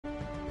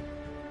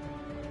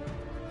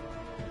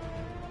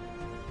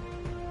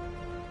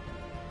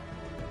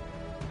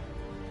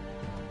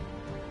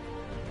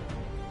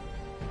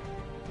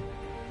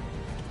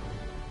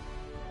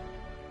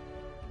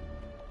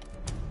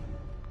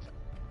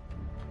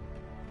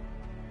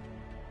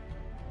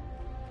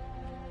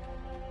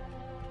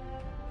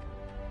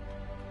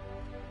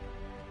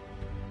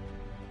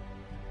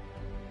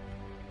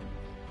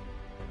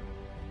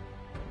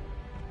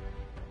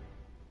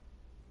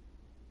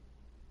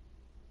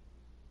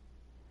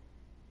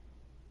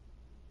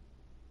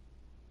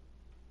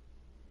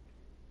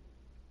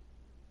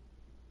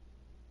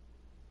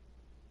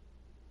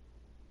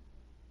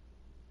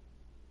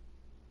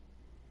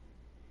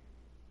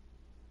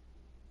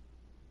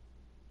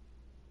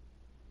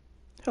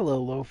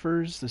Hello,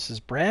 Loafers. This is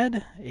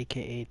Brad,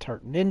 aka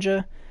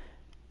tartanninja,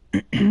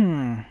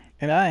 and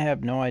I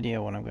have no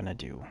idea what I'm going to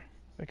do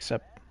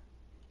except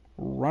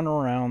run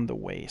around the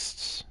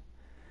wastes.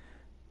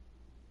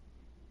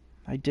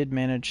 I did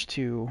manage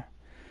to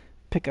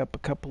pick up a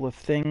couple of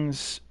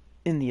things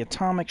in the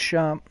atomic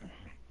shop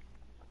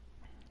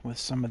with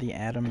some of the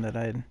atom that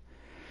I'd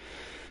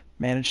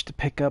managed to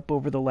pick up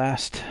over the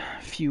last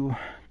few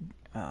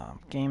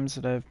games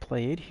that I've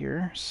played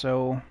here.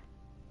 So,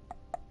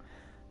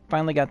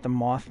 finally got the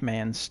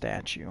Mothman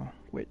statue,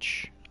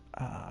 which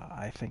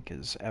I think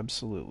is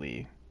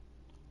absolutely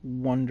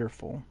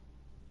wonderful.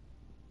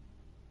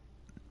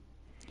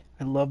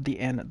 I love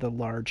the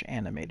large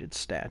animated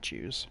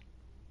statues.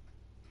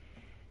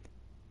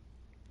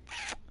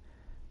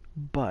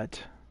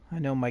 But I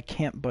know my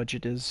camp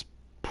budget is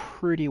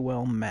pretty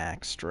well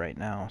maxed right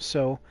now,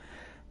 so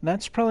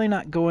that's probably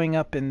not going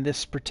up in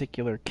this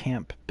particular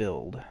camp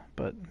build,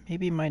 but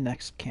maybe my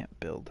next camp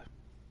build.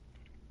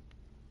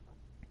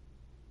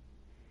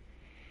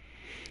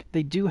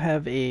 They do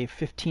have a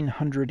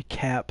 1500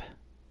 cap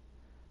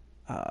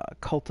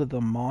Cult of the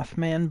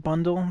Mothman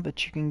bundle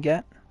that you can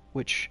get,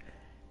 which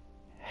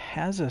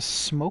has a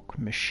smoke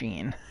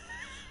machine,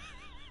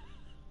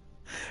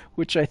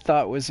 which I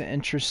thought was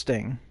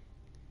interesting.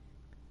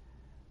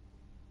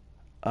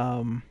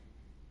 Um,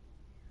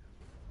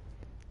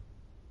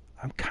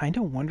 I'm kind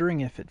of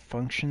wondering if it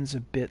functions a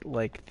bit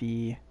like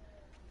the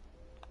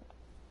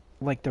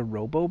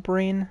Robo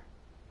Brain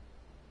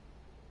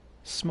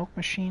smoke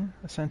machine,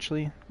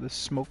 essentially the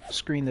smoke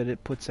screen that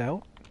it puts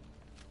out.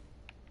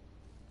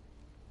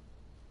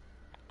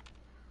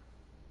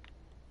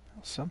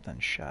 Something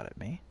shot at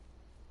me.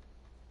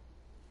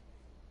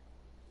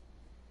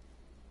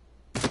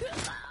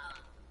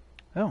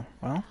 Oh,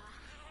 well.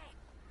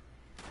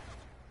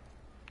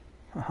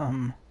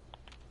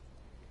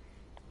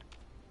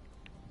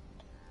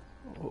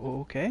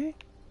 Okay.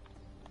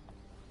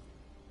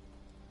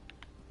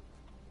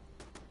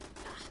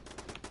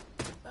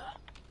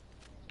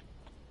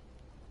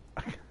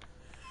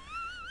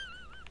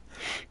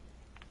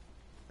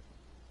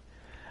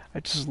 I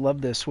just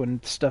love this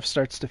when stuff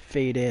starts to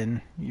fade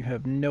in. You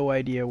have no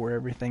idea where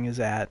everything is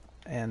at,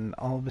 and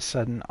all of a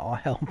sudden, all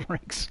hell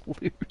breaks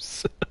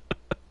loose.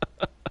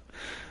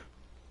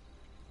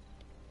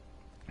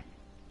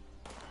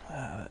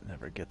 That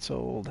never gets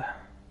old.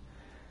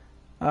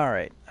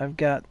 Alright, I've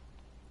got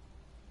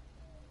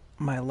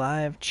my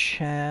live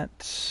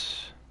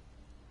chat.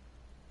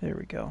 There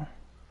we go.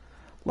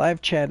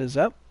 Live chat is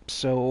up,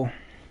 so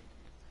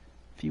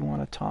if you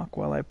want to talk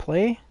while I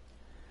play,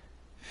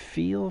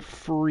 feel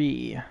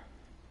free.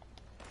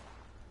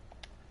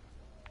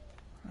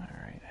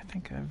 Alright, I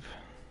think I've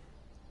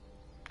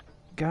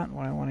got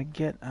what I want to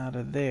get out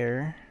of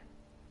there.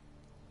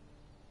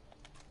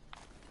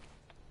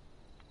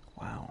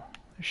 Wow,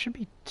 there should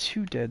be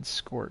 2 dead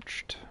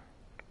scorched.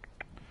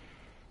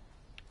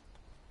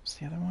 What's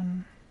the other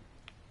one?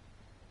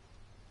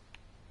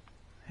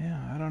 Yeah,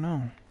 I don't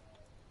know.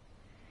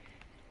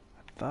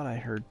 I thought I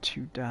heard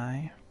 2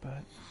 die,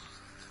 but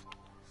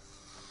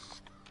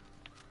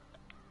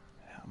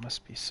yeah, it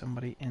must be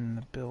somebody in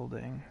the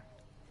building.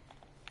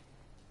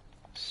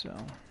 So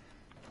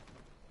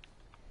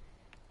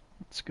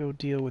let's go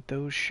deal with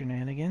those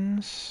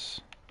shenanigans.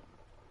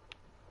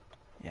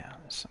 Yeah,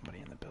 there's somebody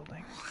in the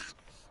building.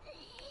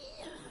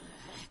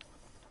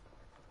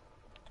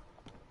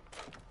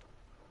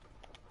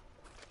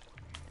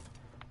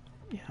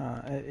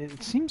 Yeah,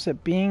 it seems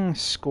that being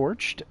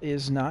scorched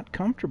is not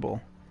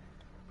comfortable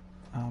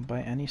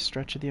by any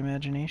stretch of the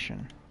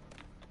imagination.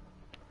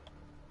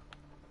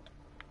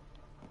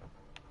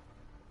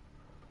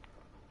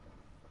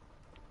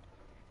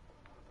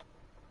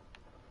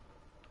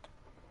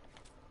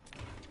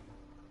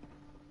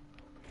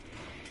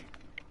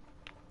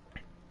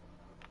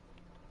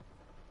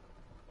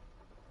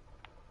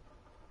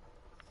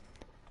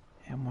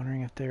 I'm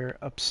wondering if they're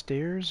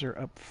upstairs or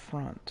up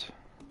front.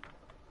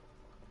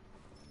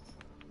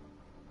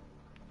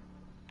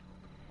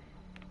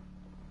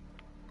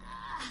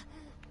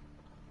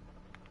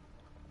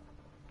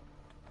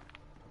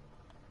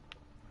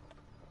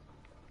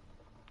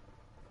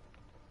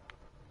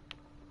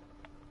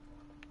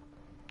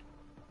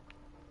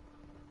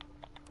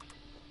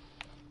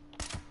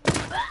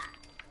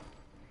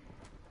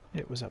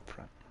 It was up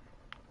front.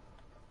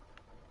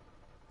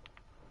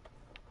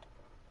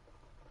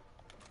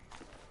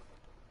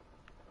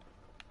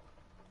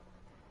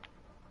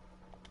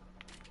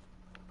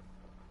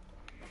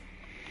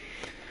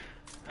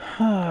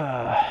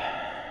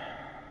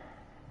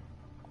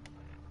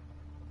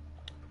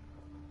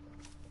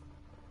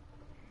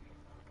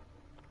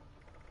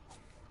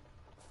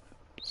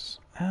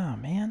 Oh,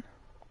 man.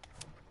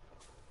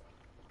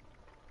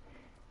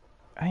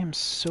 I am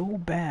so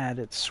bad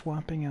at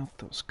swapping out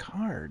those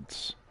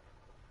cards.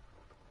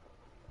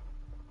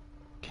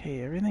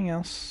 Okay, everything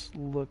else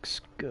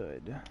looks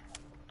good.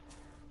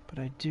 But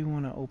I do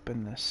want to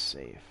open this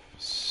safe.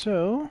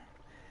 So,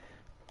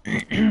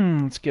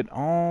 let's get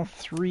all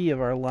 3 of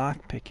our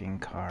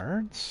lockpicking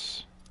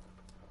cards.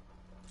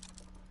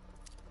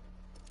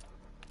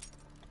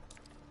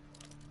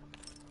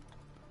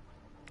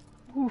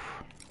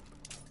 Oof.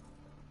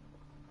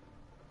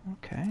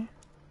 Okay.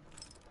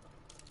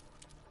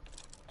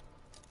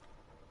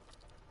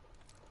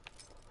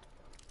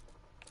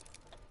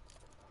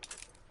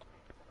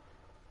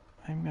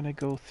 I'm gonna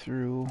go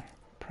through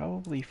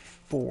probably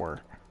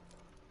 4.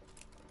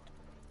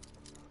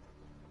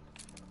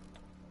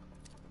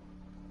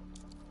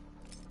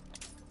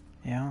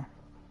 Yeah.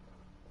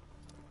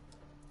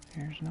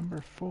 Here's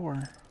number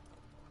 4.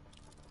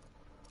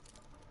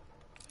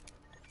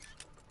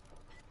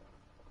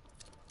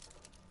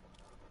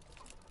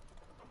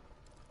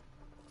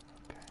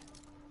 Okay.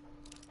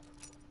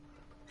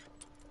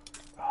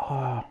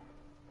 Oh.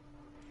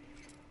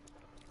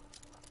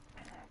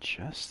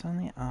 Just on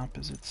the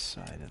opposite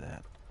side of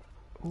that.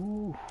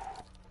 Ooh.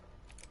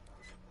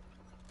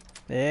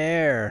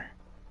 There.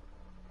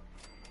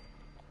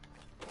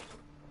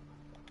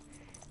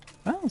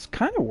 Well, it's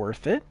kind of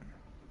worth it.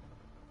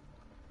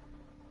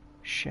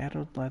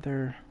 Shadowed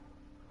leather.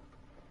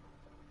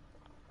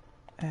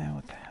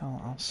 What the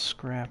hell? I'll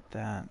scrap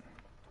that.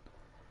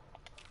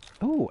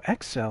 Ooh,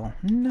 XL.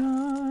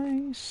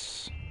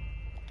 Nice.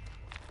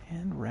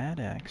 And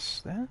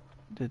Rad-X. That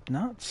did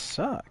not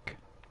suck.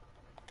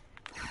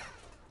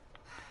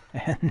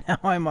 And now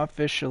I'm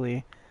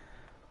officially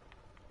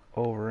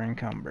over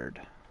encumbered.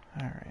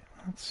 Alright,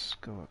 let's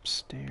go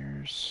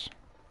upstairs.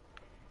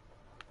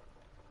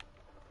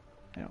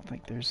 I don't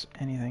think there's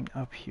anything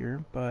up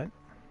here, but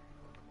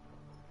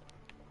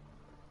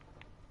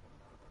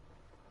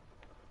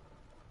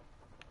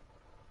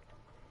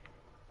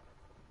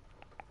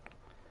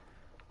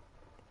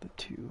the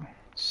 2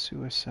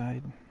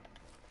 suicide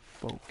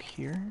folk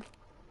here.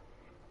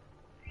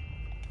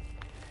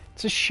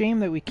 It's a shame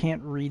that we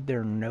can't read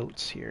their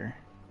notes here,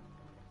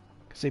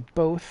 because they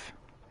both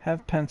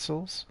have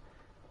pencils.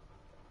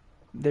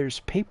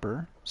 There's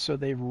paper, so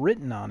they've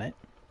written on it,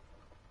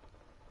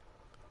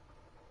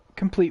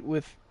 complete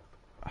with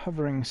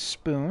hovering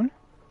spoon.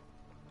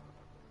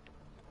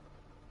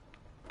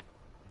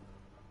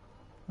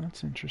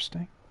 That's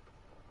interesting.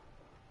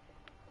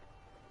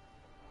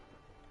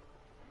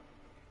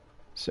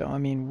 So, I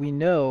mean, we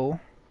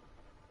know.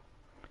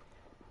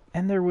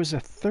 And there was a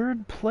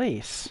 3rd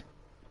place.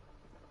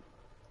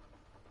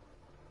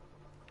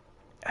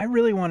 I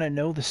really want to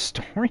know the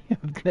story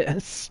of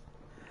this.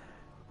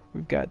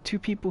 We've got 2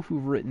 people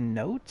who've written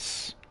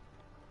notes.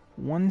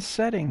 1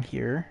 setting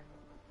here.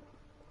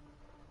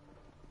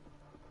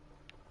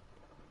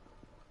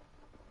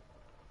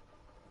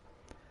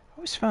 I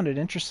always found it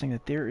interesting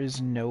that there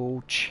is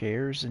no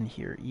chairs in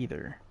here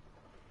either.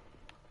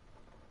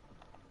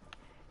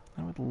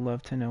 I would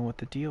love to know what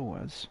the deal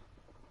was.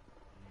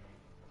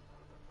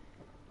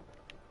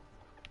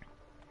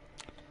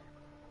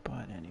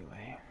 But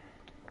anyway.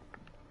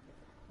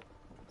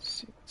 Let's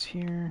see what's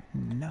here.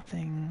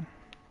 Nothing.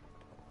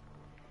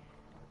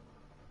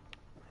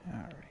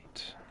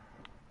 Alright.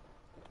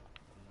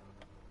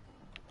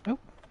 Oh.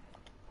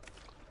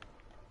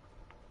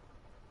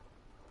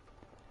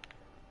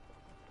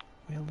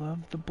 We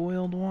love the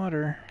boiled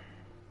water.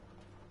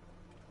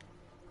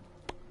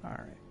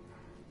 Alright.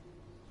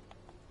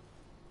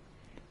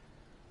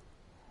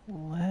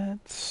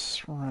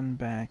 Let's run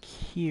back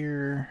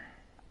here.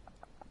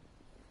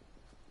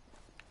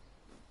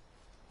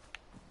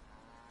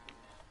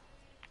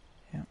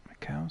 Yep, my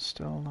cow's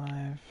still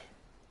alive.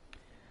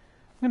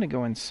 I'm gonna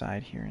go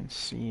inside here and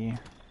see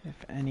if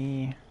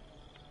anything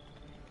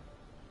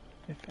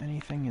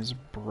is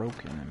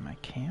broken in my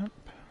camp.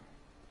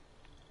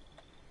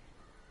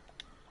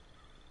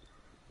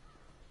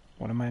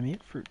 One of my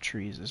meat fruit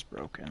trees is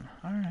broken.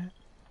 Alright.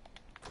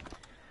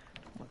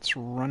 Let's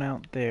run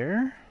out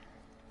there.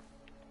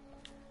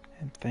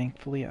 And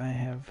thankfully I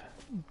have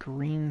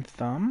green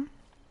thumb.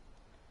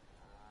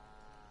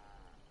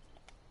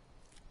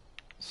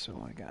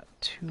 So I got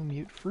 2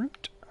 mute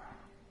fruit.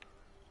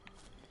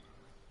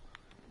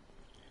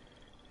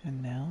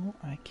 And now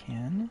I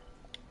can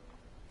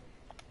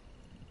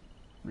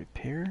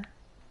repair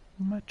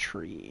my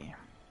tree.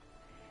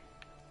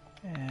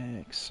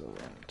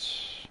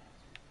 Excellent.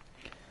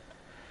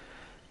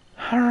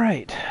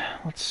 Alright,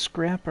 let's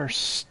scrap our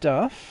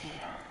stuff.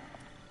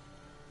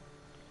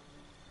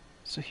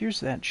 So here's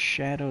that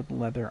shadowed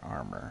leather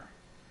armor.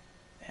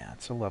 Yeah,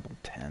 it's a level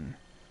 10.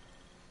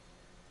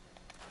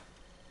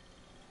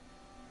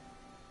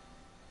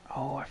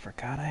 Oh, I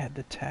forgot I had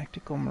the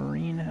tactical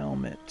marine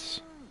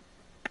helmets.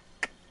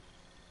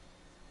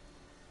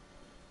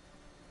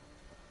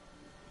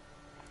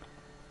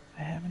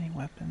 I have any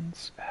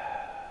weapons?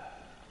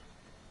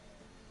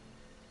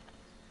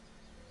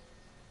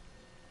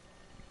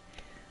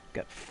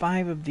 Got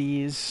 5 of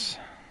these.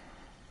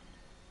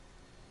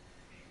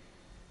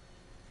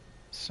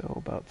 So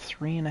about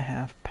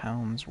 3.5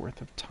 pounds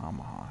worth of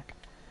tomahawk.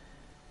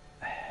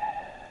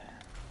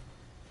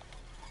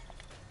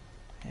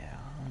 Yeah,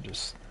 I'll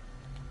just...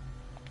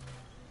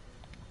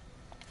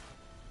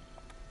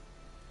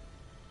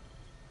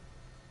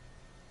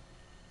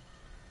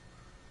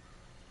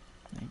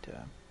 need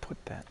to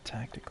put that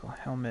tactical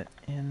helmet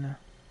in.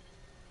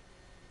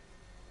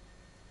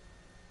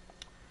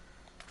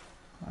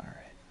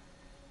 Alright.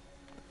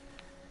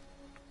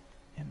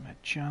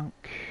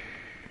 junk.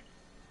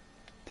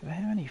 Did I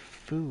have any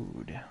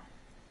food?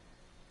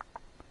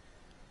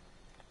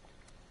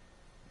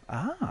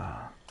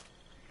 Ah,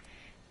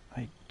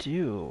 I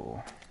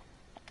do.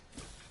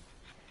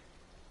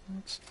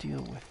 Let's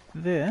deal with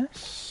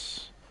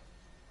this.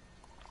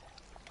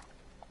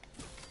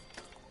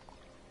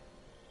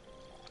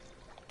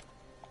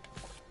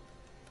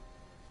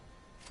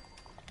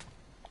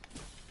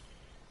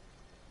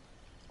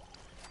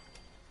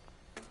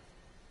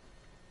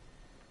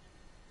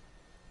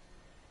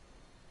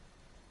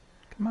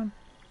 Come on.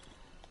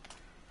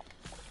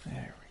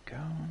 There we go.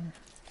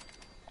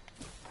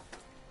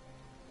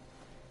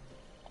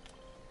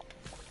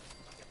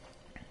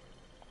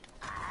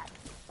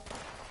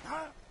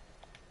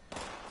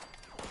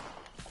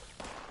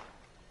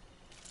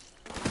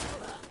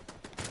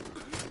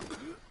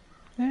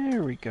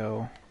 There we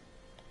go.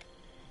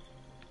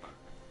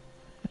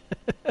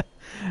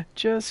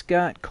 Just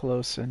got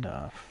close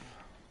enough.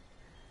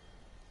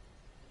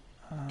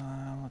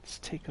 Let's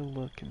take a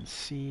look and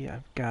see.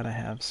 I've got to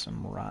have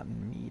some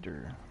rotten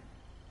meter.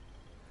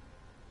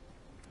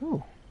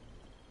 Ooh.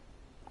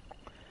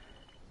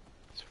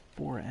 It's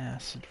 4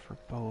 acid for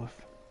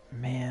both.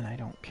 Man, I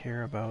don't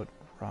care about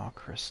raw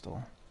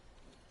crystal.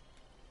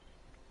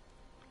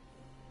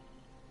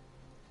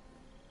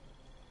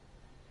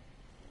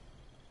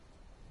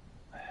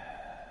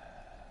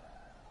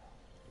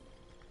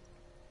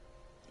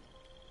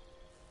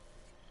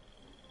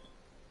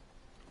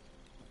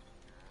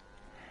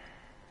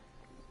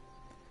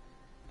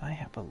 I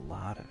have a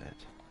lot of it.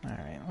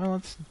 Alright, well,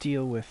 let's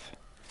deal with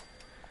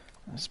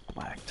this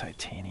black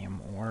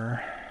titanium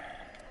ore.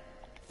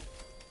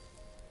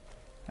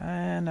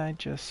 And I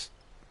just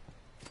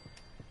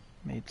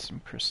made some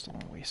crystal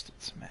and wasted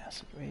some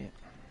acid. Wait.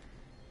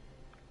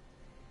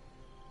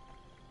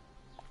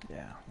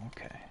 Yeah,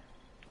 okay.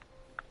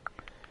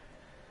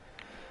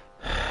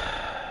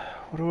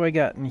 What do I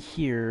got in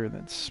here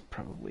that's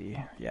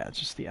probably... Yeah,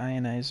 just the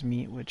ionized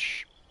meat,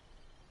 which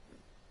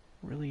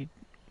really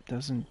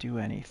doesn't do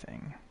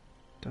anything.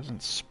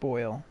 Doesn't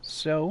spoil.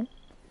 So...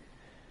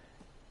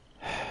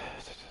 yeah,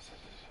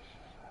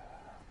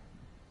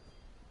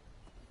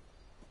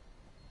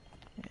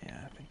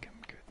 I think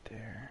I'm good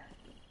there.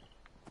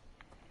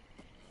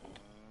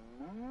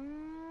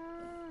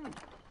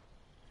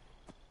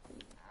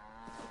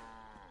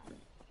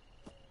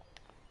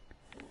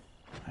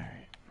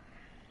 Alright.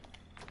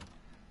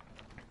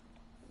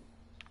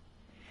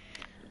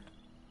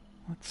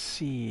 Let's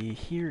see,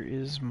 here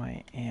is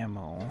my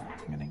ammo.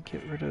 I'm gonna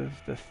get rid of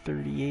the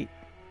 38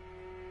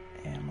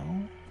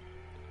 ammo.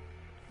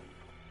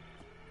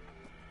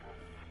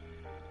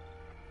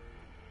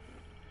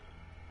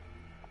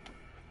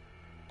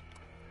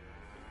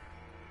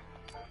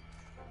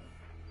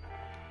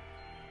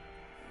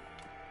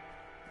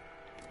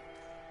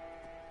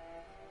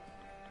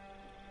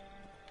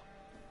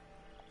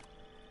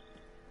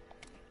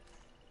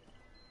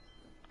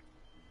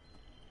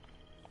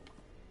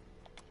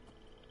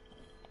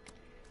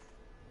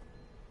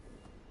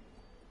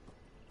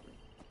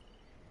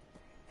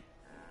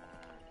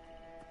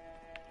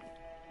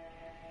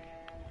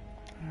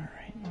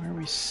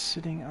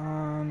 Sitting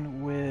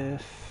on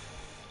with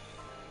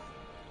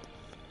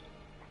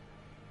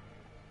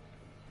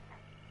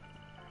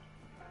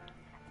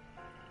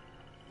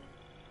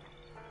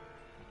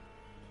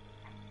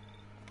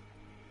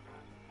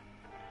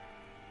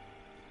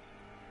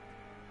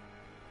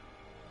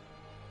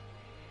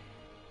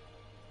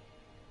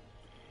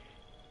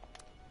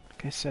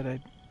like I said,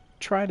 I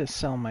try to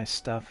sell my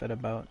stuff at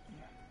about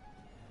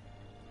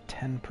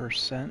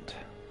 10%.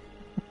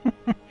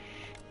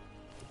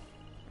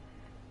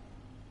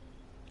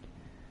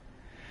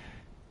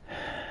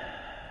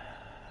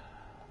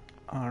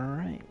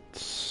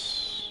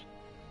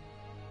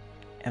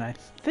 And I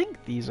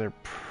think these are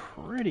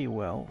pretty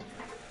well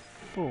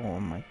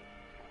full.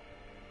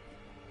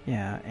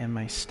 Yeah, and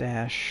my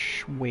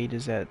stash weight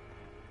is at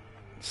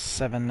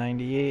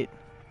 798.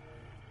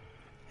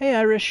 Hey,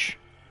 Irish.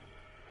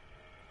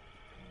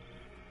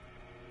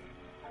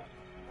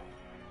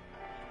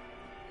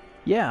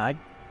 Yeah,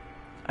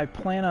 I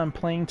plan on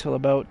playing till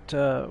about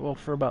well,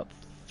 for about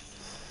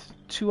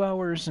 2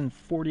 hours and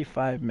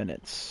 45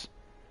 minutes.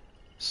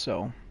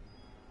 So.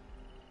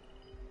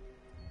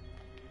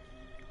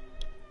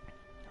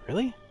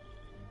 Really?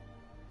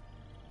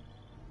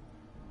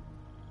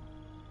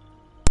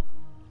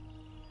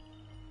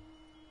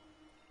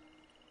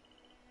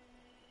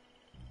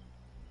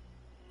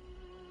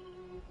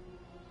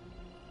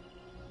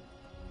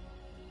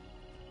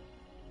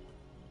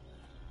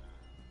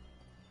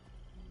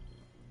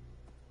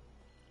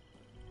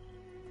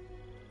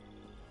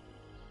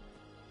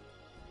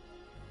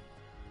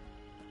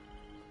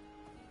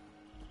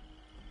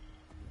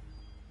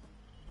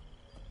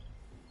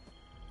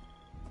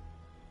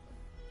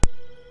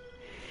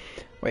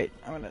 Wait,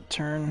 I'm gonna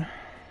turn...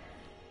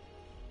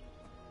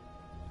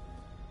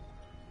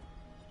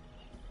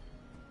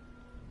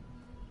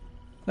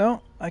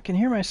 No, I can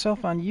hear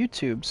myself on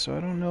YouTube, so I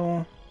don't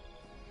know...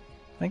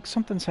 I think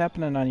something's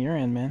happening on your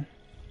end, man.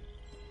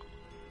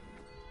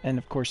 And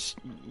of course,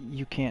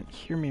 you can't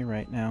hear me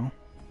right now.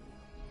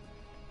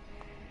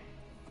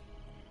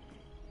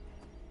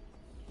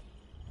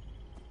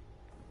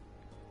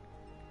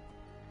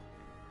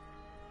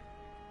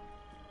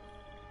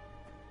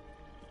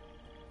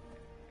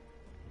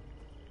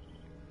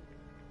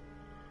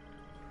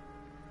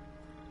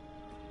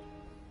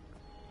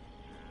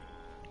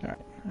 Alright,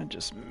 I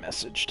just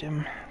messaged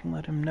him,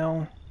 let him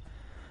know.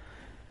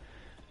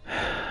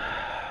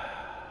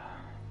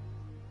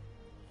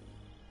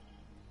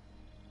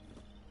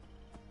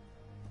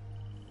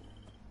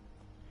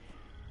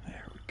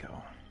 There we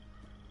go.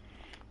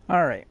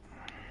 Alright.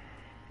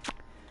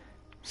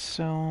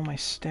 So, my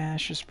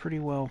stash is pretty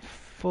well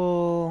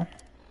full.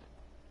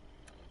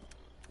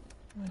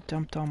 I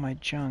dumped all my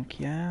junk,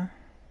 yeah?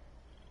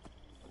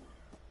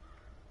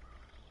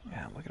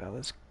 Yeah, look at all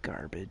this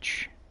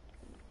garbage.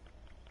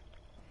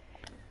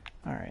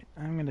 Alright,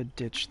 I'm gonna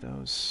ditch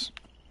those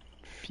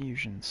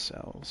fusion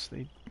cells.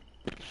 They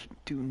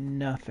do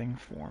nothing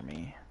for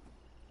me.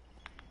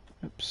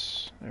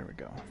 Oops, there we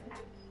go.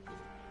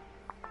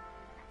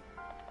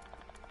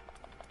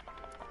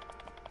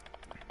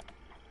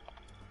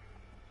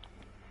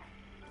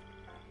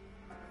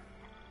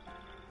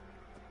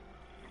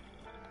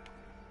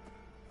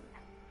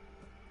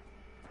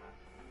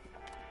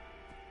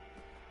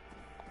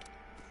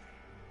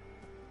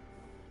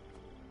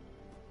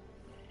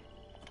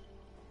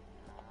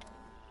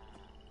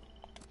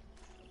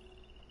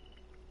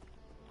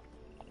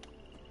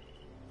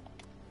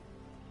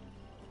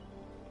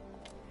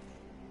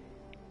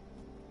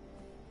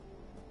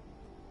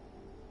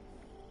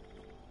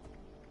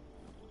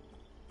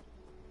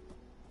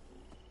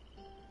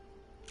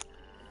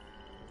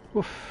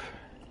 Oof.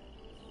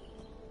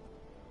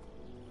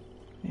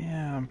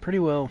 Yeah, I'm pretty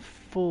well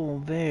full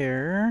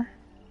there.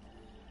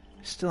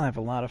 Still have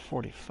a lot of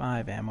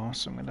 45 ammo,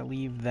 so I'm going to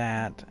leave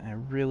that. I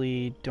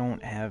really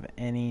don't have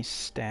any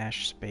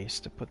stash space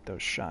to put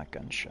those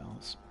shotgun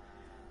shells.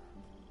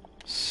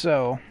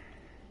 So,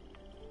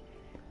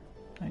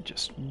 I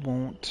just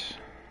won't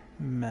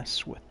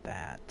mess with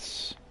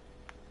that.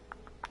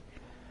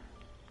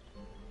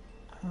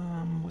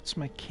 What's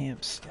my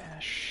camp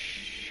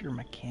stash? Or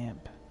my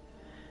camp?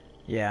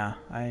 Yeah,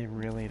 I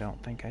really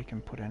don't think I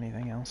can put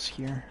anything else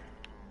here.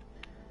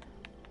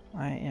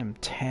 I am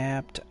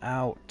tapped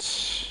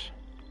out.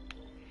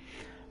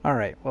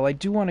 Alright, well I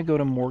do want to go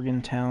to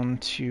Morgantown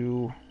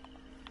to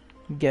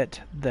get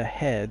the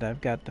head.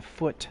 I've got the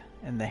foot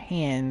and the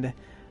hand.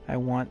 I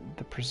want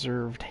the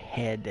preserved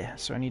head.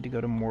 So I need to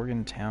go to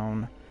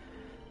Morgantown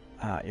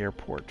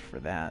Airport for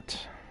that.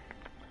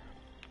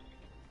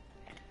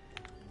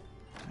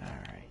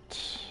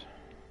 Alright.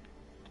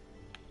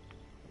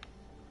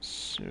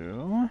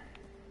 So,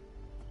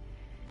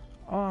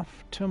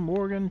 off to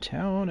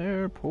Morgantown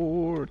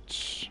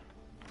Airport.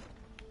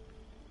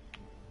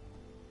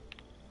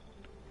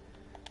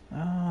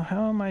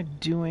 How am I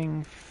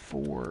doing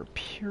for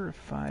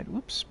purified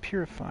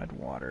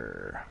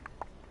water?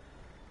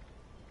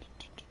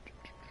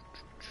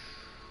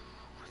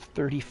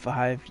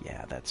 35,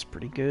 yeah, that's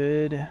pretty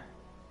good.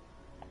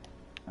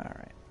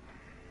 Alright.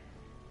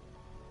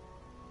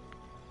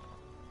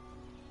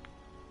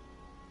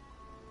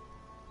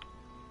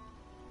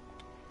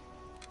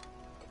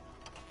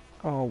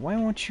 Oh, why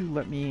won't you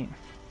let me...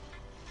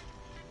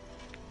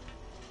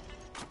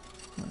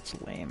 That's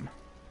lame.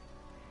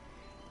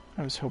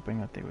 I was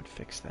hoping that they would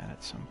fix that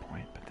at some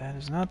point, but that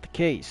is not the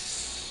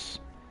case.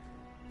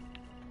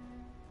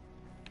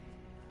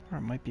 Or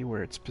it might be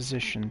where it's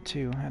positioned,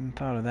 too. I hadn't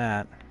thought of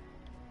that.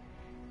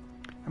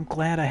 I'm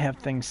glad I have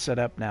things set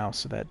up now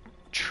so that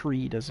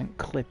tree doesn't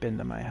clip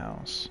into my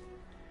house.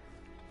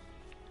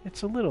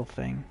 It's a little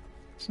thing.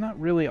 It's not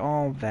really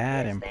all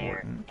that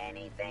important. Is there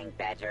anything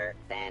better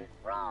than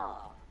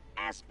raw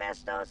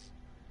asbestos?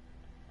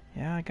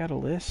 Yeah, I got a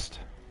list.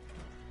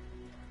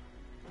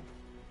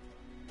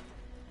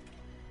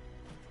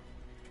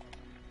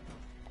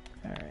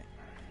 Alright.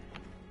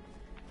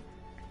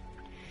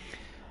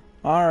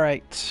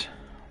 Alright.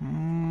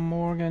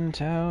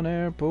 Morgantown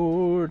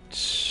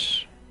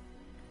Airport.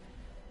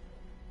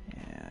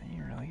 Yeah,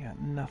 you really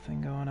got nothing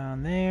going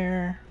on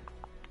there.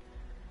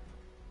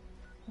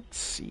 Let's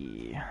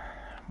see.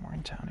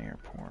 Morgantown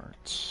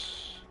Airport.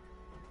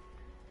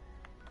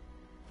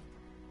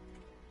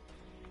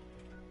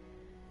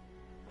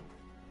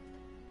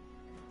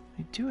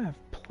 I do have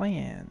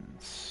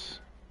plans.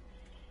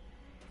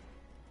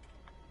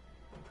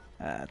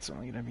 It's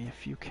only gonna be a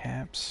few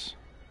caps.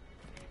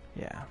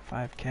 Yeah,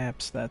 5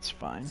 caps, that's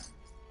fine.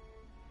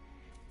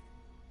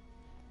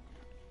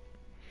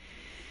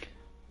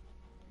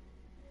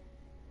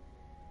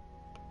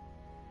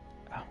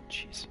 Oh,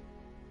 jeez.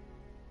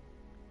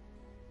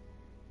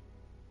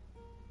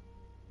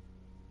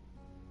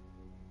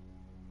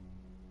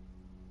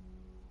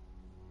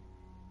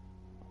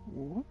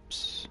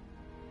 Whoops.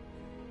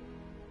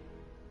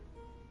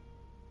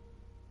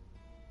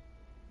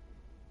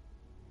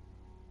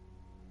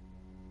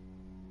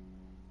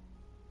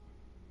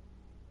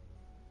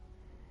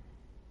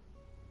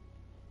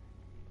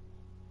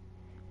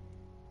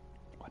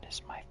 What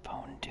is my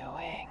phone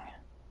doing?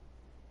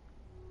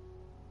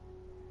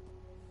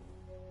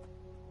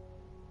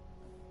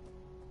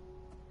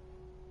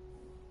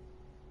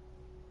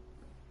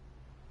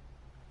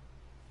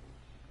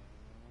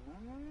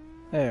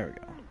 There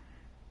we go.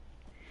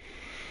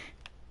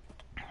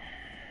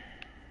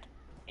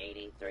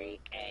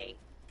 83A.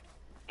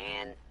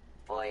 An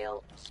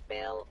oil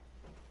spill.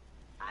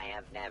 I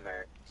have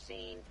never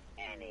seen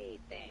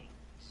anything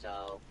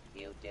so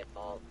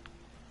beautiful.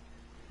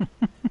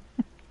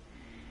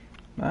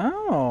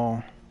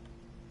 Oh.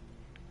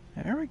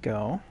 There we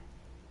go.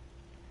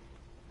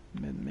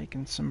 Been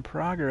making some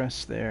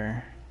progress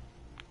there.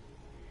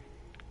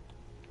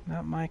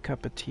 Not my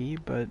cup of tea,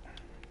 but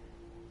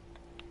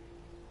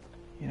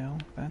you know,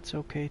 that's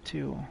okay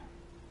too.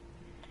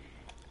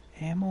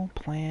 Ammo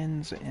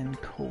plans and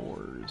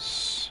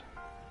cores.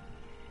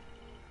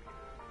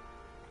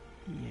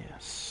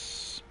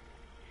 Yes.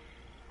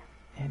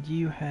 And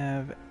you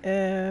have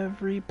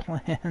every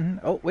plan.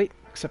 Oh, wait,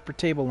 except for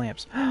table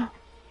lamps.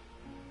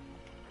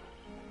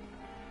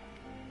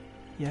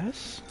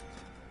 Yes.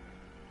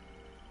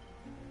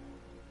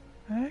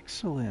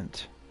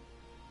 Excellent.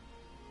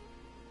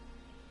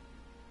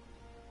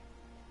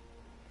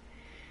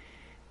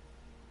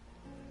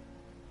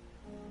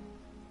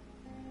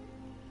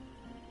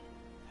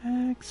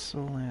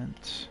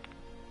 Excellent.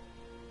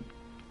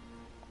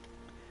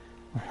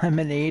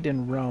 Lemonade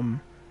and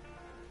rum.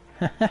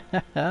 You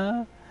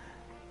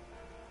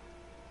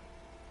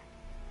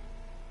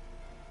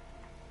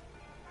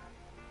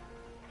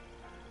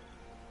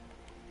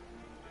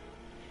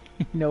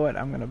know what?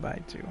 I'm gonna buy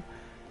two.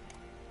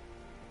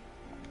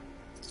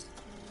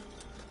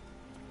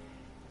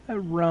 That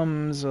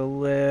rum's a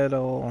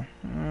little...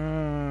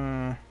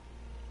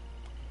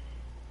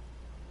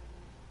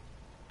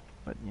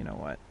 But you know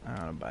what? I'm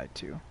gonna buy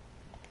two.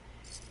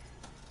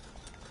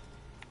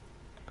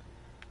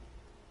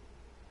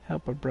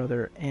 Help a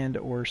brother and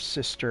or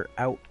sister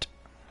out.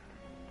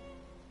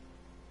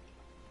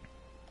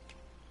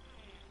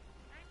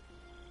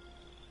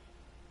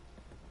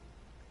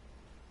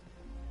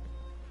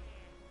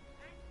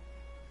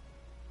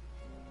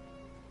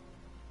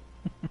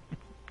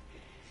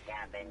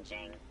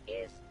 Scavenging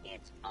is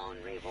its own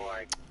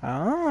reward.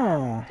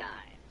 Oh.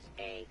 Sometimes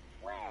a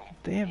wet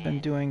They have been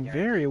and doing dirty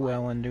very one.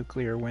 well in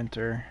Nuclear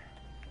Winter.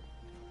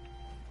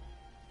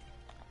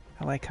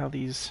 I like how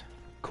these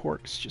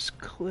corks just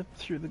clip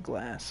through the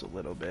glass a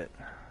little bit.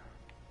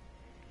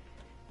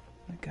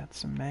 I got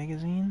some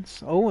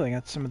magazines. Oh, I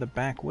got some of the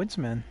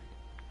Backwoodsmen.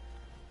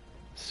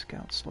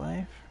 Scout's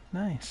Life.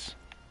 Nice.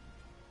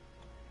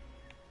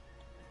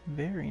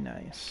 Very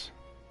nice.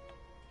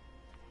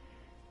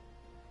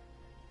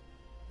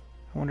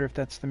 I wonder if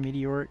that's the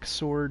meteoric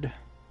sword.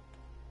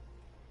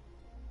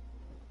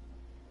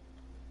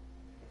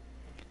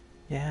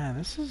 Yeah,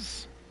 this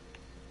is...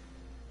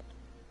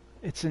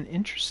 It's an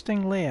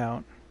interesting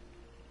layout.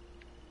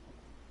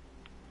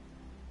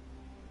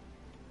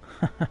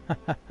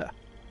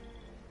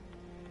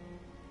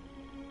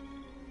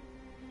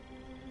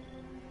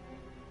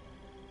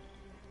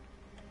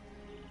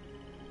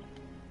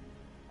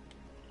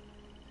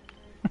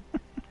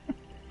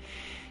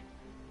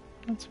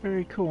 That's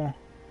very cool.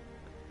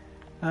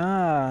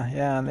 Ah,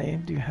 yeah, they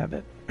do have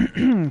it.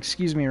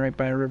 Excuse me, right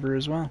by a river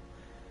as well.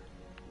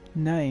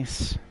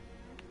 Nice.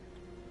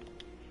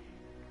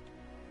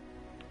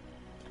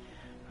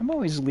 I'm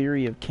always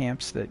leery of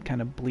camps that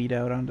kind of bleed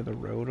out onto the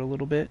road a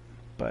little bit,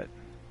 but...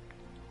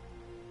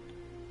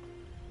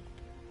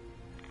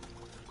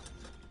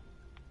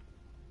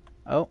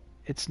 Oh,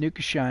 it's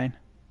Nuka Shine.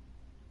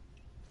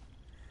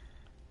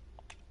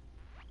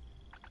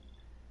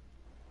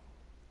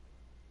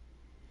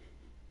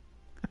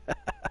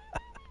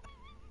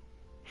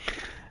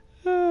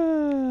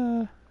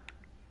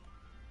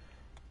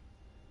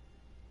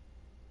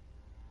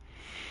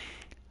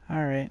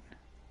 Alright,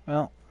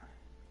 well,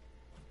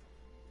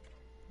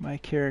 my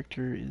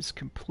character is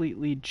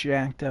completely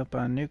jacked up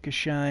on Nuka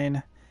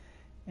Shine,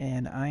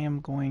 and I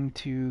am going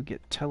to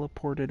get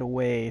teleported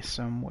away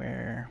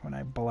somewhere when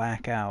I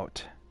black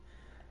out.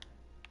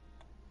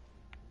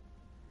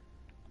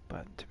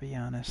 But to be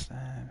honest,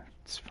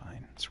 it's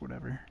fine, it's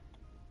whatever.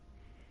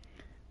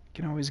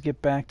 Can always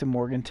get back to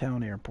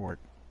Morgantown Airport.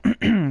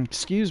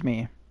 Excuse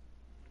me.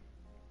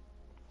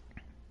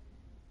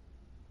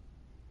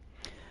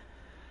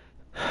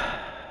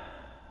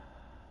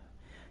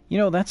 You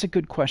know, that's a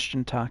good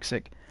question,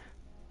 Toxic.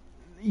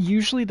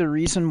 Usually the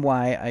reason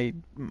why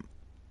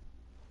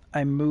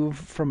I move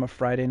from a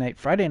Friday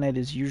night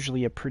is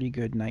usually a pretty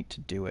good night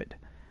to do it.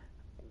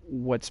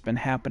 What's been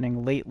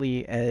happening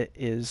lately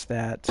is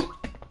that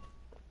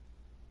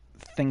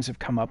things have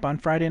come up on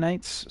Friday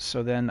nights,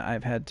 so then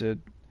I've had to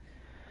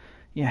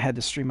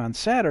stream on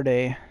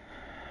Saturday,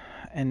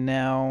 and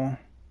now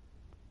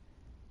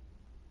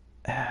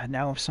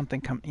if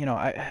something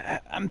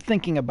I'm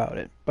thinking about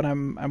it, but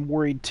I'm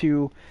worried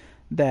too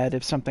that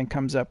if something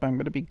comes up, I'm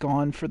going to be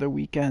gone for the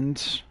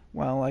weekend.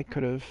 Well, I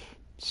could have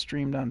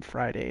streamed on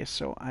Friday,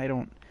 so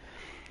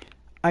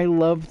I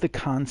love the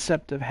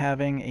concept of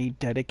having a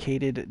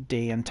dedicated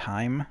day and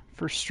time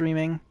for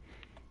streaming,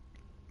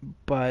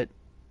 but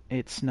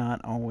it's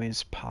not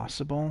always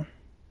possible.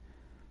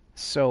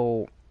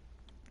 So,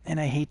 and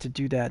I hate to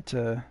do that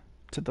to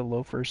the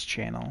Loafers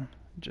channel,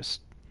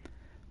 just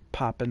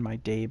popping my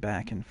day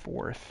back and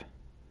forth.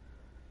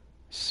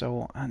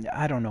 So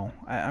I don't know.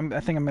 I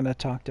think I'm gonna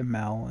talk to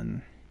Mel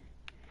and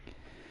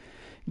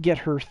get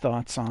her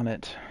thoughts on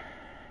it,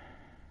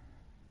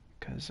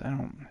 because I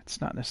don't.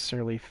 It's not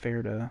necessarily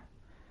fair to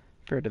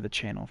the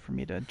channel for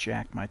me to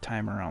jack my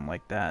time around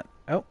like that.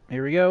 Oh,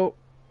 here we go.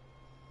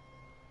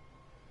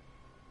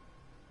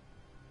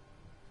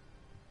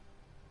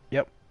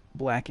 Yep,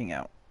 blacking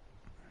out.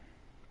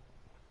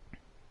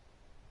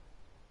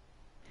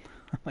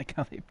 I like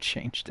how they've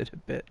changed it a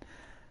bit.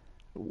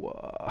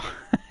 Whoa.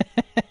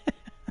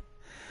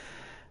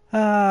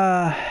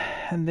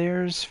 And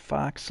there's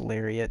Fox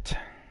Lariat.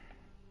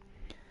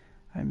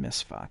 I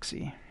miss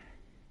Foxy.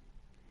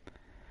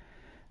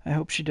 I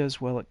hope she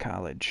does well at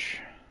college.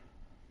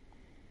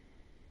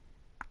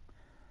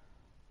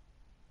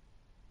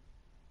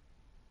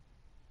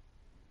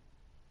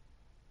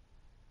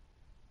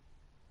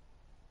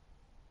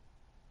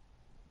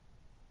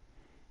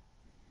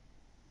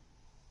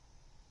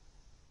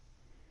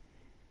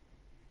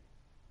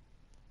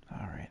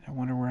 Alright, I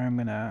wonder where I'm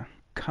gonna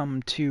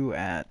come to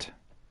at.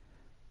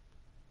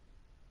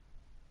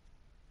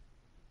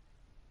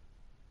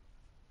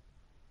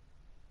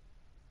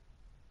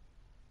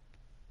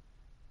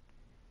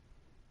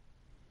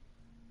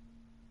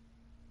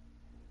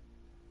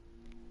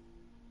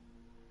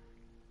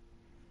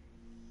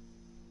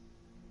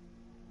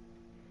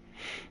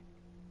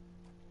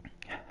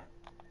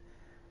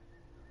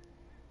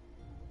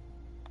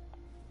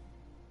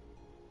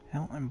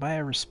 Well, I'm by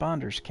a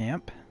responders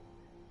camp.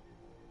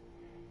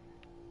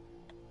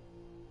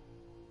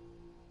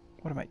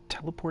 What am I,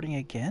 teleporting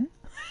again?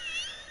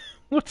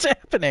 What's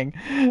happening?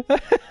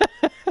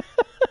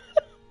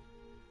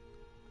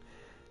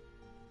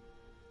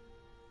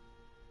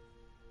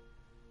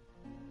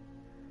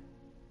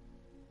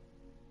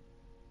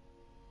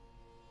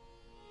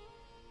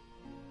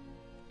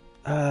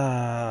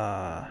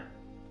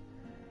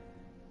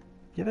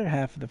 The other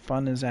half of the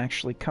fun is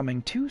actually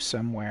coming to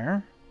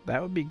somewhere.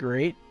 That would be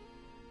great.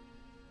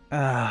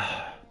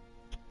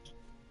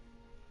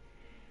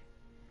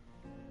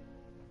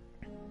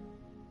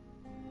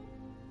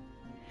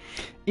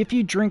 If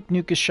you drink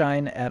Nuka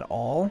Shine at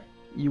all,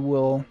 you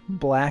will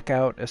black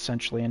out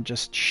essentially and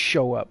just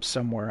show up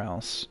somewhere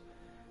else.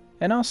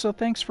 And also,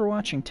 thanks for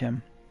watching,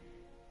 Tim.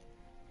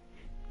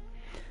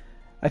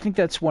 I think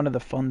that's one of the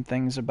fun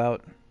things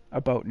about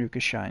Nuka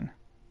Shine.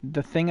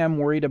 The thing I'm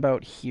worried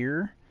about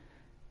here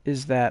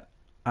is that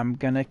I'm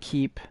gonna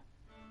keep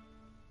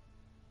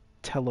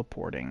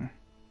teleporting.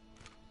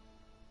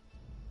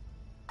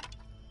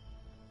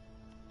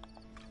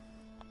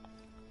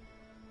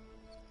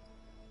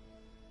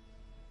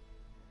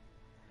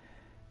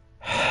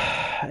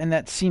 And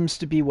that seems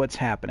to be what's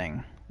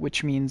happening,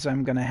 which means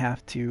I'm gonna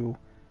have to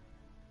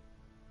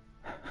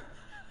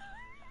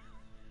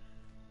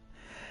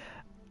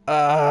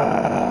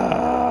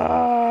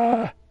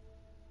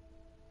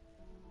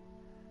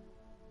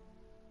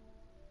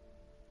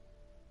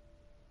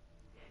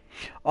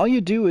all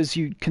you do is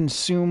you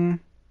consume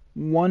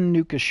one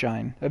Nuka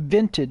Shine, a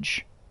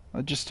vintage,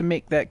 just to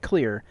make that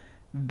clear,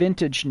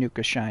 vintage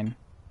Nuka Shine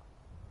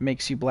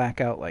makes you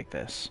black out like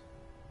this.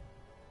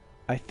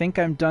 I think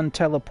I'm done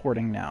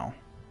teleporting now.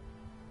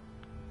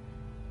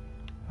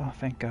 Oh,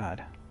 thank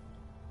God.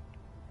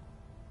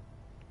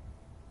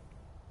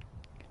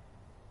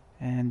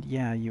 And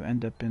yeah, you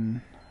end up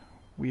in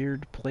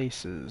weird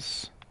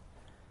places.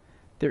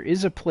 There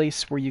is a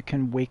place where you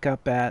can wake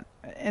up at,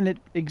 and it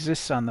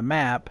exists on the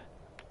map,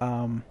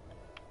 and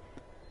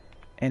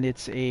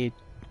it's a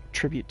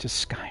tribute to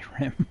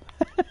Skyrim.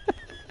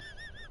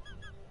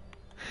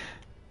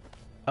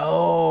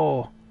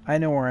 Oh, I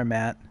know where I'm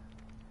at.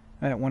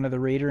 I'm at one of the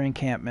raider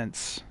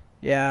encampments.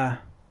 Yeah.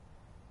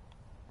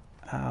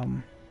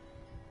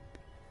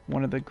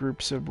 One of the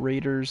groups of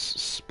raiders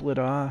split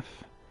off.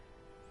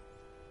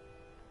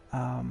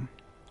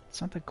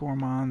 It's not the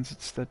Gourmands,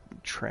 it's the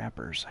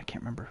Trappers. I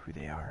can't remember who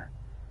they are.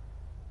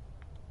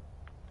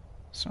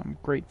 So I'm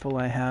grateful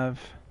I have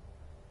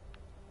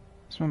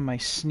some of my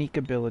sneak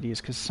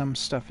abilities, because some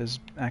stuff is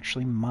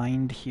actually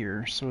mined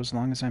here, so as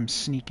long as I'm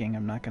sneaking,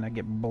 I'm not going to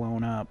get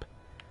blown up.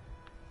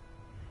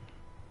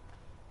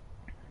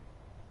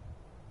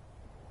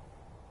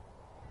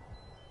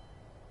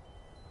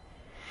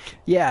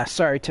 Yeah,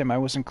 sorry Tim, I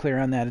wasn't clear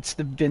on that. It's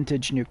the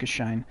vintage Nuka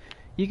Shine.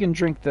 You can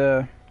drink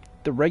the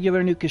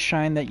regular Nuka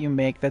Shine that you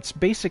make. That's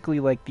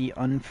basically like the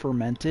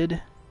unfermented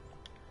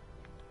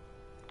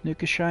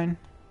Nuka Shine.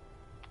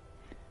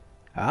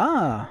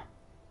 Ah!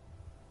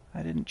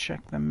 I didn't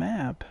check the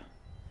map.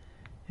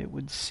 It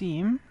would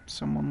seem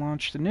someone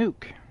launched a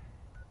nuke.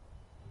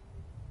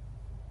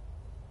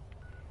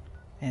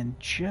 And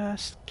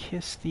just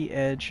kissed the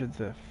edge of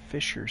the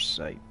Fisher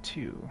site,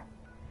 too.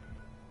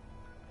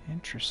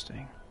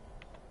 Interesting.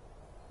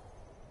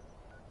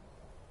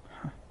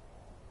 Huh.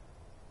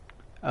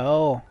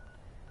 Oh,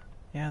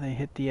 yeah, they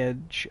hit the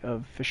edge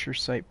of Fisher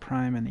Site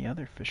Prime and the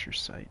other Fisher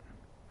Site.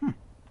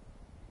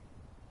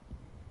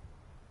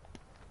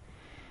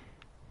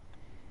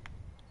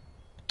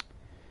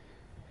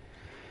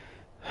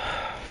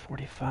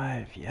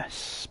 45,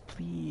 yes,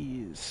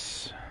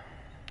 please.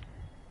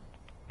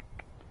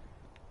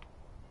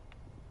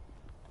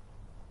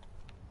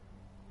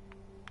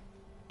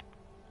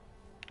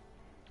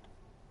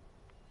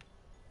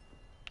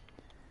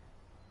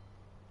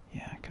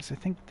 Yeah, because I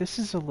think this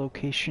is a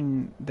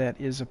location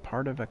that is a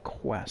part of a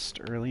quest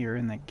earlier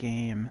in the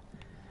game.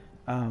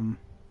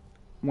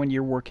 When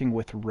you're working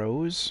with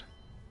Rose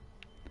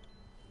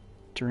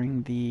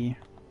during the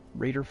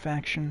Raider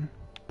faction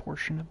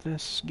portion of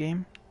this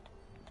game.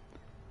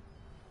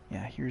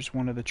 Yeah, here's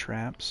one of the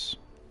traps.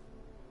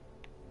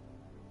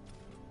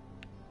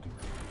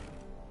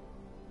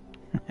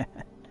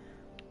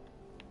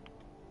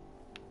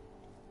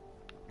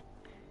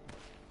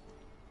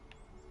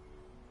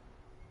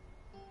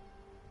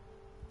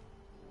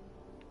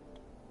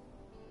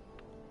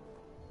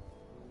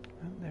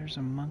 Oh, there's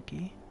a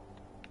monkey.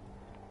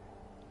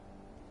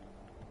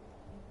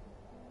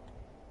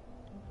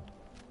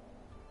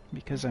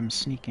 Because I'm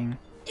sneaking.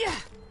 Yeah.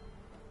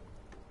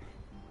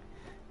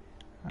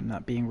 I'm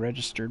not being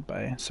registered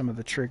by some of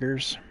the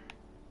triggers.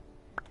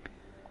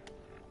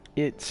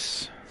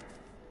 It's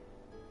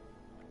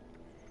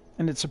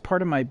a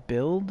part of my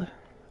build.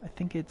 I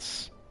think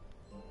it's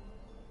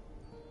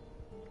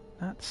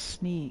not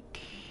sneak,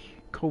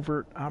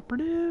 covert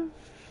operative.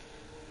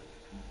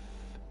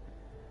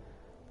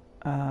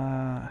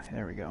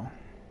 There we go.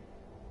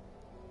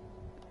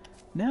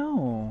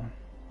 No,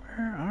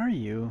 where are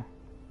you?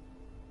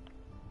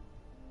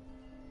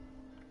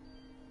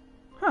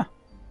 Huh.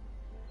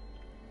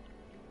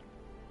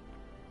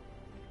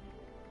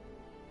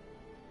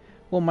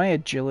 Well, my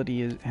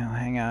agility is... Oh,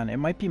 hang on. It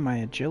might be my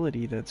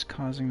agility that's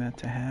causing that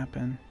to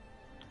happen.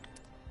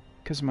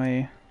 Because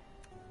my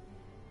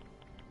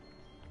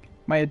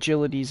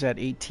agility's at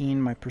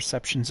 18, my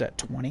perception's at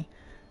 20.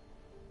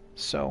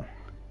 So...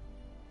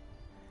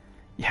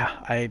 yeah,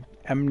 I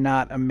am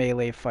not a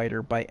melee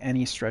fighter by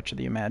any stretch of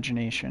the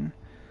imagination.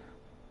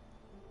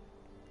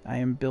 I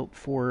am built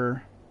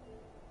for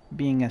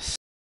being a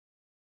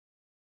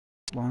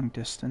long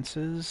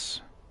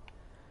distances.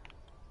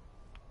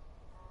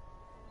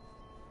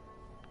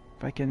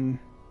 If I can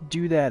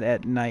do that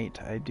at night,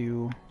 I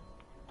do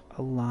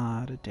a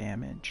lot of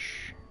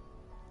damage.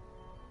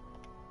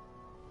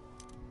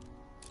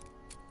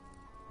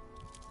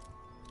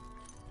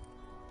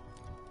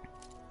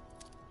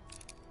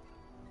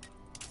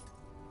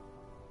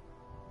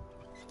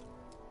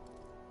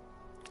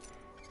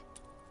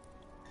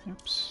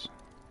 Oops.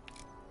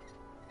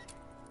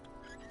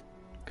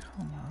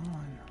 Come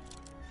on.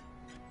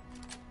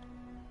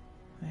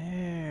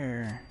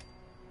 There.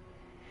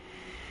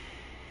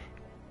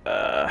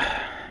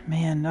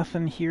 Man,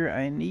 nothing here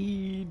I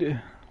need.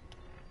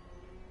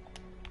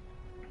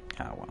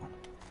 Oh well.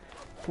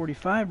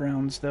 45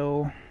 rounds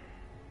though.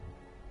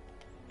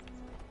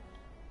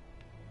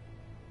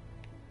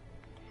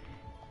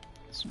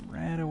 Some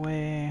rat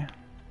away.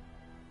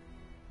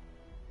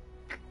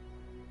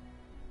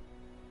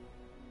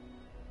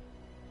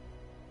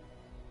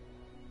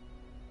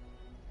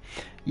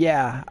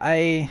 Yeah,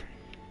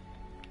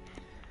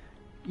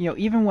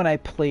 even when I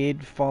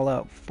played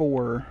Fallout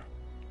 4,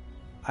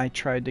 I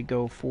tried to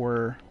go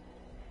for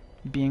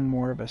being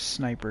more of a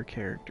sniper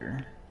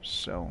character.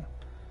 So,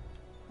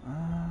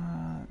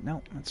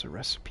 no, that's a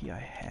recipe I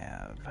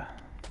have.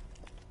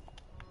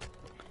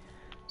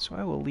 So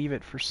I will leave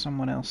it for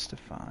someone else to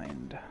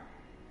find.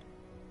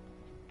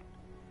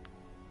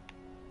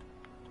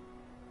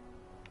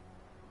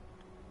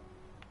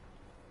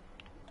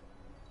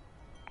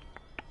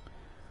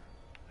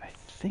 I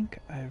think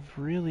I've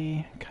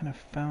really kind of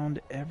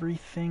found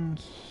everything.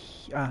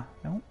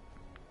 No.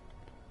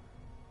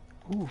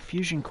 Ooh,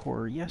 fusion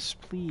core, yes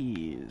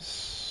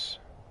please.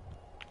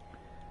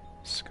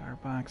 Scar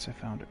box I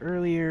found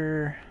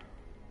earlier.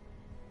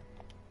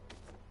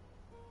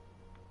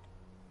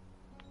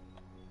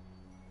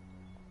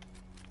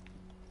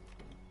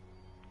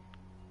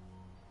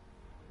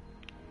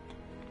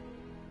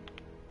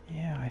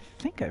 Yeah, I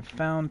think I've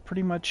found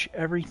pretty much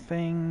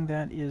everything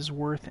that is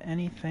worth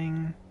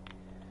anything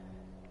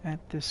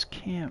at this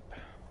camp.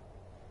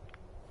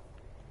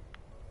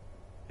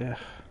 Ugh.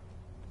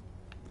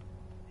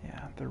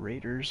 Yeah, the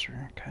raiders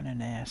are kind of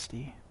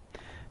nasty.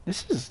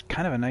 This is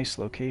kind of a nice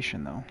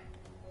location, though.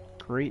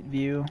 Great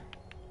view.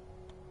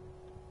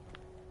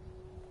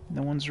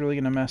 No one's really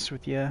going to mess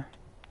with you.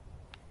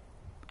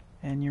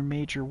 And your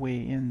major way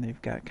in,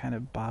 they've got kind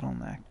of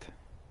bottlenecked.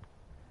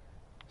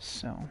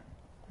 So,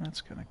 that's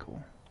kind of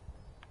cool.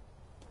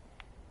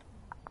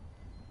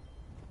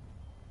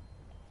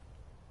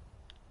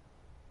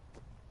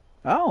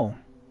 Oh!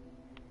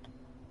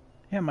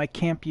 Yeah, my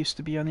camp used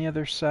to be on the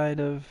other side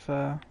of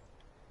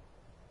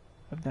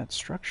that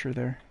structure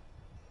there.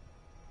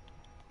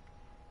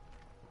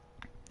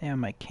 Yeah,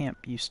 my camp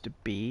used to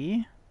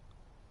be...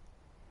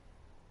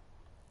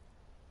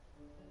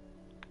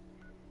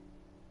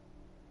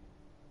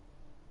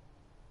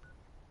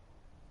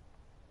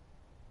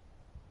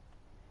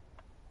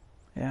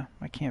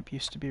 camp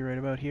used to be right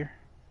about here.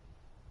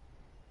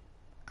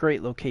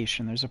 Great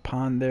location. There's a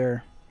pond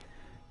there,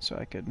 so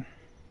I could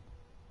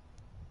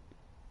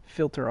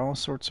filter all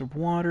sorts of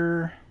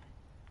water.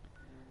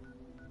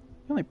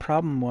 The only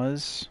problem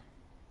was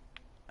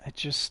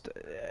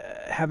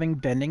having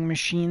vending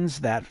machines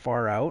that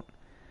far out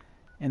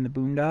in the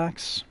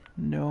boondocks,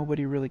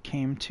 nobody really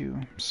came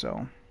to.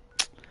 So,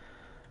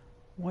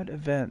 what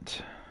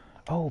event?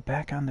 Oh,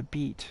 back on the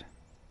beat.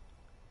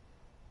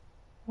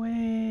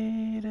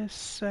 Wait a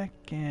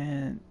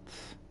second.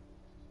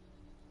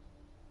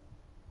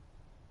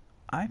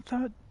 I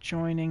thought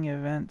joining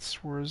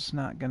events was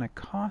not going to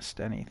cost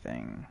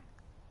anything.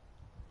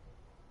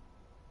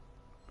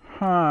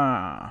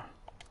 Huh.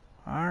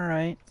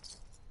 Alright.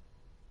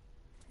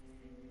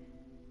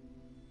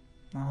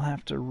 I'll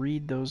have to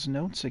read those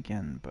notes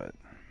again, but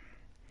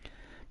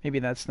maybe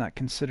that's not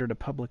considered a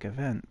public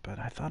event, but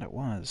I thought it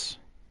was.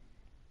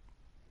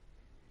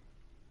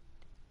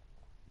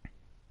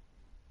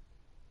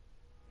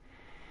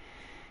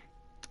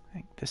 I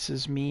think this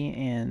is me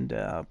and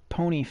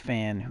Pony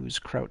Fan, who's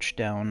crouched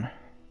down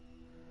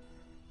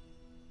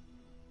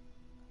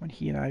when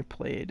he and I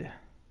played.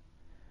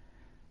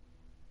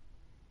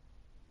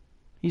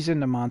 He's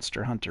into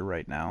Monster Hunter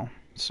right now,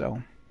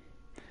 so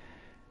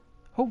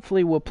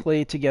hopefully we'll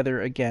play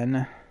together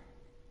again.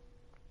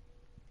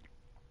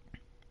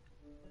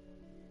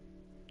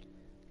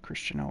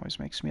 Christian always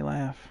makes me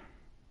laugh.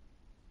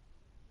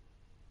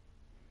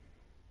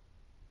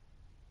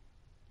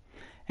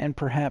 And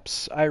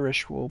perhaps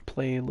Irish will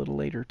play a little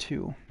later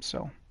too,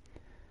 so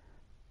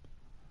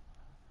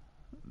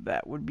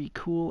that would be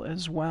cool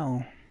as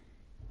well.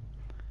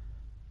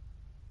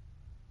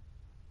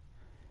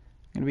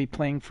 I'm going to be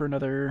playing for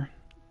another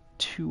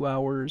 2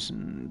 hours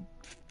and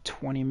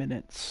 20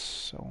 minutes,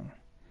 so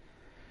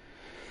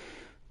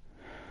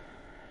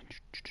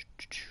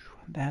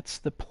that's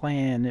the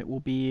plan. It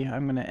will be,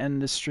 I'm going to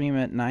end the stream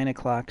at 9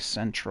 o'clock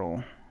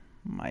Central,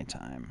 my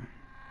time.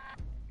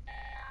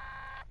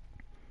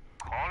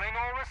 Calling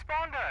all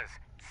responders.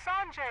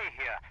 Sanjay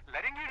here,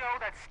 letting you know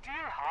that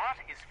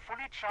Steelheart is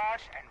fully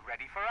charged and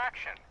ready for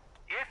action.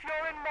 If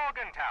you're in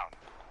Morgantown,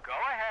 go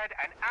ahead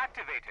and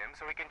activate him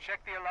so we can check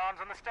the alarms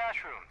on the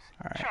stash rooms.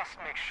 All right. Just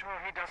make sure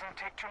he doesn't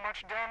take too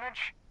much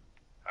damage.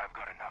 I've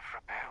got enough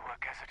repair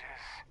work as it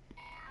is.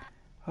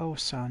 Oh,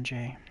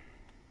 Sanjay.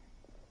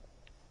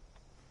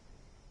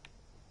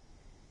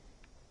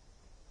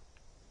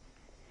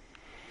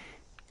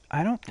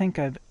 I don't think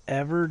I've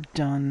ever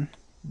done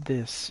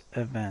this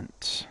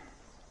event.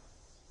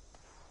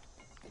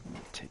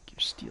 Take your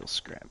steel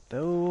scrap,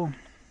 though.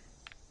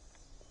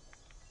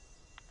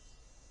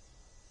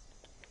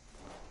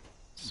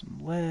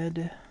 Some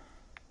lead.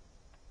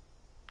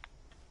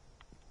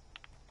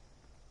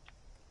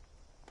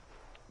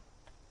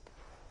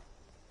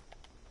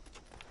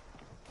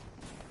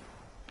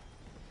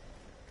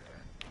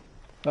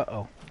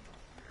 Uh-oh.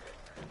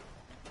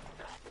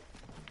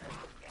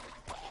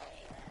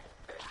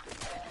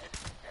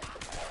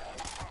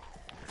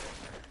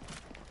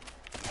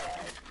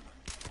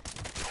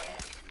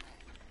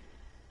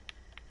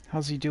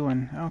 How's he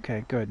doing?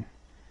 Okay, good.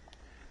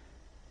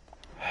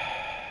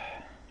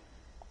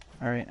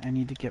 Alright, I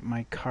need to get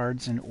my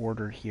cards in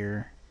order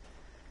here,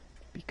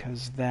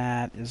 because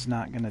that is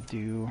not going to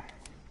do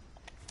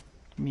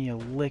me a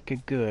lick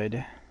of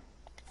good.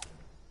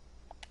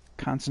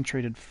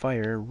 Concentrated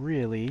fire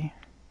really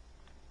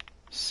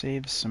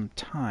saves some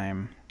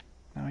time.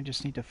 Now I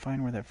just need to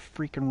find where that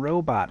freaking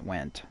robot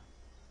went.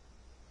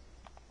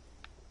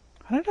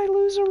 How did I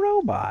lose a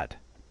robot?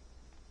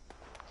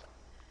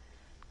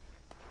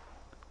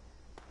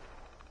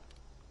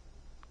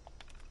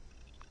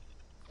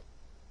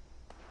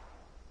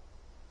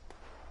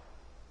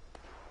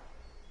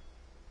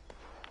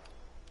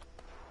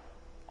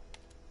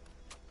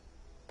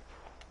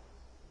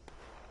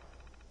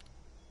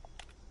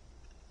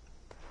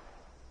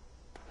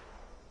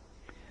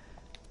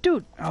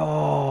 Dude,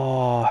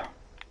 oh.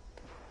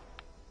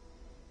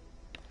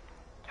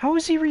 How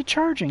is he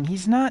recharging?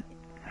 He's not...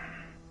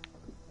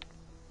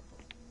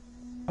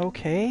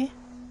 Okay.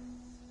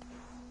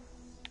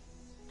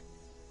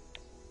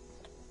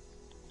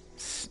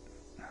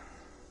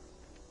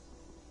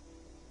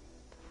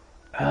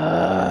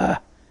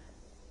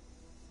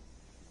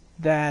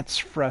 That's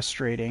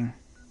frustrating.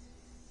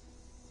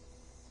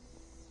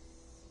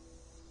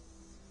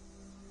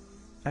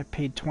 I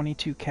paid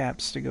 22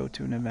 caps to go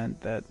to an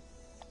event that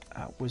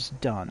was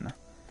done.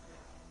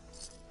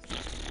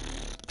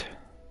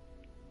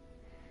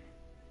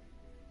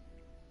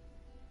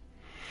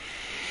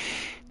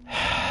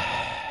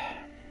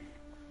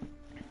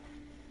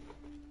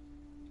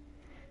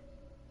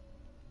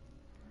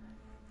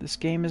 This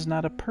game is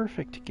not a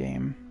perfect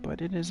game,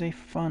 but it is a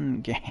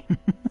fun game.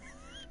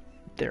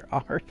 There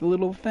are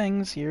little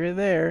things here or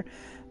there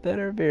that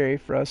are very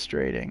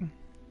frustrating.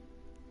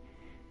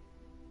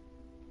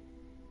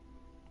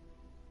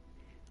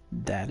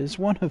 That is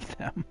one of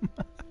them.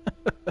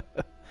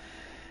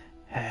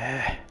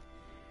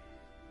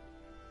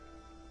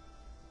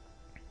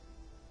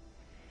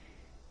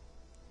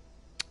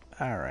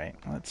 Alright,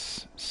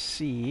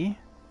 see.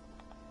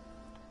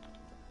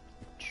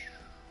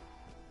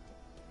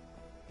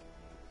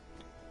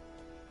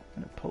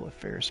 I'm gonna pull a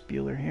Ferris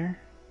Bueller here.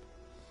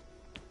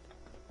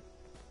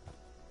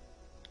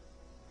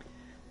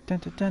 Dun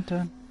dun dun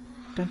dun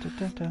dun dun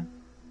dun dun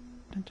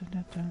dun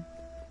dun dun dun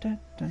dun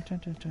dun dun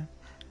dun dun.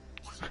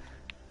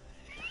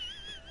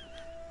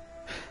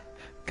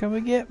 Come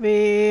and get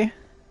me!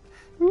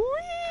 Whee!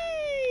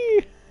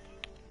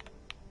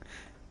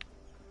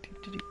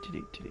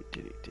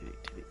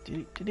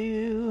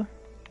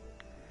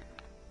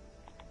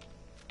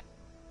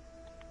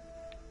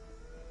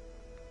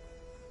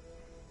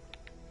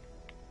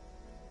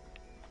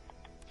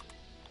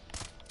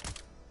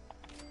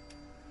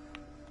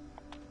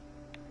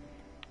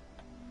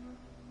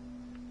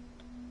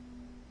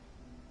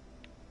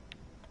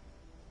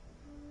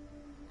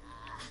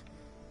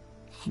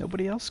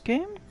 Nobody else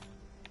came?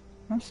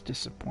 That's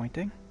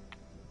disappointing.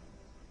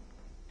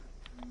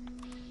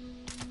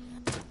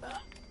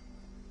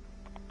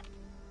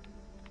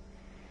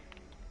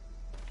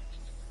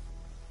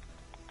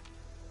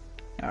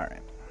 All right.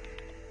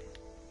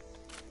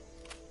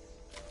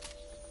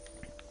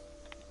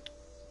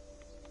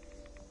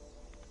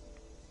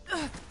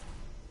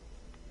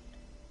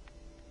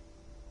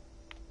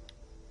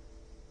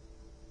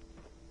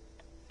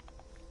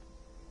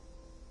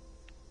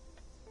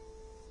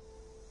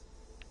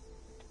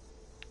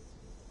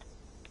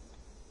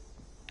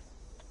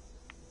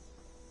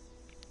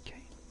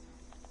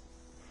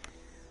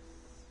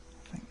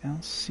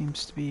 Else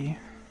seems to be...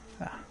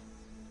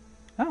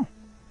 Oh,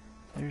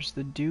 there's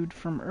the dude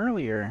from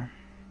earlier.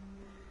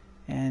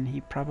 And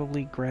he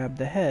probably grabbed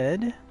the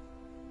head.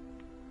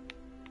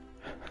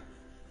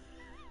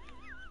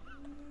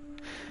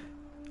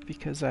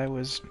 Because I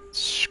was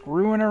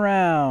screwing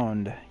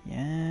around.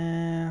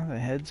 Yeah, the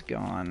head's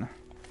gone.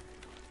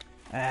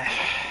 Like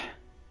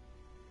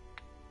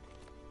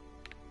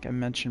I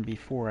mentioned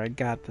before, I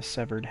got the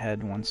severed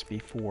head once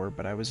before,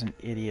 but I was an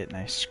idiot and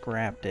I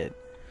scrapped it.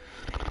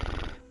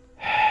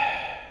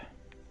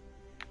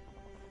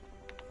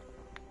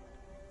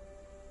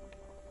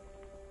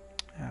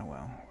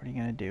 What are you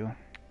gonna do?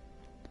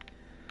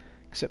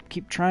 Except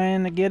keep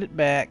trying to get it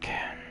back.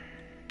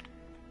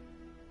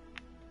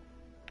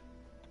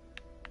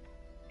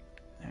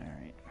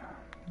 Alright,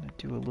 I'm gonna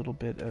do a little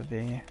bit of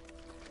a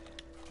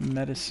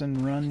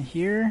medicine run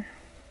here.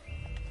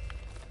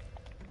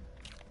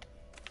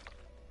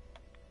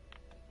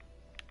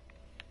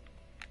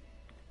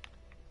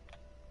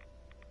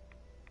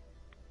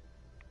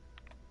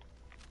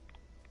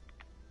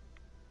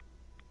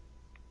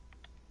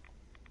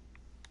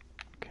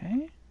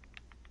 Okay.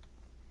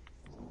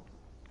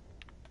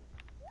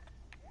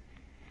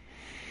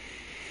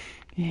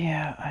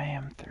 Yeah, I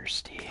am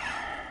thirsty.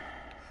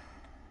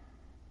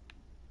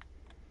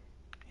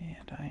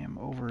 And I am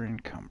over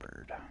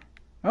encumbered.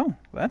 Oh,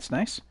 that's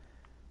nice.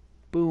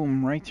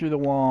 Boom, right through the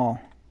wall.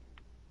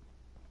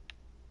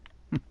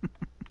 I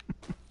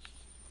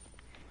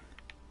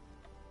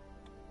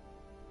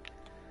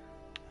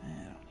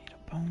don't need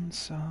a bone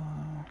saw.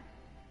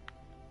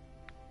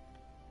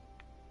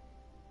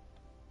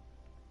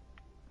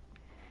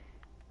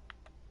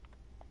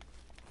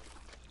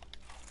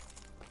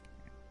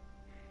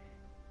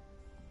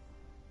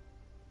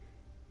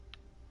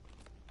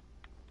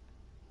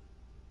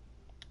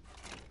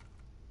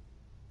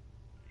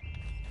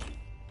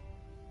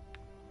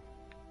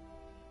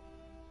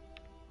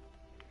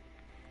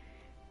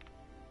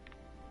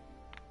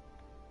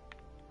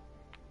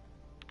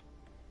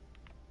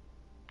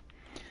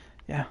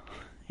 Yeah,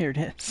 here it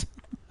is.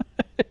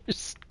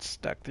 Just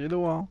stuck through the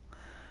wall.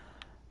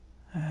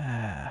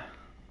 Yeah,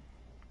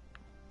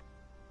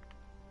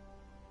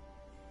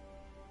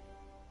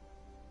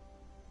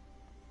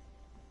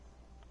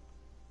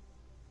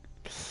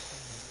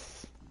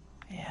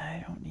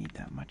 I don't need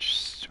that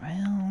much.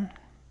 Well,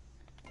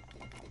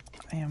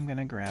 I am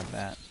gonna grab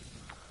that.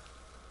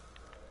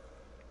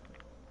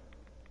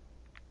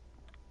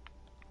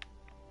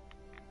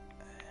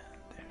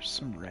 And there's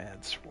some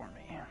rads for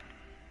me.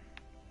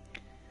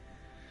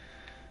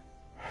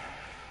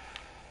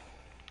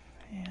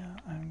 Yeah,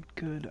 I'm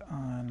good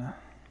on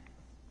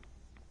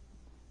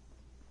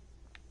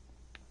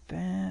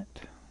that.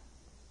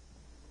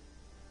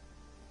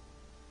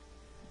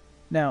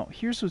 Now,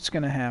 here's what's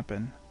going to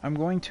happen. I'm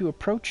going to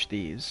approach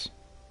these,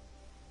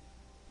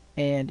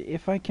 and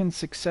if I can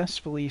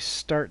successfully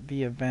start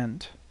the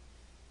event,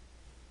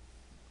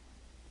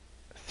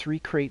 3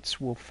 crates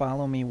will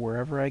follow me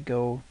wherever I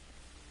go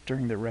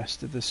during the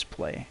rest of this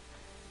play.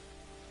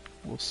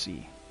 We'll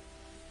see.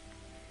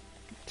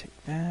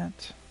 Take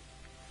that.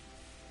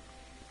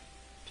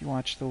 If you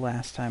watched the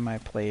last time I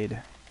played,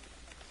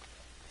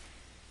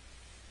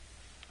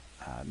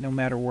 no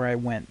matter where I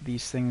went,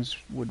 these things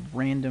would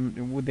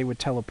they would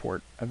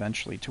teleport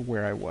eventually to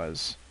where I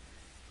was.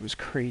 It was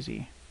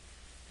crazy.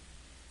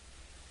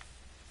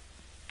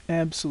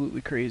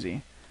 Absolutely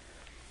crazy.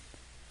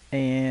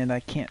 And I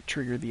can't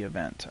trigger the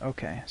event.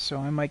 Okay, so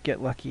I might get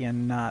lucky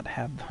and not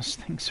have those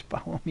things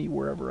follow me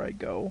wherever I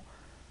go.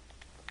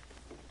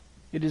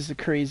 It is the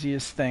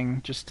craziest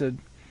thing, just to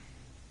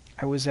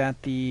I was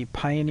at the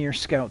Pioneer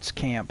Scouts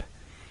camp,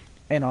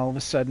 and all of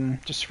a sudden,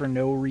 just for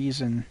no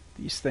reason,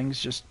 these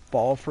things just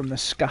fall from the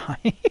sky.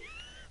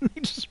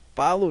 They just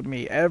followed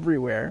me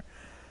everywhere.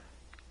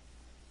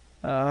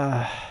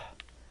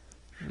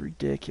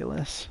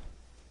 Ridiculous.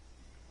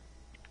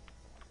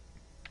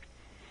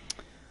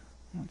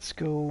 Let's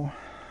go.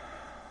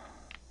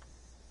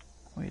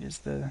 Wait, is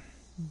the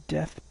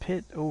death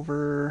pit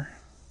over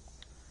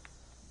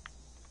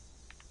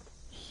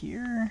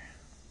here?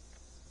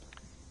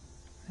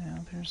 Now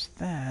there's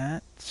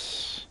that.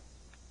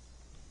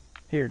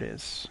 Here it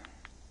is.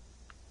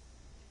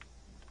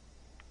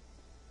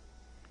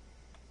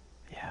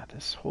 Yeah,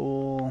 this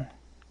whole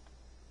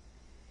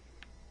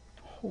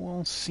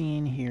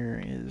scene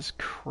here is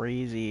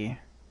crazy.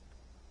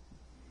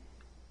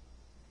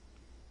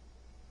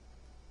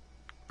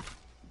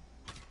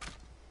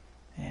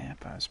 Yeah,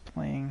 if I was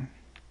playing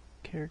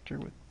a character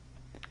with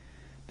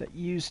that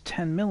used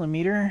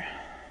 10mm.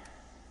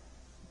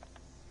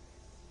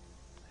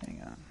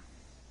 Hang on.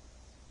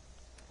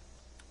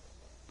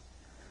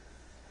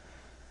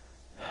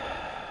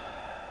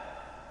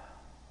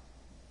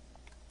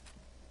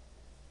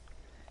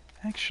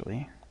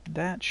 Actually,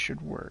 that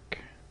should work.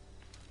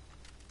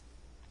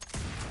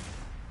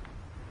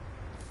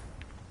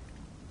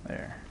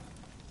 There.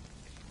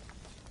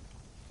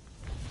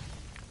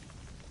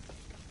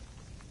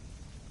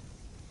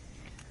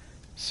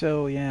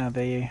 So yeah,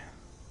 they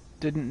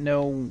didn't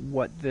know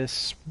what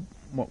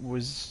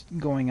was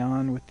going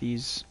on with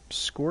these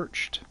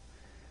scorched,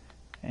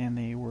 and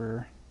they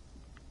were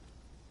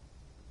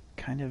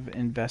kind of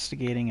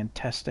investigating and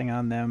testing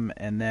on them,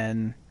 and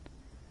then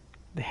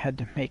they had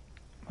to make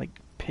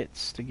like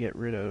pits to get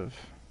rid of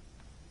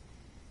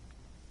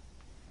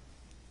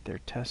their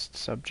test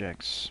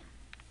subjects.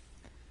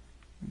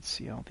 Let's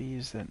see all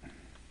these that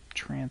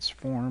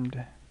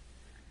transformed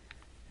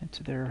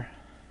into their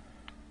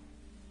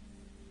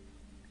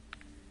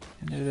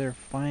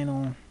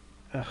final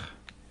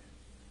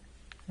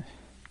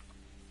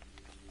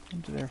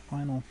into their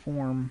final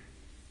form.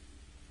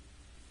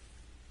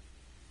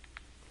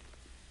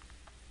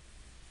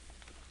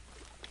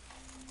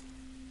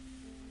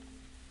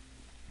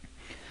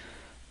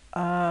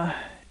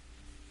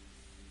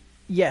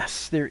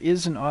 Yes, there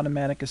is an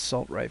automatic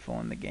assault rifle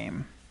in the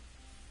game.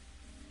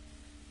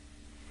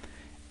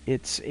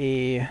 It's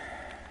a...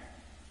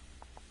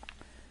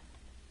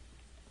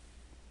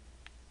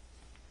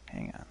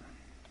 Hang on.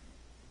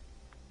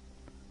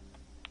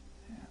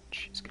 Yeah,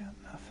 she's got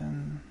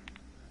nothing.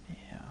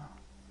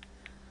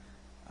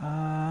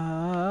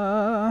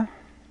 Yeah.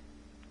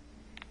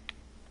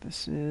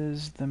 This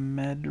is the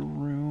med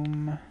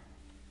room.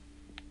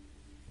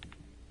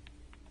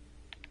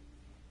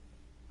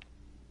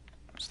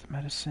 What's the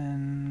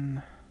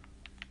medicine?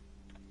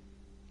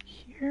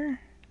 Here?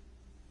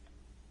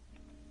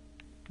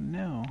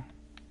 No.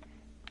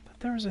 But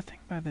there was a thing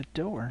by the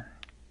door.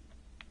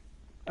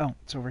 Oh,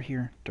 it's over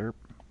here. Derp.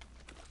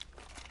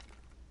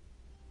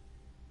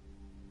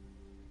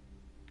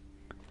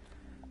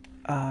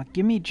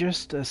 Give me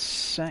just a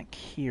sec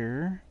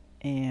here,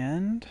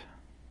 and...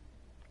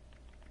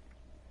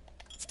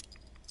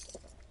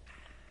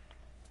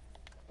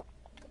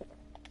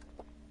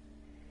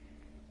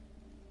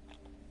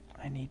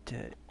 I need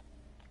to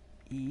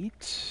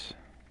eat.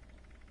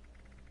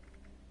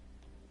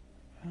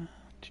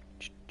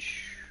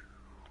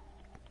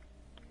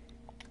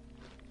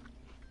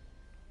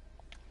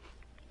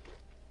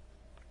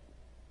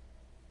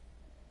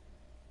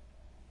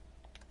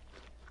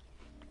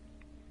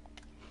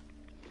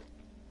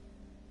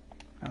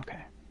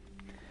 Okay.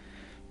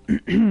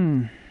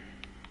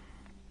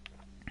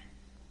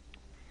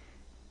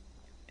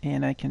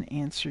 And I can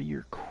answer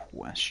your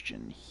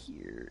question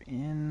here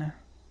in...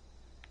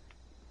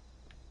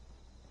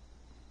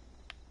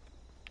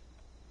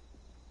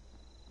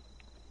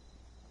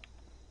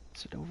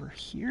 Is it over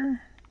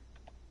here?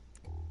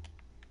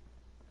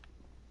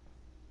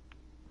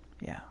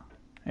 Yeah,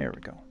 there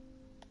we go.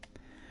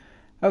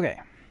 Okay.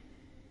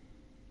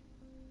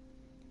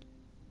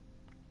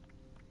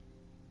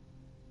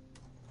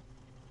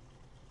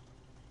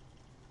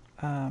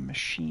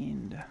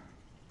 Machined.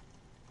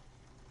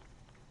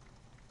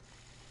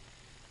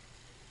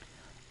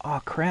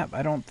 Oh crap,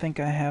 I don't think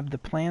I have the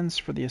plans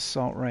for the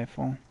assault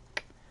rifle.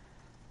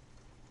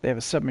 They have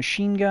a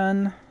submachine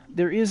gun.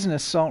 There is an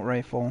assault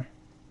rifle.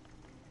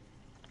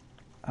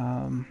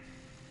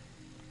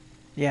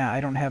 Yeah,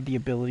 I don't have the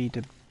ability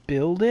to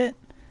build it,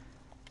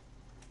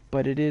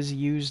 but it is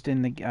used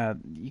in the...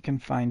 you can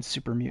find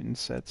super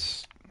mutants.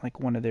 That's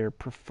like one of their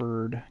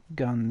preferred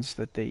guns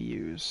that they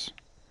use.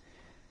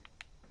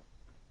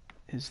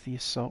 Is the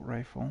assault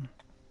rifle.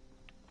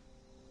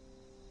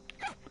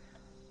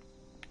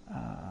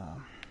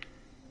 I'm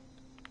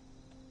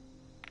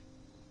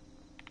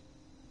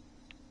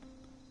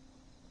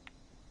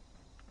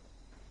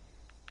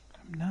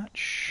not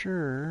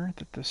sure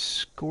that the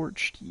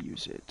Scorched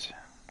use it.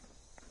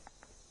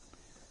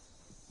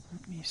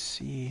 Let me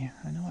see.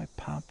 I know I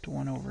popped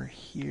one over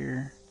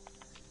here.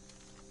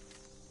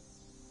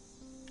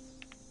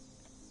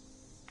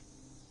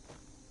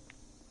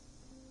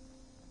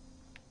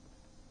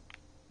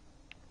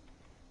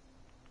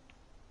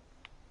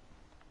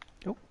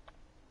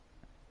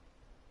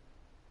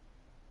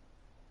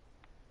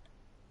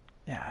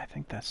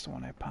 that's the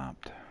one I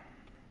popped.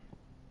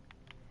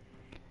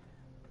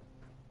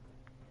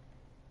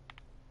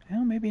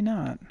 Well, maybe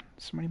not.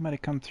 Somebody might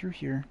have come through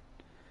here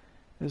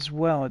as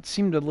well. It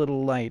seemed a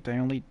little light. I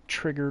only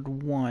triggered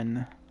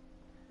one,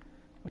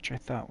 which I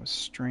thought was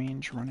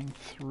strange, running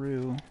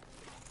through.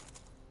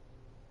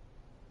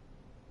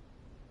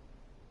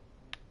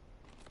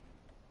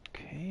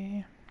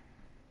 Okay.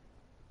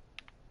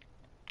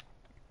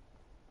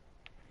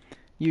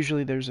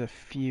 Usually there's a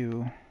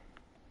few.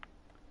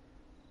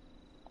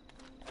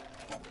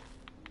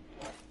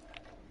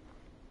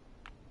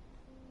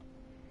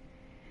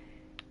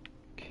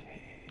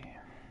 Okay.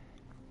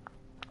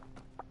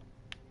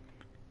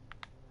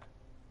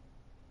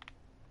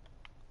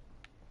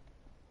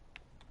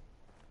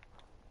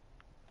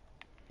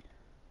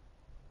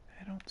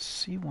 I don't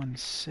see one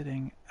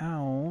sitting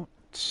out.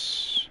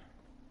 It's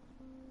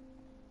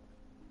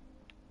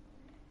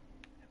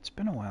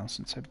been a while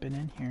since I've been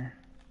in here.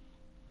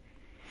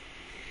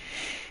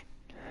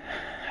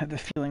 I have the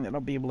feeling that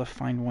I'll be able to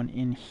find one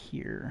in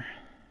here.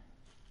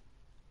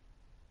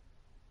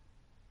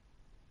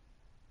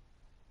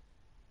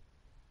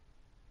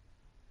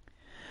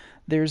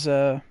 There's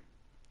an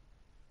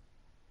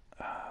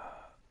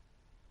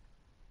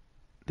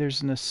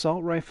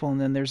assault rifle, and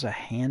then there's a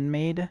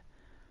handmade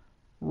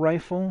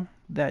rifle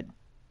that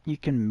you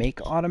can make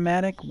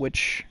automatic,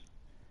 which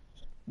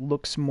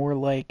looks more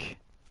like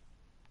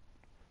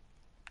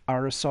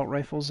our assault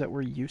rifles that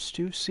we're used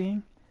to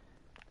seeing.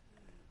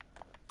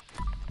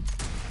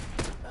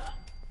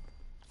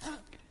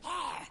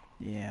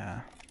 Yeah.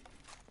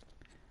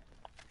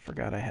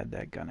 Forgot I had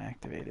that gun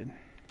activated.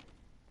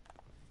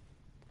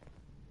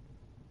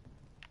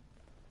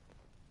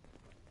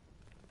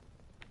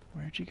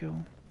 Where'd you go?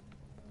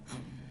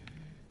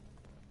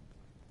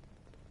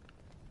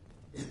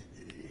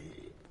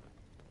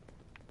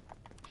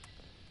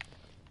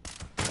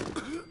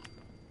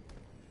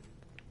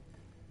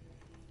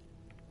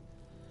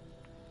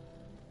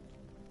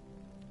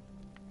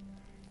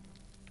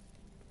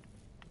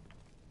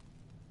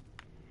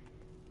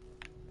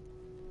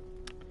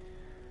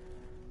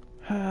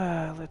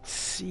 Let's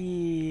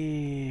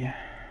see.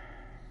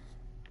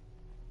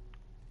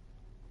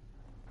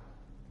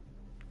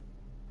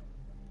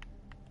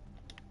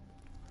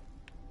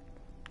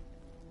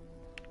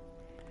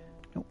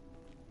 Nope.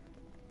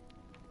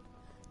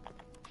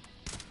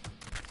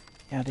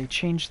 Yeah, they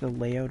changed the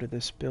layout of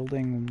this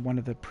building in one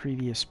of the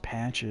previous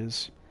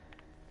patches.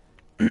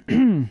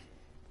 And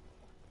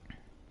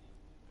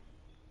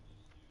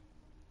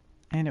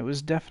it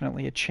was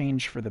definitely a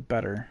change for the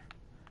better.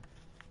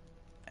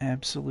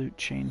 Absolute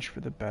change for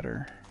the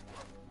better.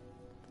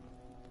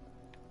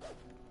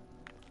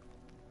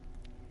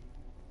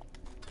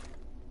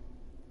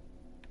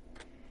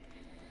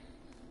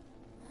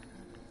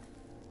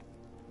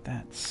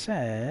 That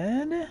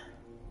said,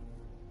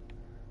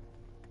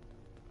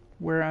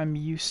 where I'm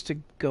used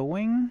to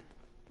going,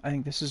 I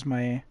think this is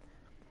my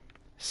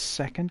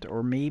second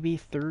or maybe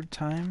third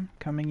time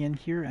coming in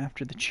here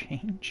after the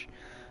change.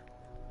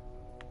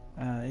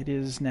 It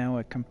is now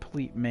a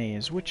complete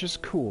maze, which is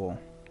cool.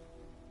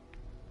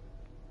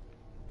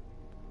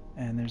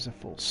 And there's a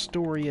full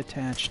story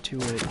attached to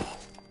it.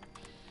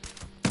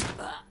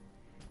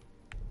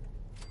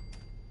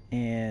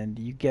 And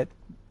you get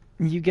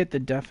the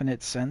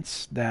definite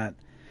sense that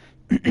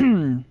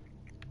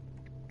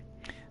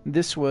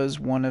this was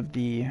one of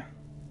the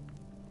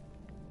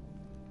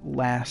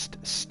last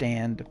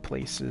stand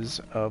places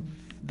of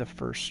the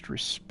first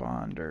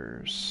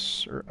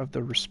responders, or of the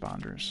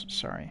responders,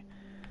 sorry.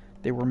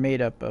 They were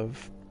made up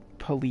of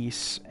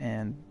police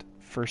and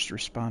first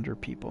responder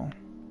people.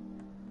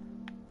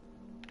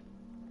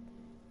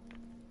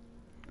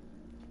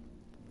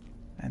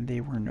 And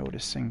they were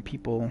noticing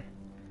people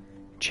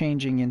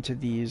changing into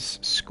these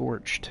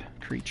scorched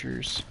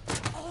creatures.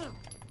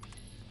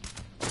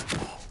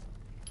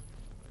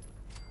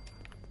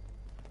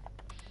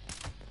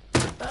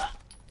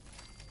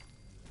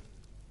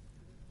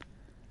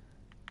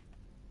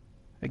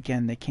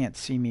 Again, they can't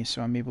see me,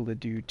 so I'm able to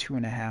do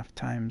 2.5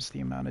 times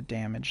the amount of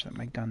damage that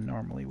my gun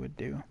normally would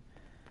do,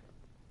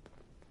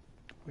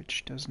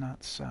 which does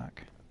not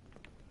suck.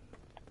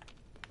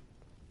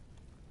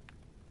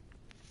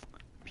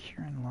 I'm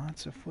hearing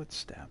lots of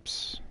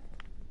footsteps.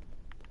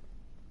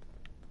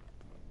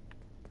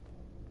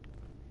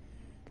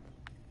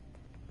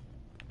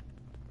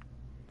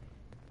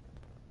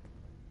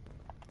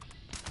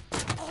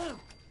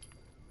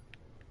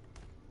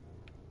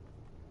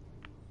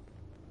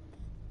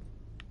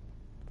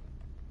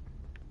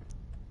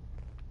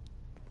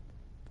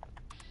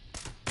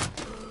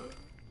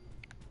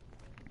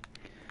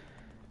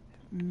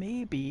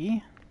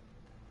 Maybe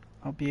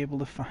I'll be able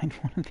to find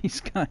one of these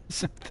guys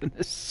with an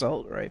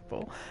assault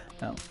rifle.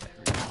 Oh,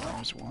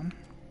 there's one.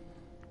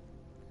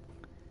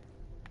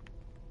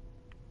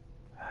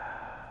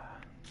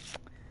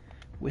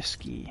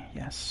 Whiskey,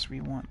 yes,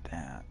 we want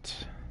that.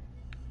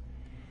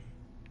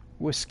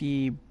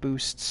 Whiskey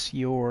boosts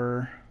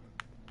your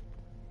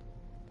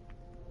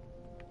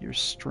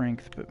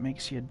strength, but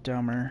makes you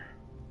dumber.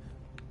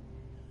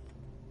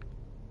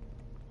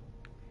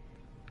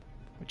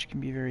 which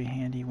can be very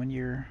handy when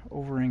you're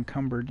over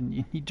encumbered and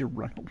you need to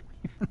run away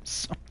from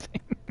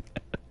something.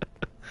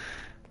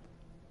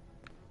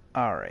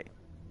 Alright.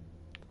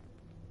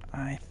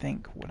 I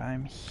think what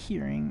I'm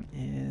hearing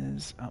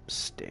is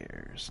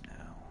upstairs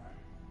now.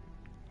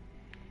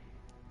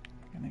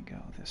 I'm gonna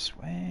go this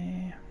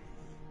way.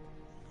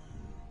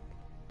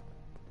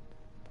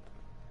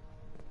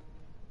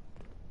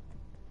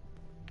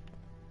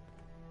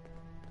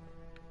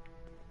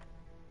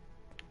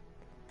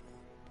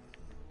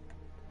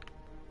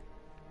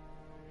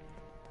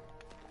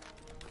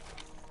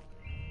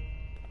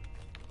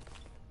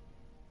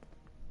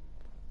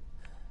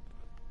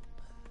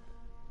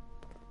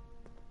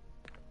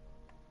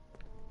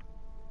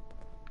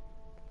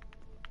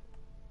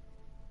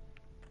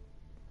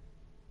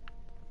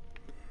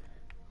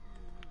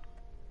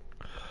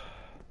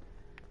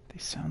 They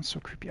sound so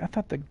creepy. I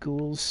thought the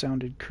ghouls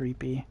sounded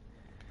creepy.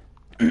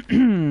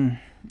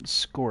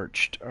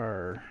 Scorched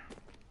are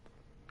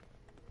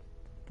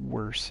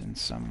worse in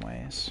some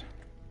ways.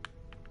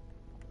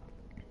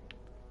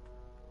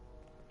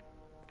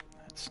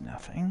 That's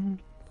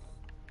nothing.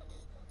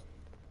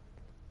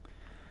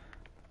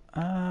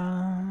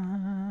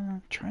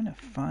 Trying to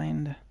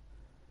find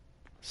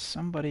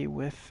somebody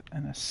with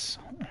an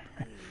assault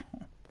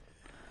rifle.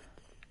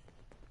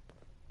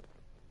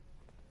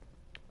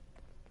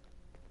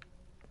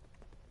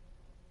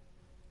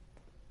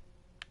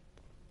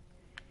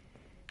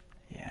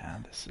 Yeah,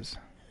 this is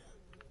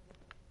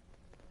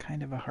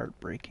kind of a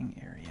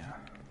heartbreaking area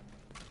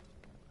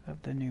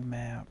of the new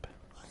map.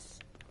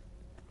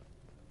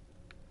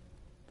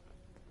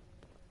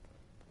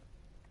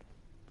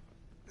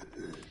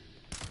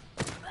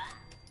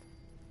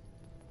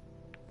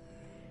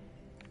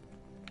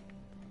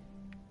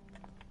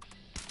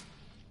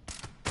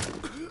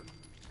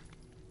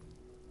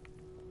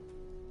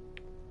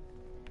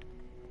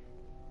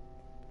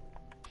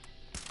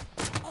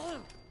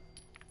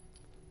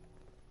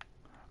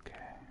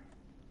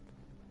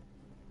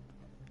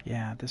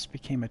 Yeah, this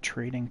became a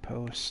trading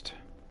post.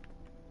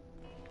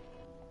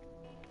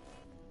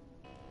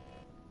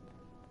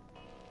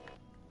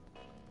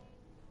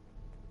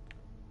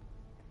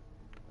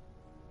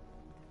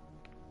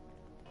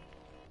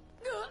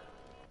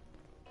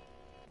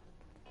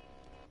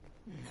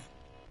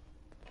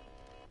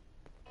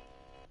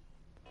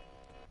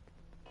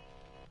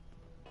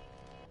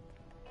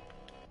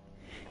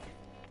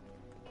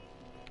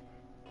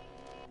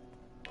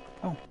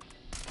 Oh.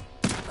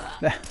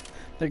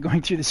 They're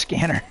going through the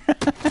scanner.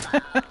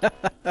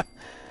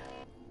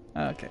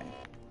 Okay.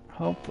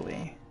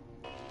 Hopefully.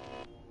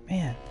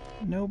 Man,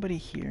 nobody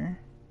here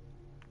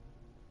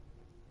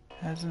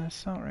has an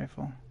assault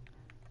rifle.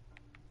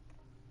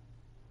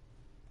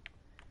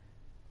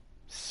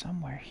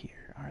 Somewhere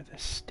here are the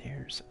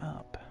stairs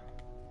up.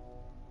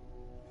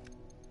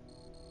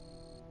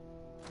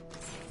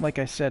 Like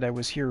I said, I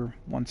was here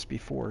once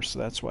before, so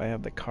that's why I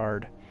have the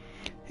card.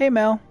 Hey,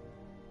 Mel.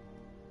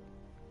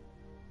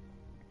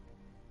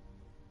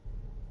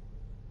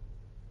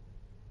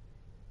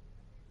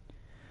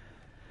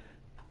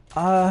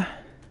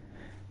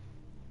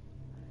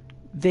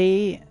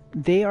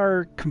 They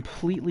are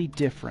completely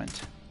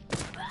different.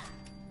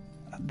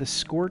 The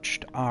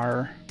Scorched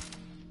are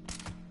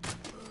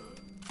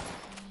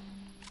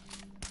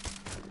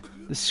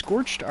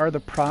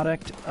the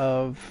product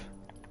of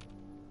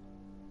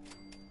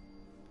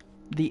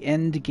the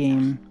end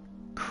game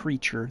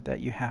creature that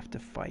you have to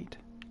fight,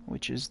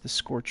 which is the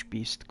Scorch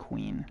Beast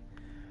Queen.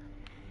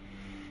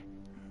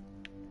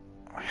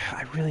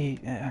 I really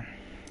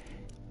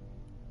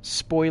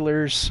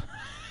spoilers.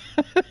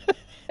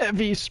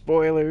 Heavy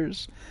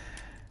spoilers.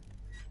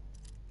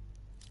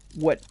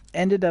 What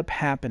ended up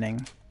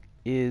happening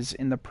is,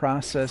 in the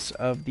process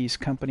of these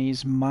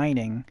companies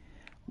mining,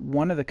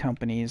 one of the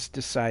companies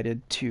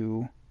decided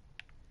to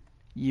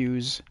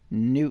use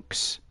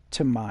nukes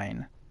to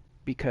mine,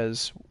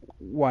 because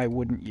why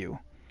wouldn't you?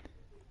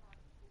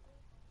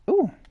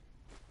 Ooh,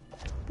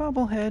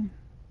 bobblehead.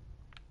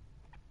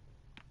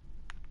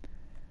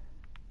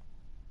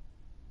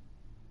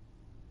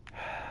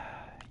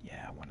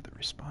 Yeah, one of the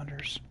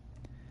responders.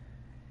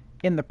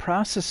 In the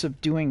process of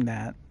doing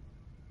that,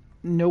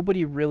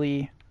 nobody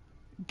really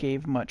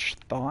gave much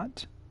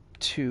thought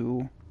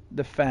to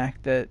the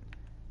fact that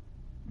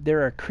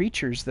there are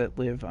creatures that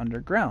live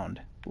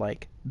underground,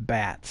 like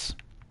bats.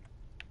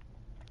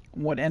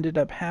 What ended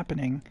up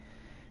happening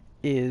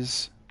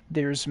is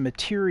there's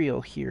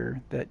material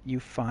here that you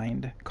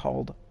find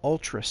called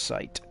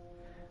ultracite,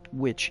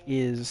 which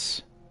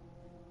is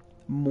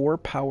more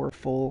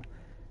powerful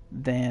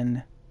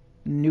than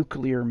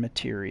nuclear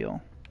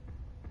material.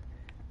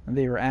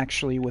 They are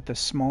actually, with a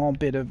small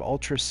bit of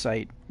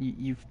ultracite,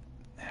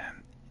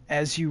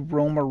 as you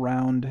roam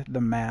around the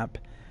map,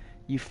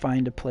 you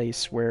find a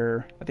place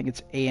where, I think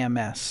it's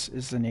AMS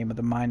is the name of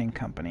the mining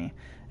company,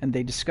 and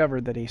they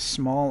discovered that a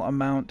small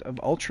amount of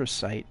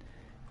ultracite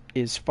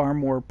is far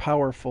more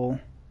powerful.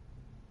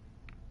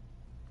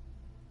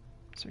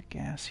 Is there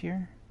gas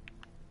here?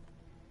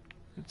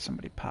 Did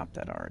somebody pop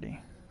that already?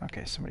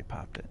 Okay, somebody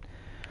popped it.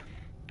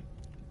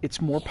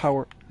 it's more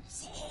power.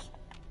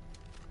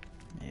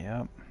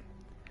 Yep.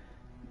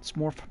 It's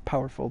more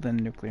powerful than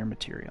nuclear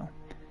material.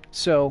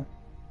 So,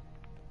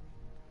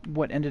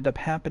 what ended up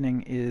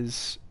happening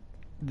is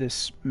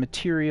this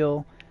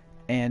material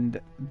and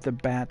the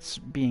bats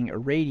being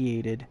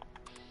irradiated,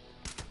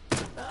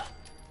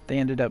 they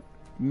ended up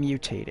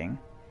mutating.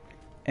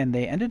 And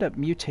they ended up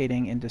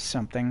mutating into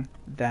something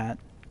that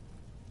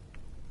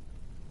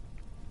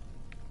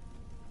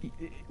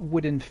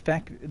would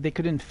infect, they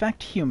could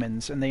infect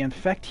humans, and they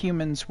infect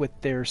humans with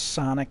their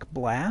sonic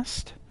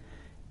blast,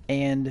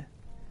 and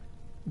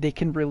they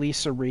can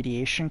release a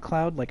radiation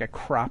cloud, like a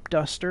crop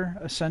duster,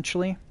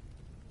 essentially,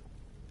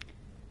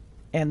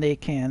 and they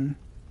can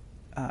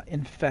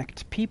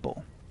infect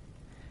people.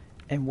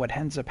 And what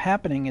ends up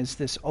happening is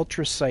this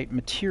ultracite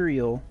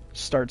material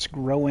starts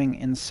growing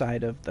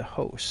inside of the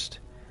host,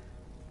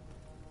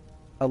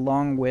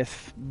 along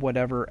with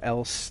whatever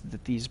else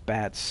that these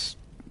bats,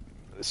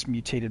 this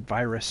mutated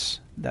virus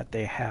that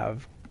they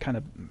have, kind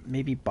of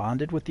maybe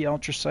bonded with the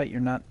ultracite.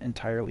 You're not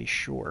entirely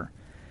sure.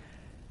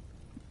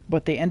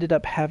 But they ended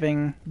up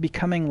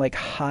becoming like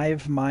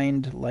hive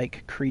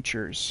mind-like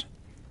creatures.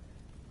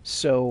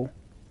 So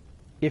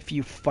if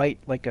you fight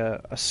like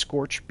a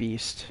scorch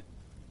beast,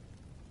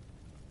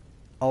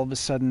 all of a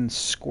sudden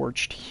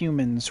scorched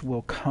humans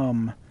will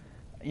come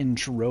in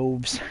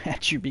droves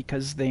at you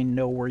because they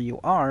know where you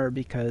are,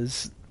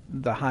 because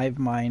the hive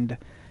mind,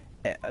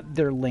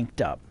 they're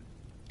linked up.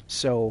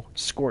 So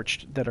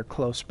scorched that are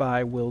close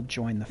by will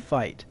join the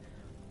fight.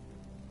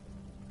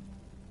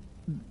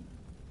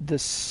 The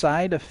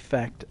side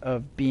effect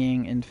of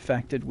being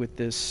infected with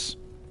this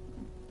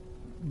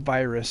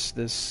virus,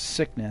 this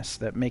sickness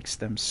that makes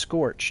them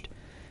scorched,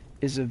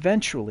 is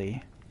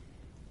eventually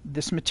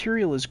this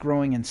material is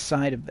growing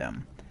inside of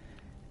them.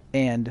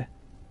 And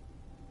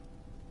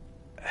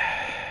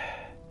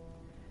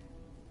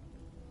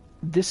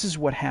this is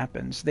what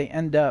happens. They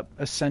end up,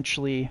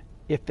 essentially,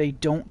 if they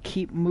don't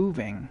keep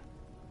moving,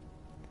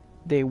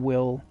 they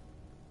will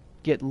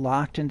get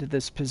locked into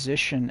this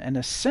position and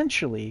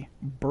essentially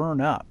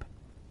burn up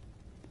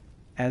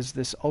as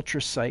this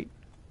ultracite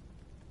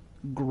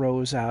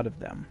grows out of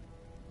them.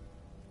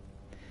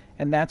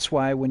 And that's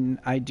why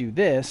when I do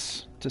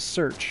this to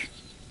search,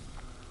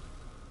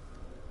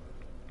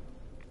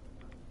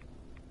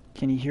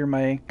 can you hear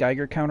my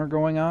Geiger counter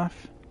going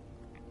off?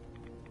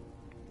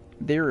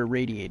 They're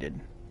irradiated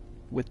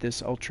with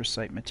this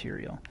ultracite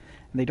material.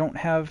 And they don't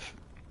have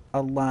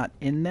a lot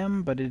in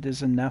them, but it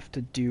is enough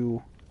to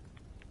do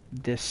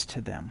this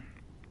to them.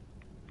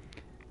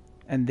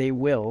 And they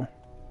will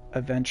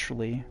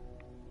eventually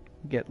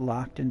get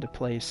locked into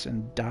place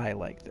and die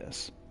like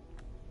this.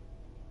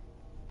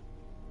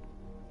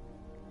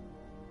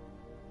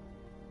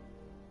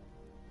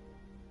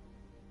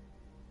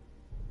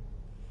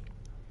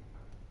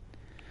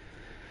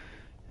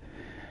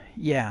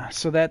 Yeah,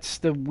 so that's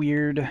the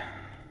weird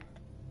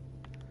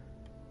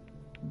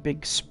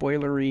big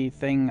spoilery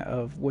thing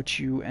of what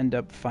you end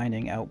up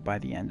finding out by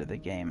the end of the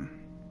game.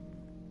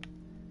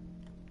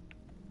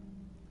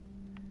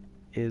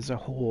 Is a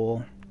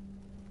whole...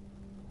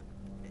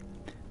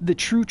 The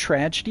true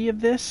tragedy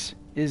of this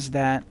is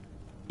that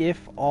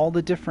if all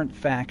the different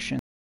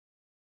factions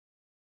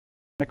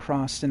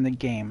across in the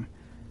game,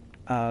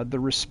 the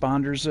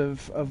Responders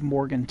of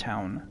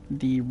Morgantown,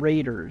 the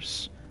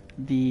Raiders,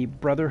 the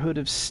Brotherhood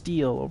of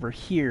Steel over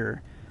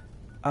here,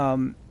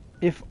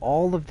 if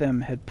all of them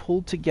had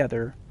pulled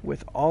together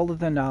with all of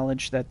the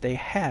knowledge that they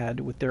had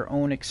with their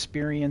own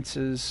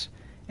experiences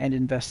and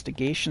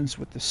investigations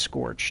with the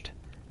Scorched,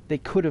 they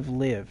could have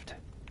lived.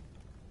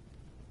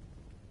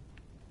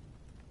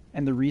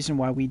 And the reason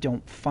why we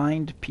don't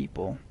find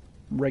people,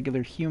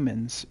 regular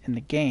humans, in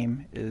the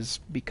game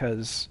is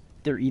because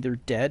they're either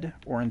dead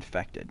or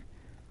infected.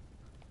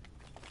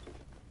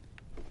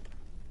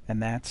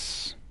 And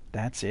that's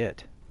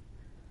it.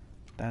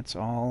 That's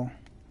all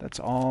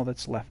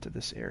that's left of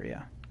this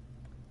area.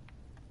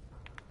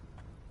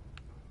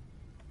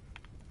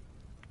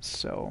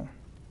 So,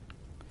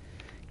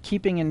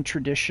 keeping in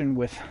tradition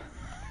with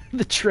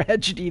the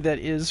tragedy that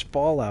is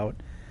Fallout,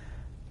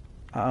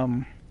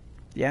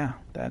 yeah,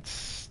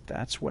 that's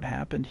what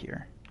happened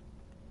here.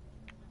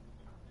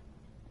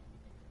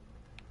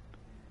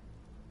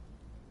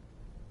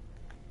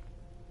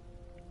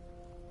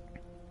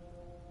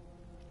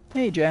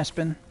 Hey,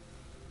 Jaspin.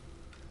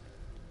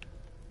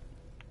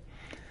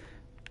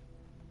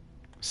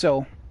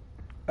 So,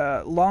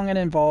 long and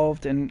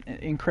involved and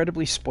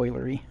incredibly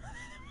spoilery,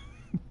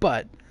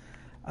 but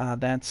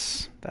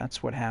that's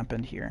what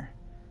happened here.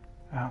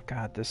 Oh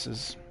God, this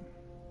is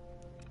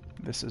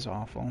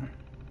awful.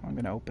 I'm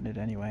gonna open it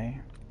anyway.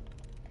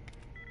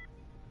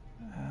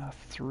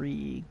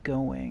 3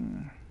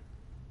 going.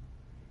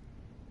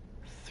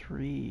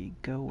 3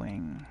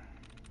 going.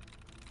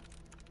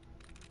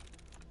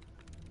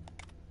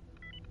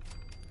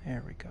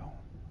 There we go.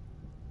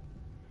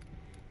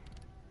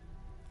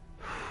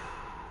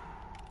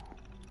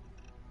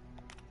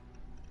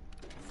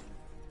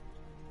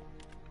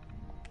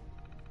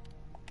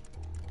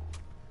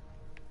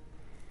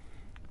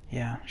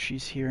 Yeah,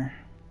 she's here.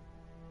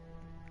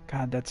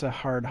 God, that's a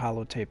hard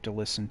holotape to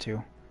listen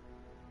to.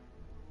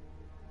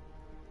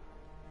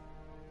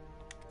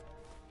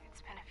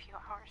 It's been a few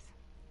hours.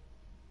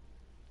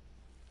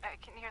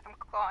 I can hear them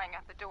clawing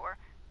at the door.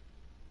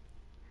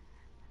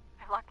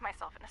 I've locked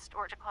myself in a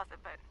storage closet,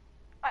 but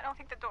I don't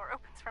think the door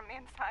opens from the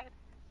inside.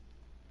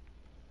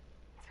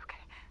 It's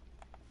okay.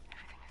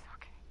 Everything is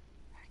okay.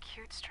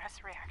 Acute stress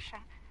reaction.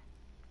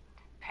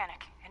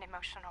 Panic and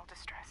emotional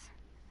distress.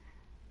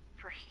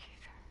 Breathe.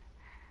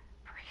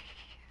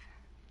 Breathe.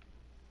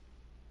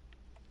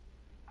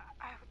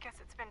 I would guess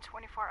it's been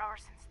 24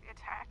 hours since the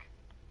attack.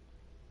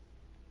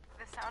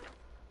 The sound of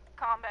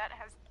combat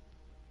has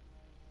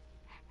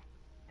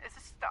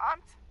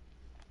stopped.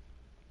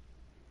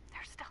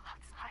 They're still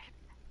outside.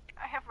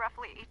 I have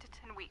roughly 8 to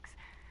 10 weeks.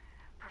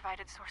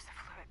 Provided source of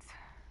fluids.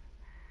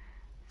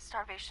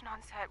 Starvation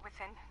onset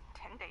within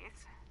 10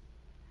 days.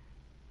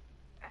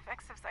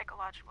 Effects of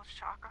psychological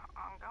shock are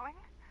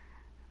ongoing,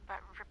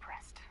 but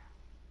repressed.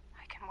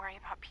 I can worry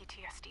about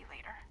PTSD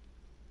later.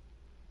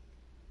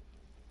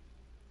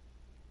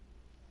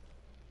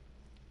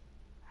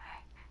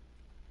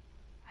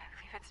 I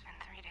believe it's been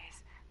 3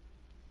 days.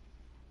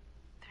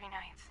 3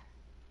 nights.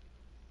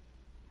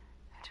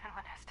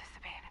 Adrenaline has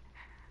dissipated.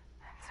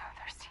 I'm so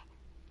thirsty.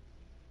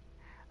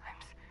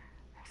 I'm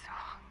so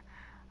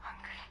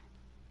hungry.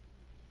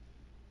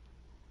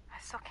 I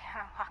still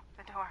can't unlock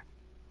the door.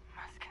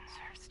 Must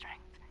conserve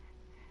strength.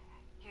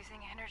 Using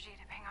energy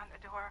to bang on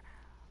the door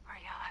or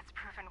yell has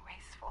proven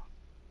wasteful.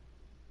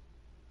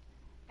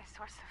 A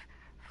source of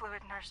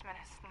fluid nourishment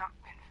has not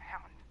been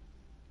found.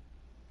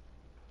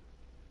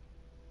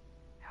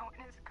 No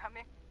one is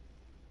coming.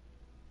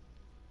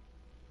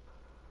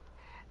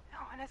 No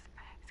one is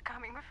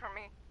coming for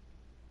me.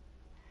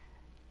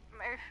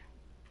 My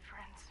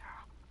friends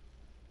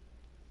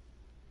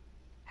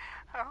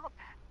are all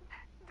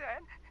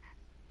dead.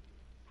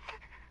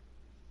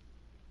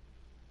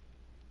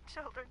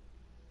 Children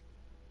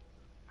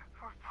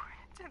were born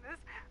into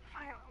this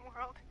violent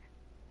world.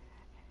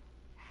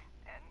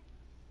 And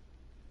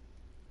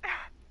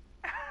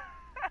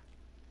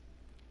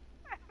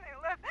they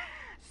left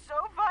so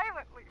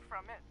violently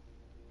from it.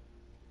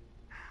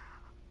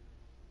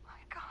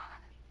 My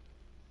God.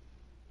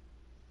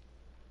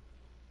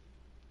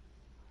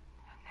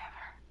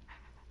 Never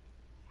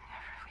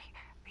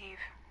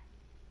leave.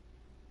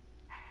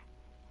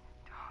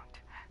 Don't.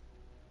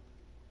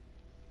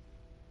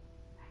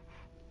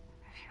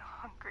 I feel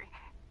hungry.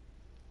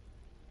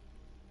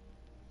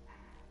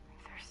 I'm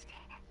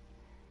thirsty.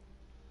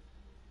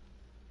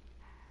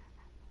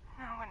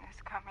 No one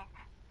is coming.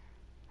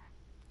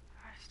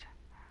 First,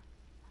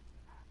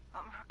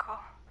 umbilical,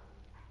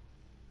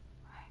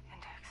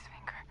 index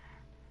finger,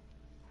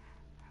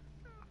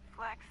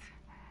 flex,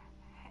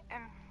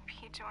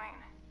 MP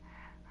joint.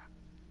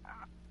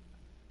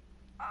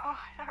 Oh,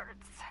 it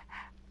hurts.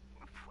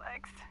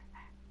 Flex,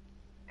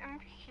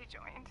 MP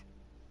joint,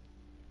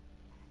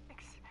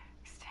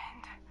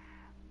 extend,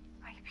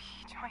 IP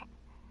joint,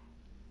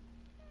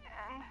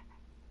 and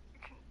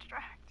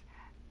contract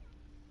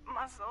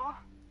muscle.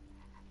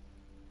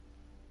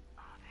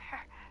 Oh,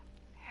 there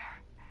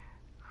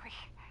we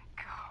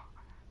go.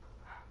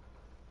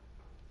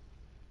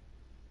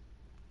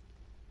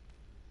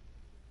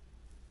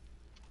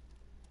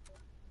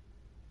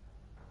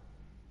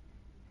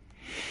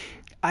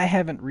 I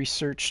haven't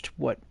researched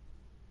what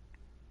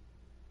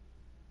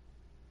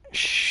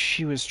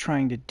she was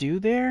trying to do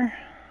there.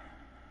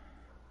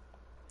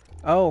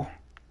 Oh,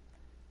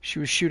 she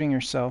was shooting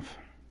herself.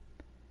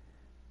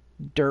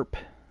 Derp.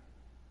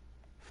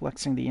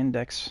 Flexing the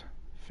index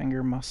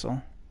finger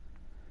muscle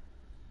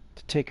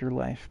to take her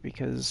life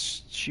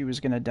because she was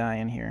going to die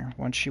in here.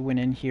 Once she went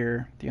in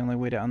here, the only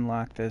way to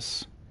unlock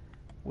this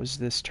was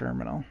this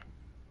terminal.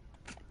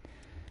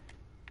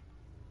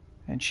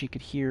 And she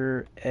could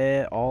hear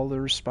all the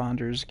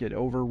responders get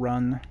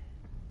overrun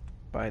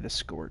by the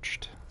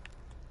Scorched.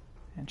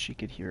 And she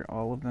could hear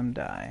all of them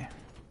die.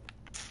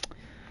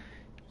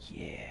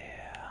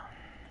 Yeah.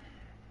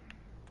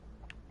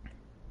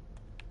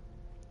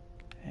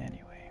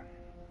 Anyway.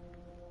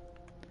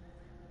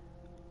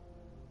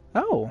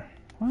 Oh,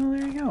 well,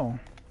 there you go.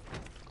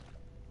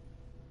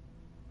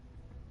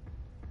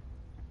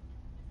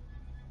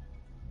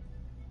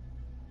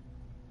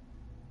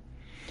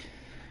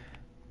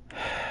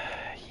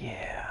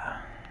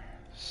 Yeah.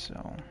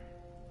 So.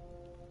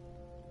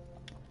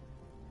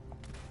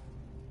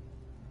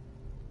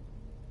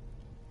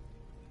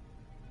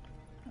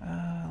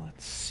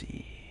 Let's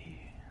see.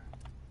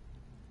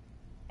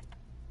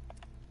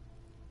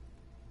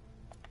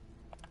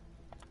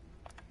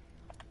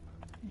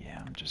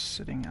 Yeah, I'm just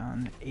sitting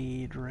on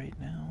aid right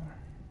now.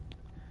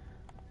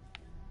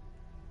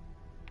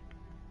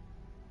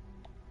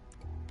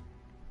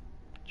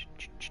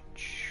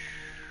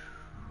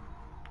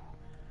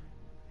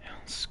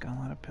 Skull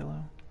on a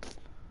pillow.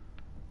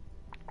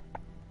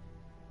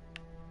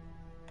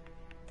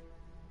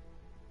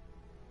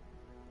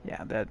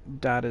 Yeah,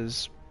 that dot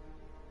is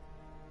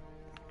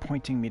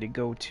pointing me to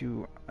go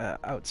to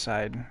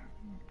outside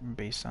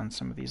based on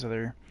some of these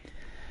other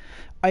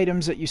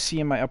items that you see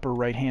in my upper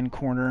right hand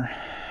corner.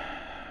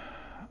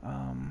 Yeah,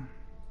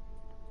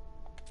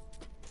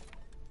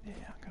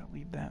 I'm gonna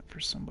leave that for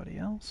somebody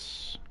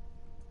else.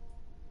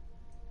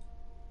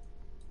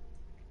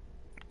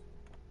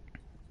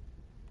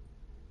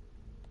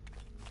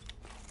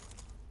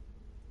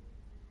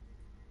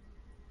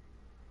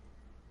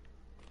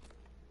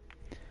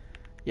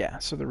 Yeah,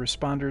 so the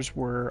responders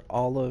were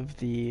all of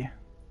the...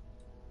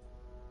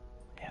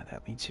 Yeah,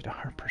 that leads you to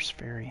Harper's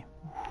Ferry.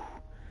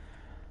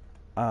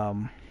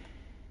 All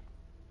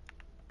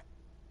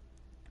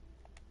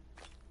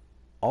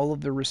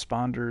of the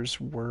responders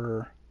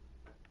were,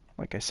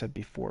 like I said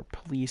before,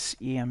 police,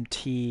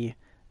 EMT,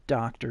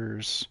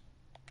 doctors.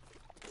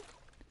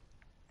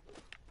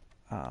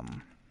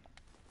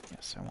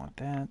 Yes, I want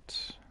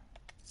that.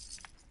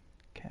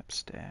 Cap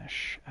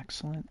stash,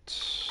 excellent.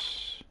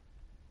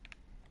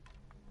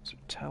 So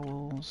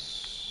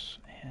towels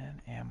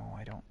and ammo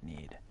I don't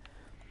need.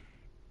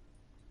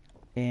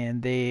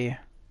 And they,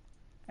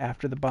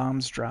 after the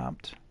bombs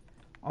dropped,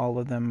 all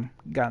of them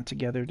got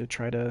together to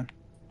try to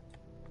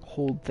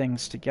hold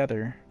things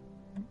together.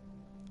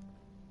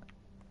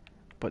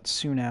 But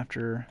soon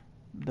after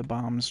the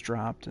bombs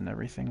dropped and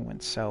everything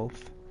went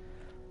south,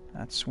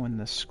 that's when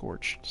the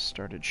Scorched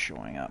started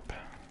showing up.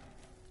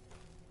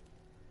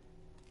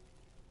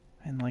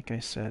 And like I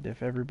said,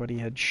 if everybody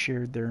had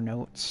shared their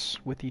notes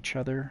with each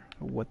other,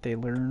 what they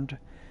learned,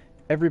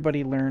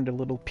 everybody learned a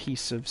little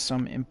piece of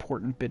some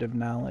important bit of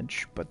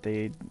knowledge, but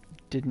they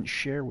didn't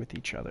share with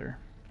each other.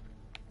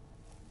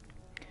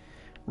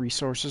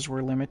 Resources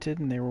were limited,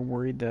 and they were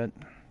worried that,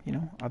 you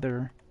know,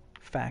 other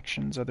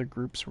factions, other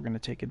groups were going to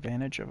take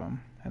advantage of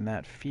them. And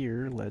that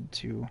fear led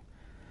to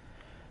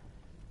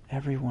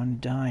everyone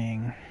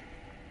dying.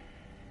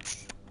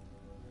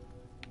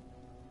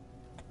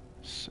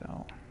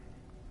 So...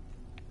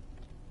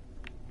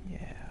 yeah.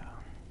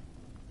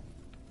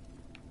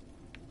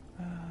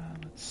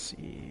 Let's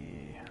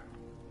see.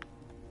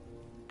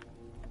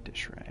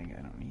 Dish rag,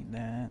 I don't need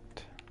that.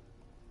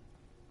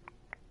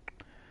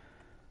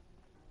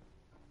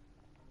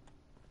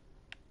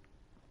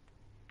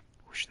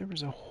 Wish there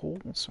was a hole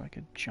so I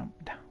could jump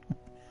down.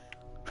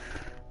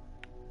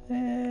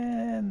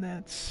 And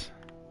that's...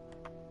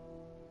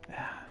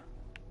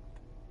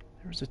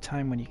 there was a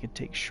time when you could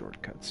take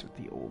shortcuts with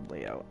the old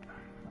layout.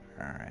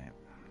 Alright.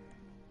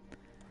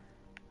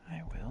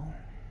 I will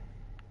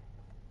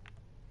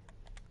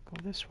go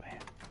this way.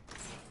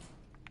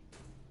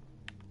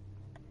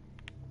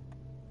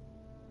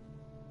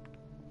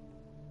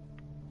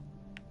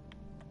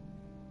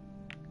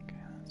 Okay,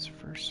 that's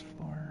first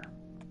floor.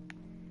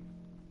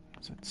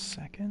 Was it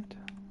second?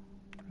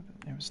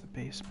 It was the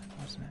basement,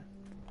 wasn't it?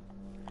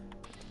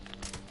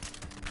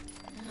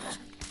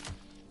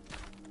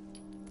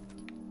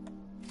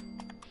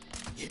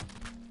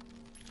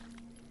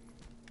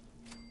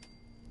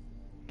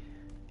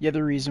 The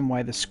other reason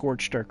why the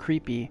Scorched are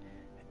creepy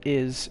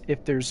is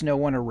if there's no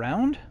one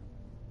around,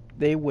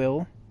 they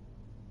will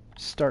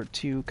start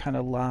to kind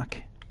of lock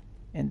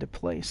into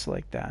place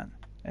like that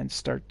and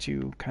start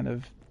to kind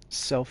of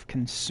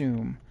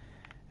self-consume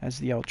as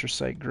the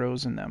ultrasight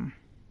grows in them.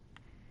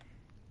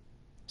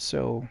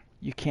 So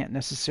you can't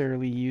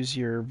necessarily use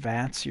your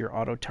VATS, your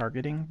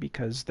auto-targeting,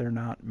 because they're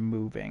not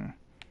moving.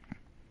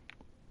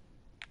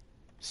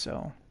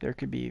 So there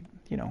could be,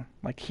 you know,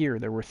 like here,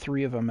 there were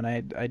 3 of them, and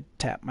I'd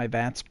tap my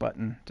VATS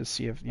button to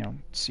see if, you know,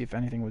 see if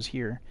anything was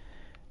here.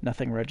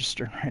 Nothing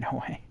registered right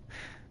away.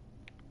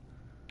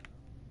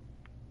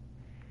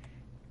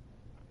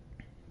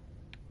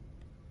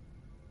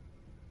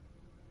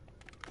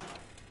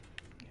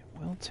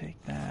 We'll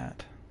take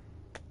that.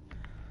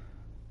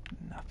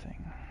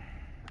 Nothing.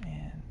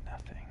 And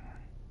nothing.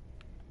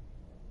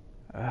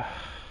 Ugh.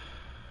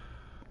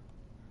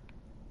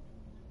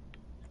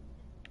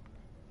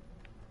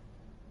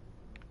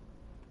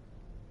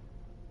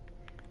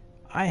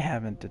 I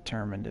haven't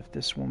determined if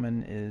this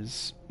woman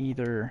is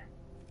either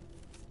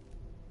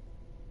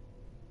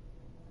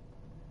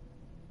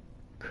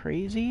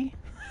crazy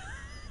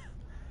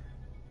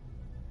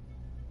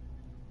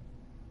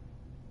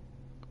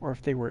or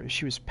if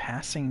she was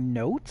passing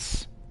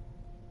notes.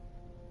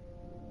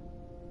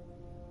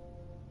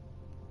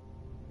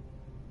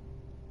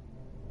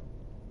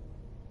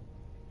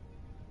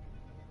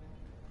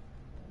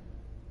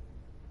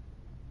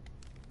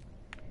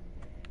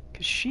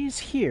 Because she's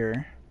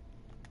here.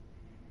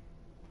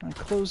 I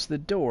close the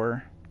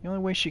door. The only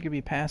way she could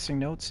be passing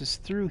notes is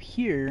through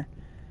here.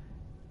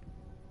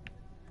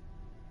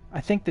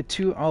 I think the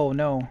two... oh,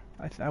 no.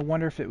 I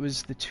wonder if it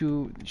was the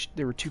two...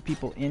 there were 2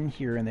 people in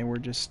here and they were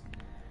just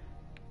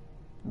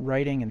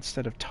writing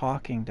instead of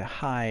talking to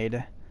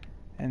hide,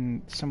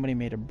 and somebody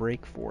made a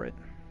break for it.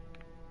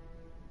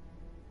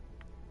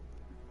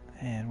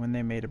 And when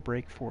they made a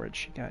break for it,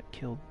 she got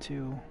killed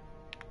too.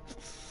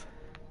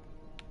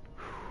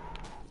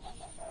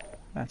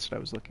 That's what I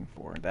was looking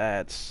for.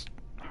 That's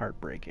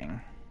heartbreaking.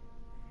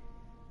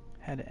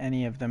 Had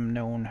any of them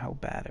known how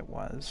bad it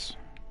was.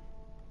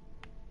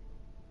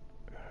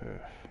 Ugh.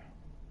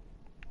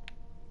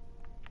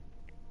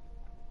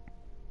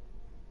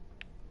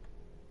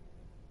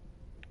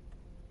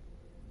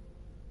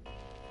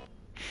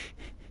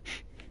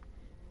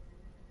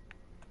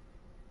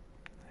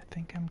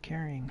 like I'm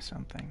carrying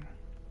something.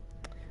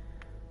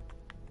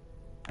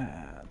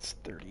 It's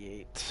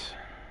 38.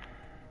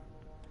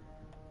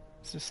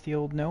 Is this the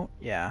old note?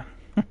 Yeah.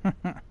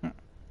 Alright.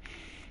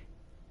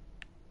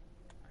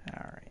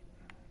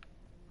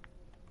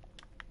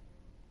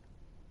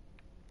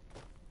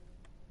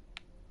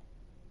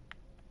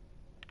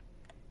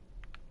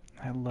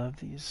 I love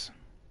these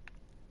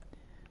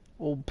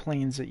old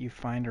planes that you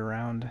find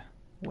around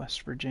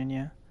West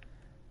Virginia.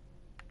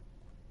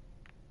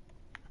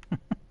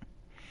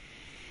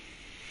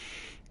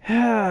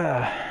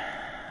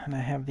 And I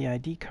have the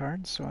ID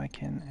card, so I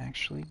can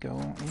actually go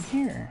in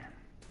here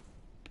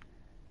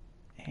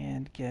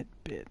and get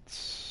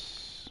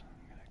bits. I'm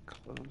gonna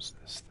close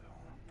this though.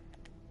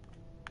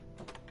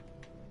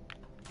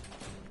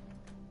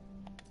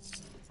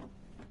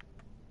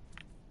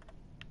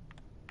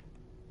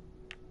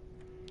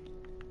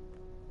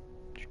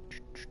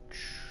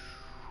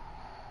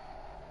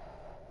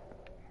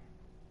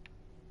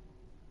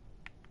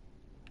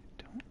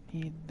 Don't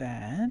need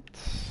that.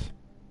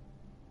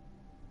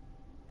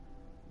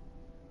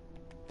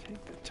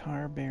 Take the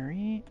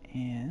tarberry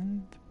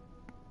and...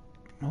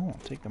 oh, I'll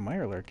take the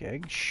Mirelurk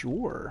egg.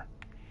 Sure.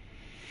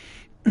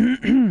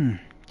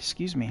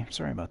 Excuse me.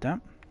 Sorry about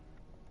that.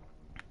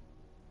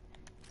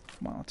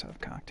 Molotov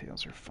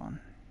cocktails are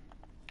fun.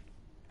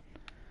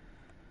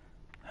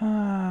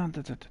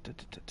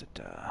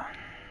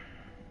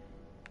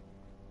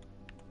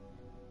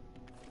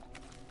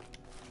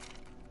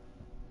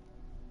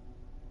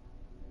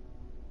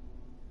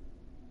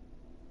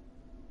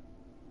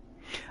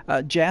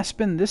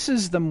 Jaspin, this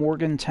is the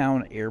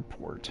Morgantown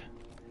Airport.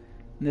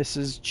 This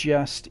is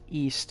just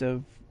east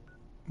of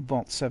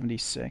Vault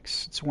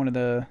 76. It's one of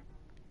the...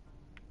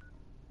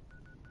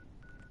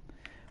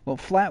 well,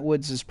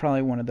 Flatwoods is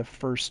probably one of the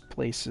first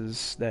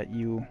places that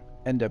you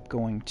end up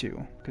going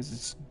to, because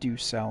it's due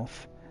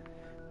south.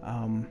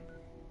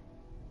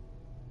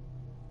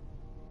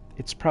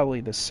 It's probably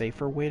the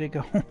safer way to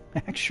go,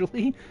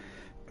 actually,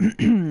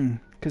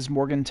 because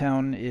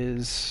Morgantown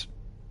is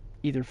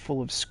either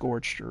full of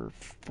scorched or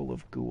full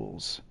of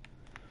ghouls.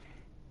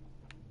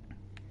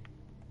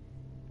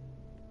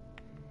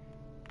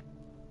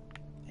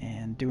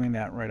 And doing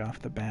that right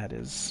off the bat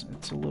it's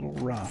a little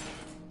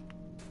rough.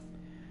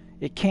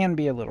 It can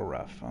be a little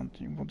rough.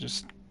 We'll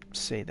just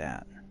say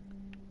that.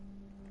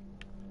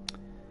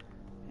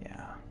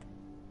 Yeah.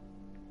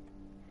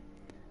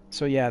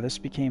 So yeah, this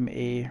became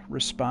a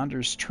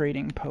responders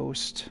trading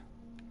post.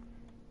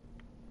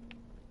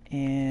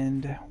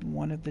 And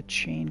one of the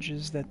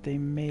changes that they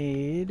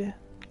made...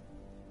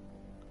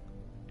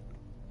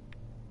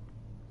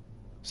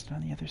 is it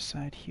on the other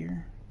side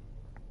here?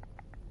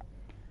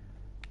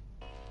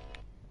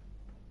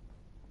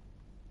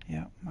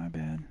 Yeah, my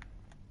bad.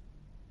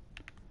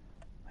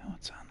 Oh,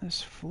 it's on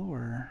this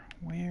floor.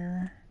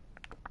 Where?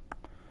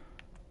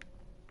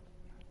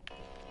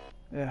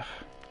 Ugh.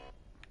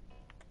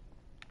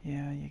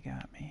 Yeah, you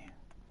got me.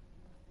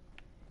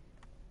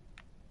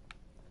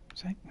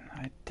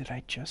 Did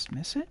I just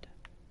miss it?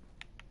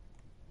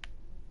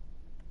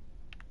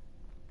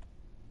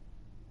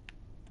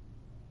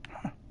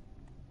 Huh.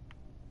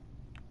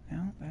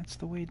 No, that's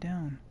the way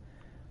down.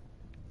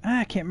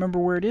 I can't remember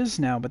where it is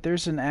now, but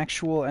there's an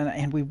actual...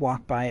 and we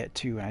walk by it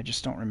too, I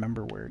just don't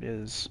remember where it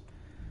is.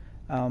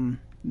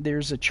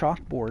 There's a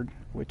chalkboard,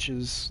 which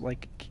is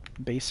like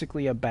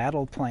basically a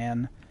battle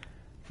plan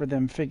for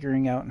them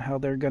figuring out how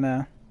they're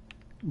gonna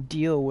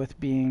deal with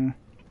being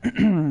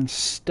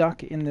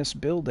stuck in this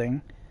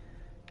building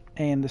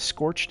and the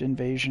Scorched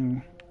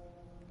invasion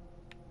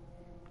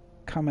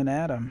coming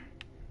at them.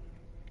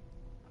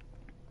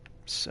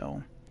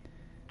 So,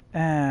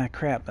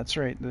 crap, that's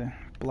right, they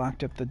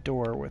blocked up the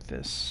door with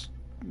this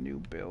new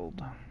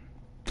build.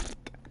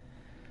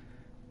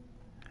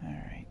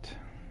 Alright.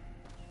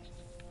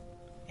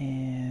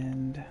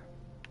 And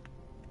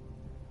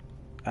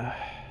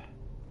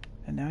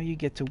now you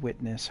get to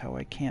witness how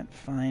I can't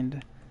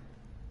find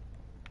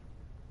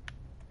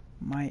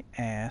my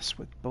ass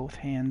with both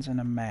hands in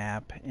a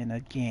map in a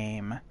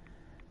game.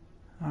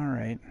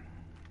 Alright.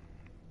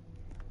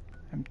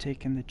 I'm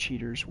taking the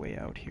cheater's way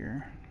out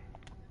here.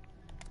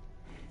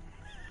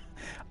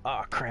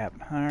 Oh crap.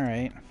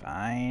 Alright,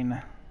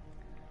 fine.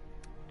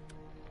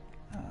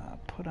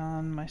 Put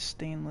on my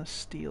stainless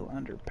steel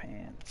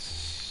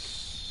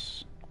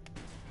underpants.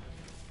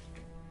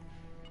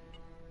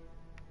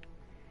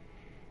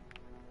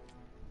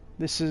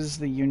 This is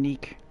the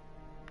unique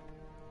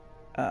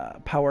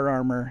power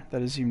armor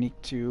that is unique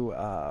to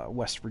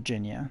West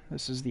Virginia.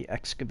 This is the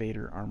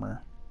excavator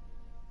armor.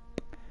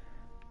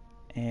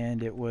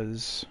 And it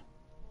was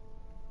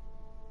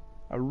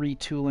a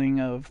retooling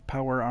of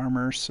power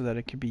armor so that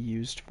it could be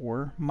used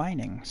for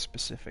mining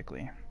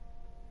specifically.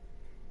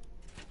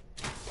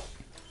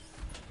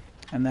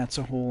 And that's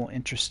a whole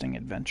interesting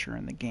adventure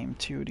in the game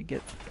too, to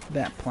get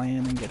that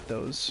plan and get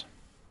those.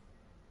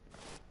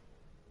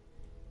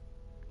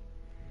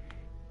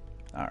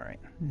 Alright,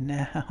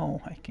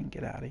 now I can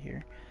get out of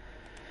here.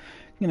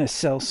 I'm gonna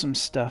sell some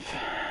stuff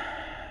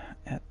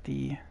at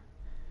the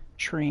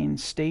train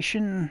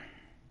station.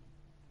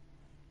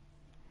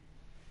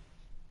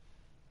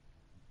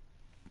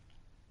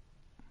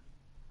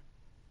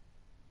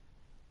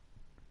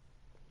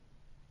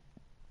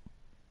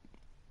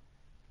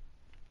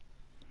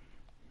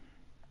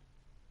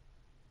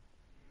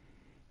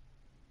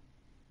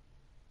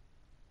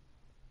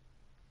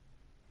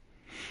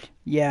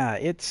 Yeah,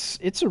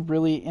 it's a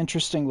really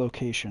interesting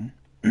location.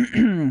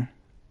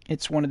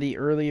 It's one of the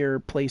earlier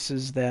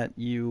places that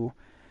you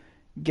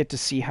get to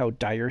see how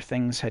dire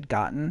things had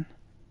gotten,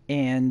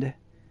 and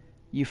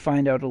you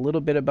find out a little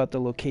bit about the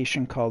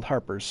location called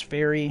Harper's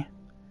Ferry,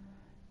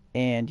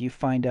 and you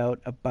find out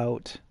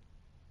about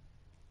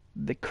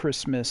the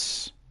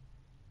Christmas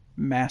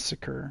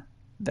massacre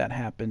that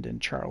happened in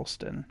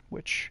Charleston,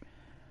 which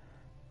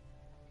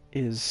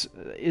is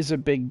a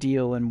big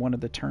deal and one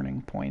of the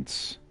turning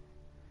points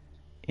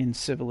in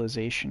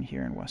civilization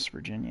here in West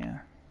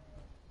Virginia.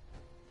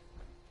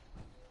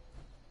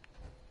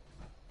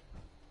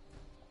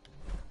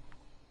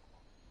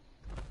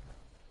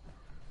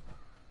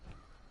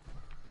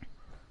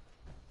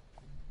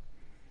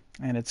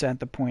 And it's at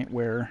the point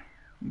where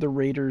the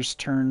raiders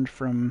turned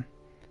from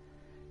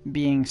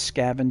being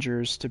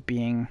scavengers to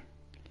being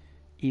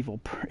evil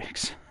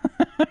pricks.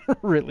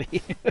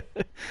 Really.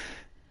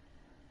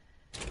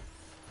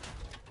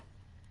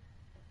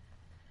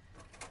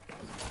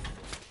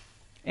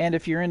 And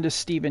if you're into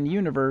Steven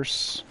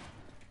Universe,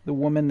 the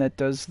woman that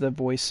does the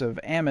voice of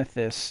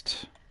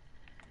Amethyst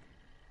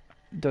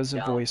does a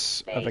Don't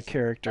voice of a face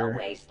character. the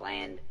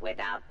wasteland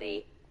without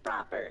the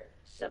proper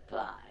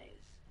supplies.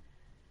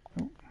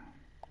 Oh,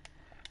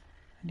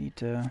 I need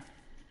to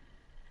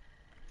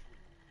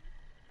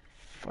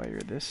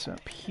fire this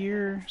up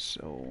here,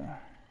 so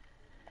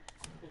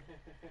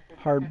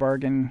hard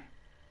bargain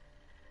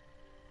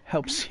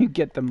helps you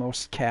get the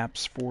most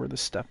caps for the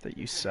stuff that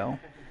you sell.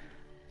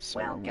 So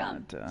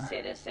Welcome,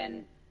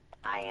 citizen.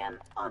 I am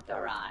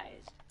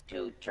authorized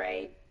to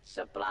trade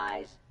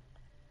supplies.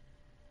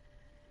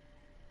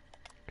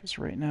 because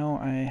right now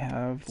I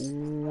have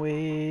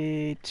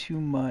way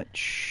too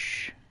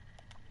much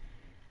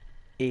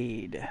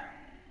aid.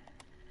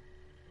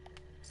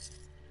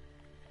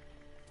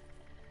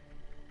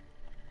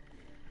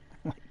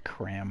 Like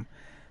cram.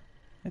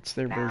 It's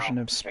their version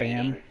of spam.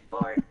 Trading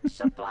for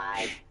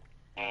supplies,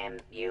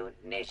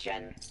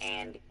 ammunition,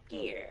 and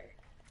gear.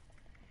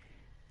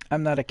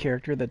 I'm not a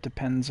character that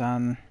depends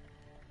on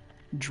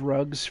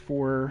drugs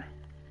for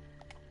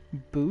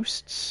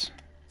boosts.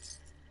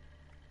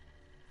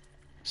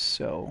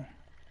 So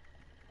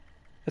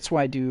that's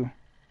why I do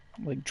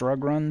like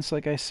drug runs,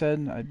 like I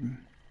said. I'd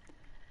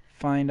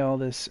find all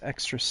this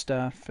extra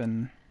stuff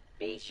and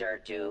Be sure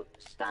to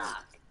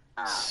stock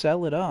up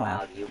sell it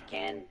off. while you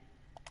can.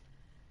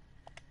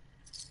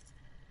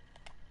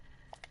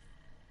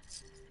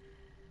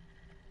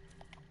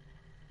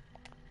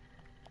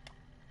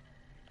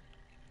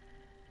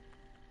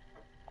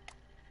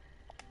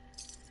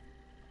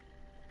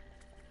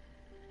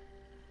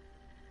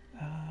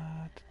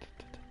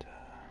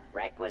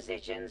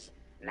 Requisitions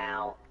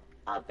now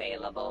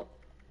available.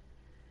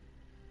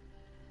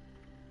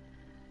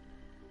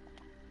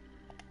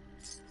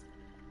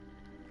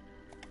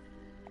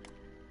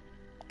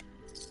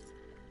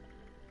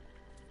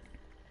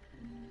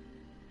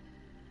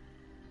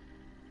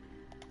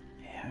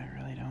 Yeah, I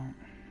really don't.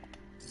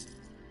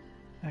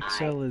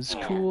 XL is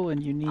cool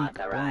and unique,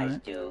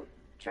 Authorized but to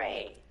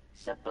trade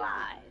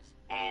supplies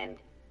and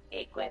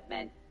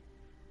equipment.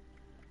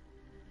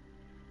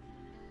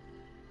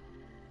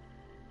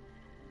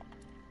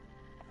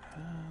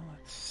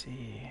 let's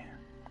see.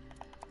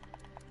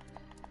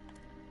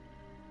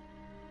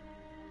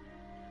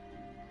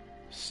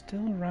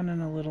 Still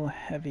running a little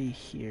heavy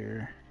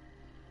here.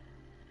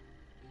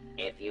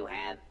 If you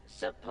have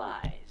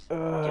supplies to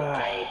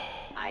trade,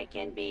 I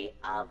can be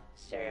of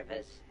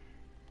service.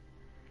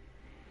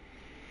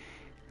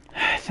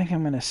 I think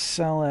I'm gonna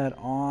sell that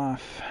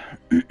off.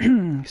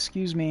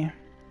 Excuse me.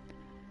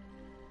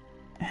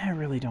 I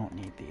really don't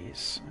need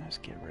these. Let's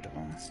get rid of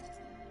them.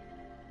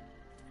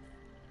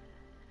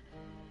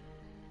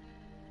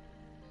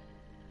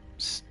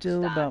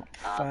 Still Stock about up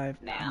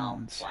 5 now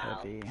pounds while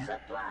heavy.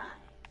 supplies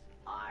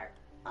are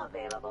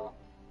available.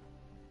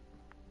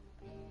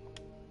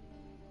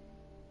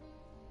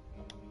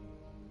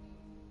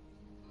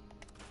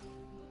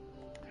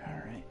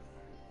 Alright.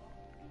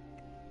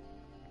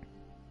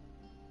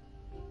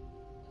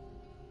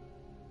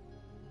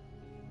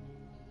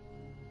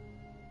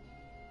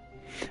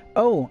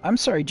 Oh, I'm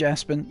sorry,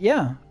 Jaspin.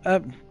 Yeah,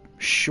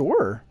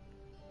 sure.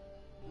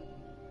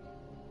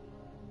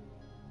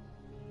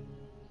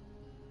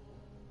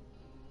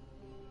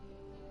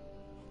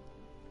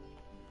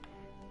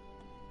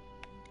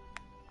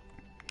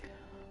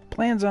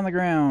 Plans on the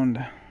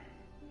ground.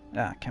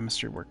 Ah,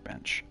 chemistry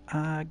workbench.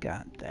 I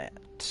got that.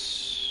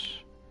 Is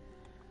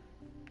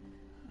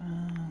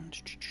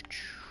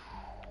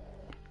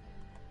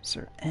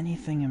there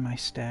anything in my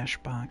stash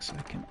box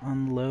I can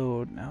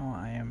unload? No,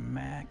 I am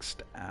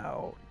maxed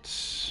out.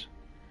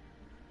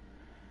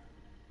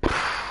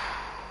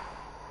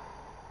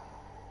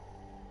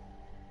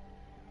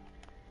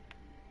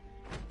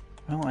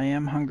 Well, I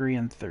am hungry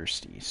and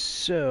thirsty,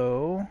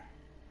 so...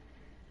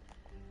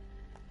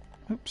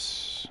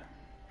 Oops.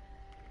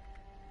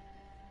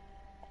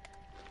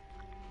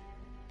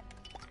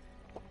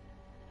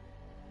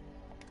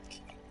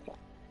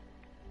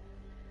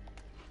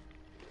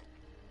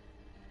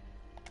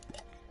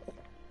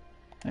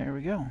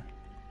 we go.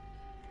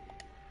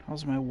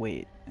 How's my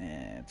weight?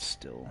 It's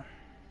still...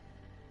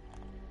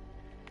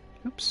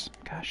 Oops.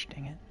 Gosh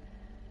dang it.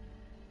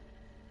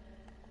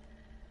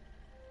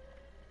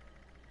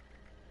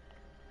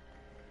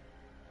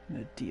 I'm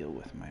gonna deal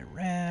with my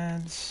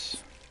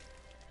rads.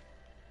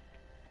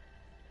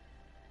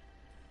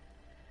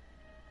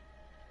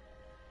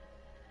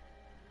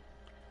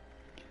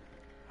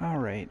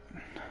 Alright.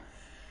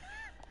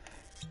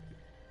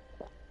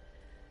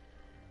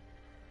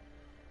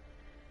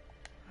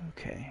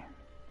 Okay.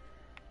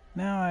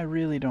 Now I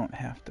really don't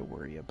have to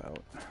worry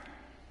about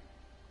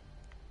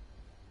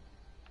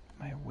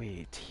my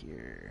weight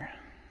here.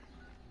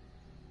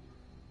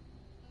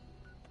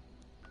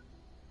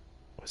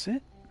 Was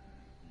it?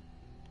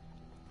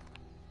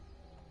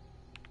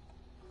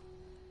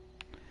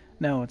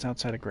 No, it's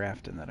outside of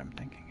Grafton that I'm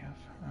thinking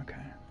of. Okay.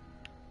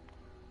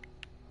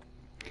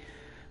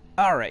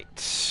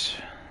 Alright.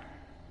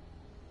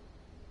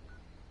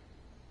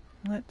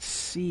 Let's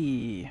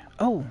see.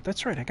 Oh,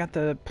 that's right. I got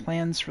the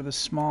plans for the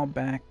small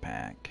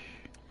backpack.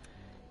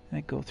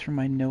 I go through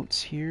my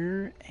notes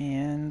here,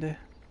 and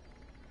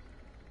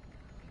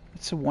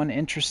it's one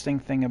interesting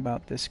thing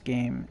about this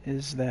game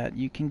is that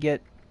you can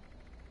get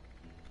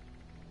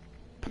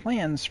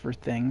plans for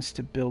things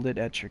to build it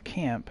at your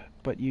camp,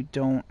 but you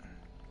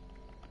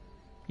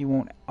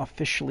won't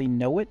officially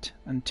know it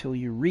until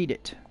you read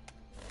it.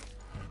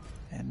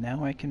 And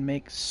now I can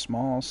make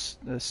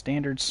the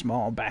standard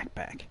small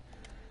backpack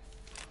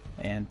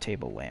and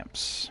table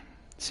lamps.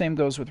 Same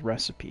goes with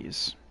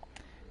recipes.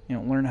 You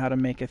don't learn how to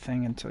make a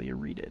thing until you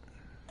read it.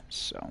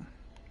 So.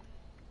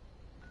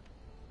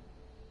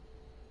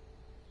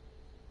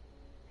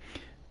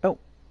 Oh,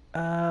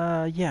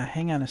 yeah,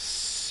 hang on a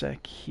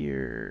sec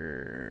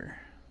here.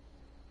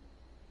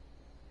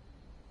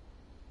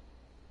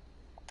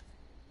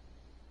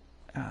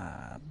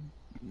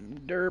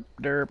 Derp,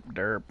 derp,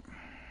 derp.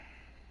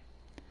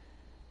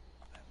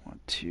 I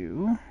want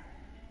to...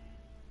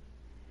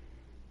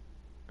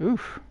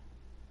 Oof.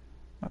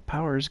 My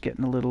power's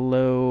getting a little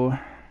low.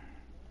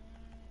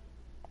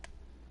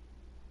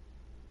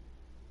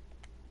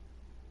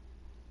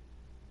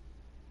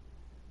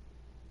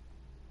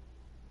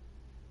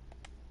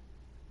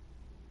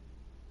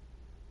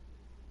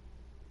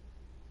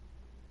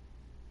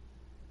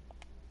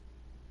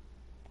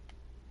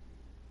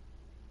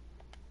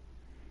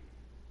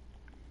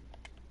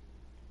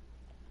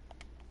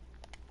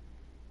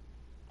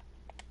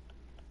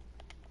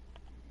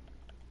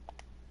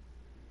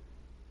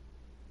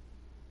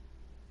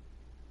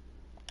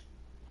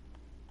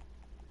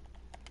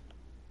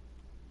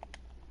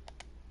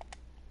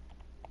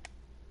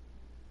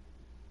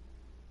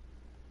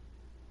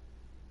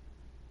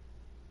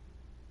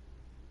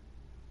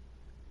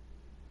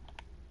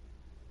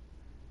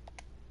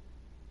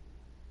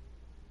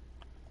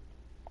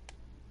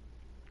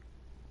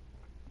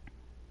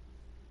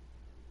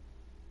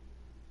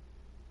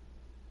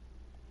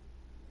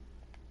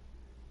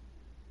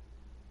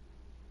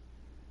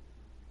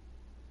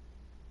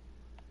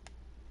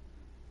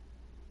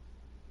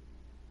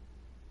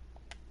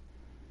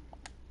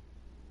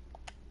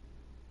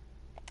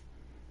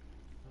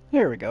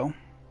 There we go.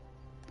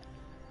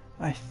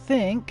 I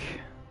think...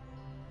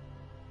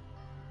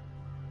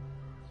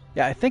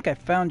 Yeah, I think I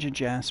found you,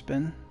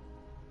 Jaspin.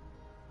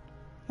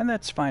 And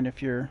that's fine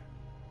if you're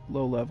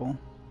low level.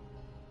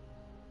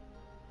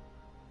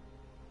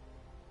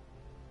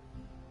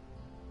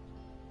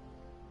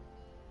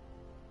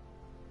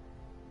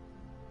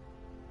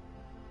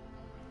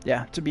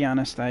 Yeah, to be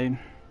honest, I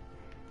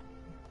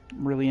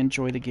really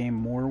enjoy the game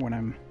more when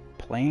I'm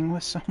playing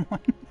with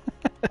someone.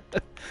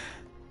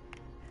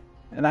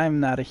 And I'm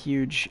not a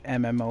huge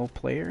MMO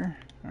player,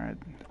 or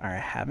I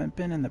haven't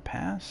been in the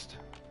past.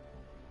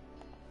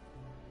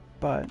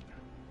 But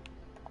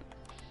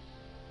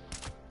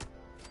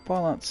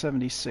Fallout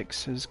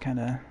 76 has kind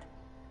of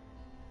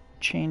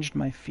changed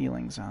my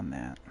feelings on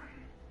that.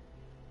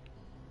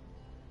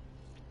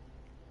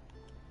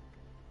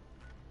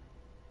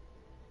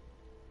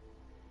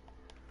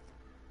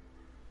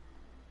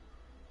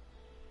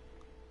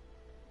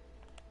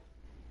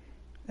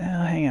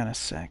 Hang on a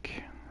sec.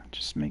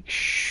 Just make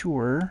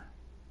sure.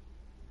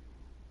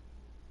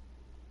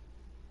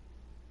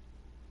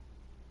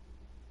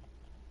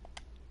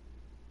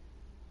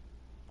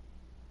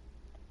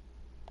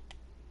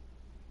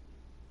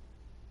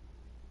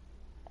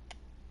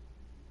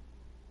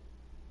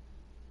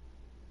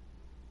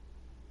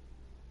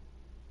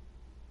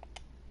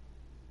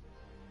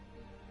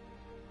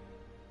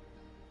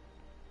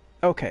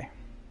 Okay.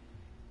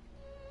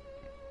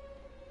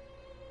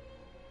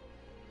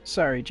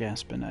 Sorry,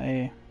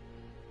 Jaspin.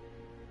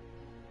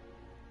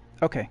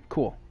 Okay,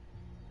 cool.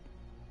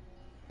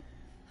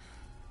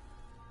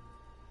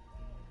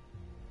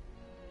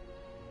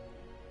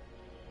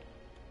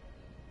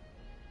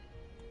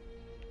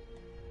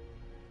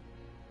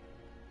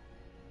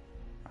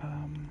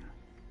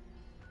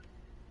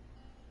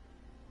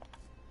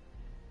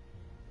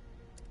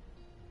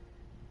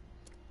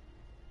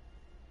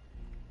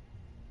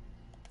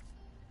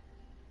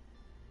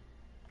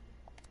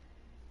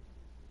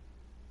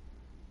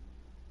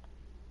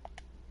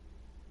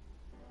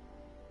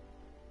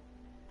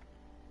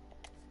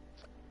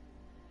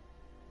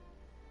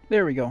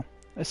 There we go.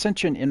 I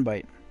sent you an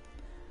invite.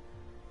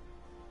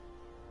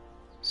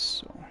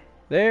 So,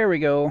 there we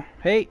go.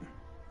 Hey!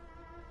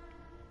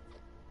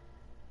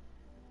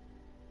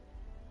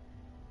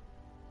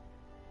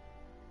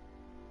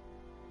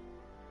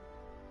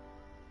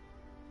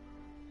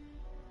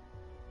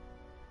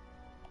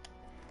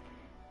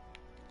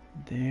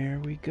 There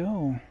we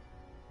go.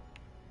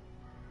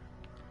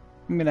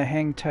 I'm gonna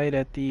hang tight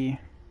at the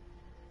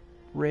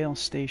rail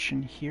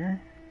station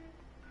here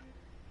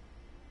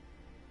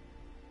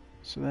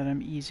so that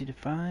I'm easy to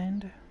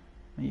find.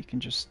 You can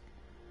just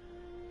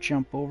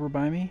jump over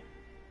by me.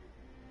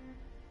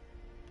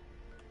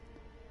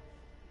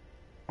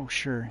 Oh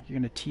sure, you're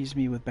gonna tease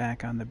me with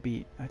back on the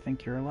beat. I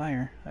think you're a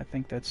liar. I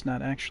think that's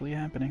not actually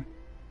happening.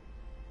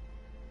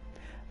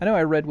 I know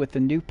I read with the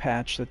new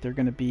patch that they're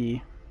gonna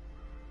be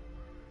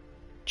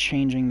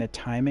changing the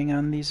timing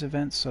on these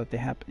events so that they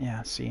happen.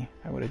 Yeah, see,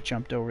 I would have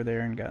jumped over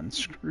there and gotten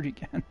screwed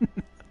again.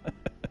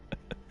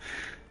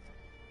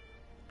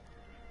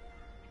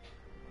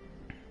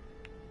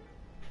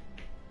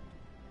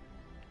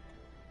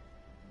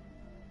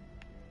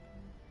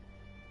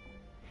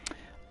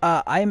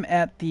 I'm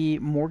at the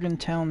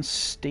Morgantown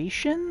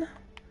station.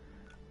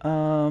 Hang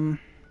on,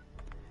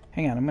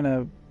 I'm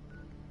gonna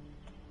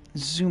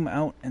zoom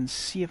out and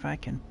see if I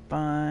can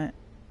find.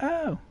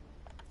 Oh.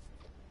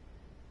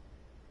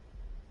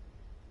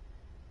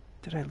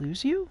 Did I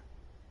lose you?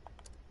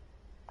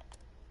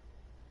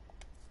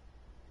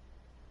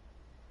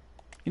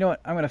 You know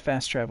what? I'm going to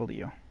fast travel to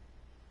you.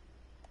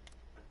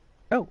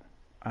 Oh,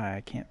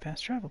 I can't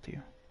fast travel to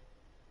you.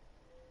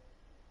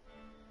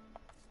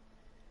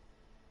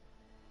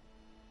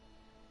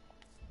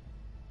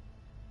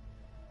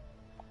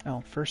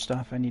 Oh, first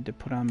off, I need to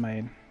put on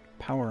my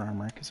power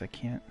armor because I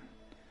can't.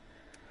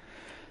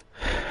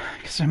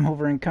 Because I'm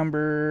over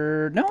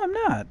encumbered. No, I'm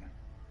not.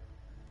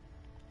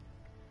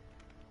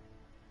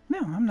 No,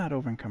 I'm not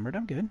over encumbered.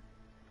 I'm good.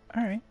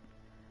 Alright.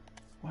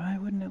 Why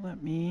wouldn't it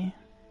let me?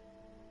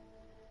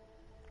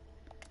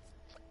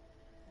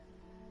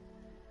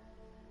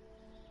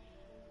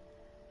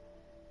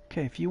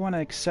 Okay, if you want to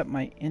accept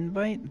my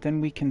invite,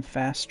 then we can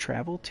fast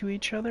travel to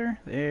each other.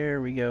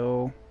 There we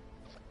go.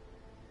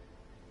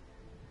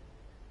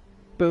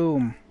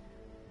 Boom.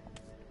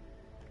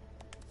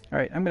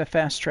 Alright, I'm going to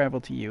fast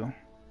travel to you.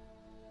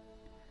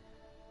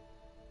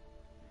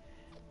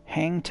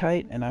 Hang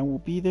tight, and I will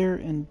be there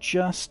in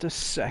just a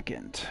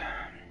second.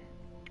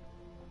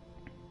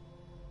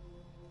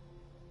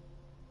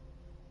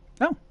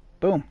 Oh,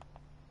 boom.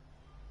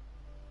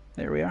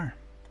 There we are.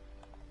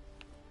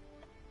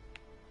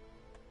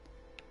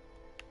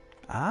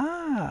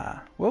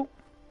 Ah, whoa.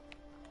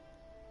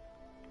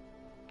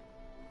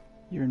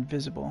 You're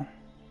invisible.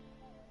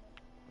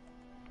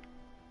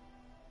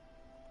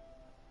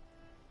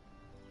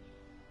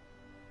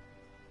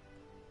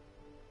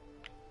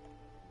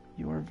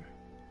 You're...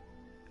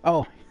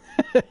 Oh,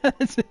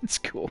 it's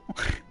cool.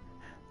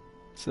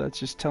 So that's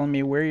just telling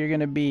me where you're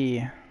going to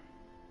be.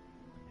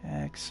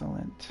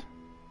 Excellent.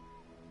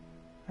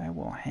 I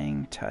will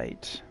hang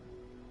tight.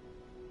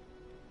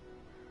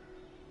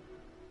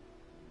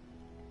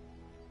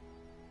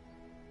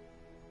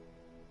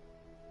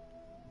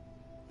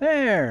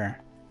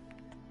 There!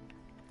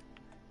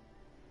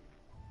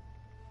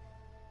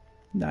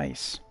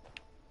 Nice.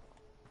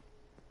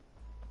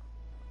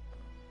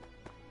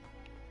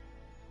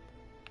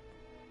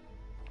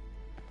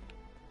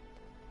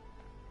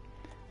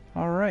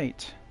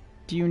 Alright.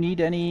 Do you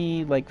need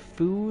any, like,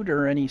 food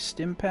or any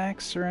stim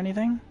packs or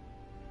anything?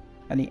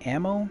 Any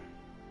ammo?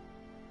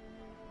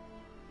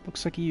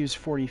 Looks like you use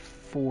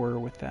 44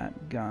 with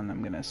that gun,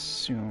 I'm gonna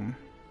assume.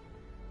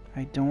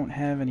 I don't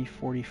have any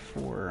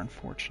 44,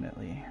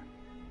 unfortunately.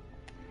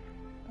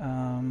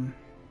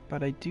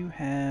 But I do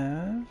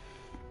have...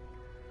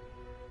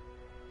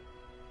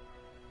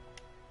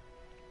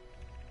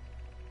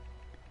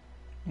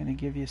 I'm gonna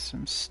give you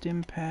some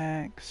stim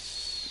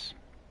packs.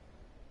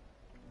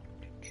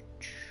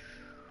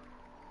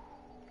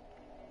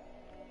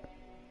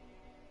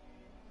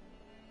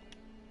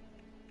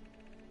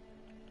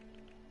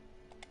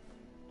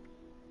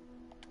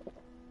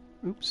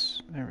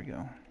 Oops, there we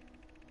go.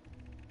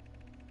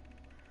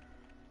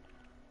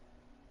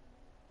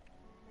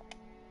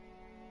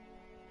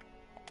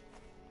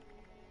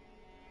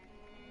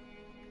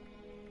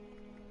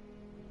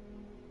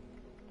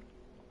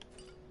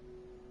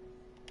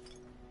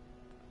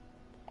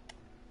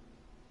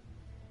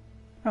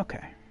 Okay.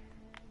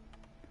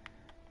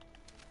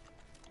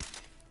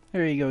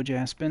 There you go,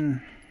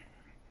 Jaspin.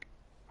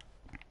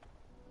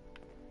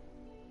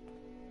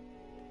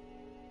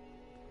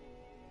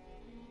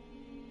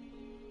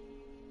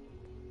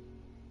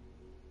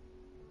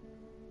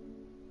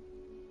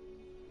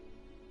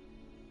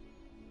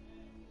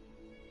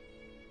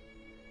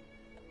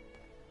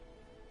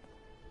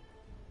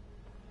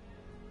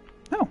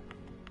 Oh.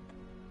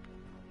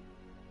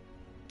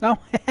 Oh.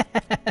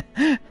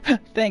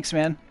 Thanks,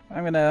 man.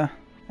 I'm gonna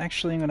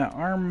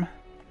arm...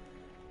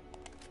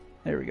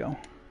 There we go.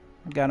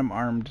 I've got him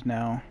armed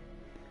now.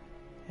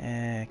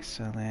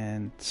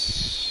 Excellent.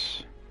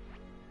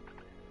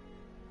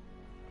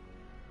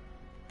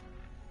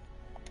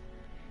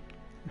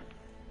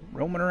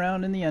 roaming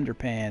around in the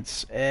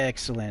underpants.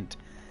 Excellent.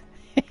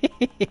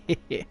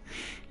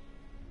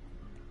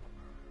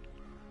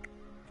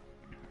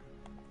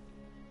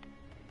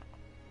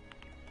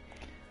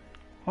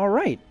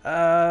 Alright,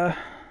 I'm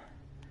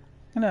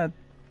gonna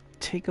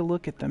take a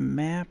look at the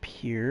map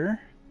here.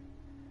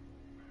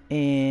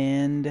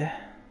 And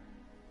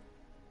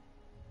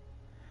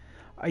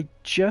I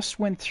just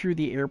went through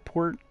the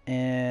airport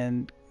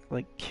and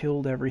like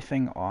killed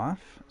everything off.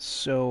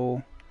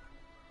 So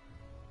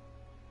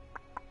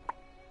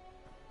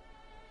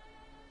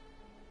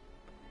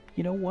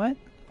you know what?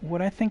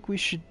 What I think we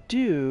should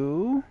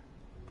do,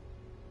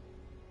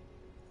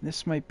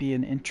 this might be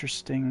an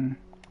interesting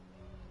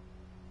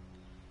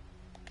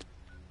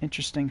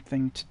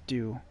thing to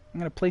do. I'm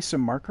going to place a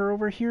marker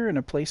over here in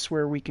a place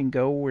where we can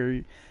go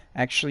where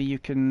actually you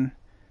can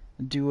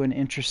do an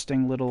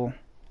interesting little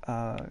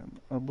a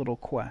little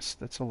quest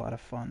that's a lot of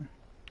fun.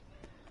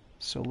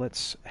 So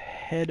let's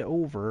head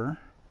over.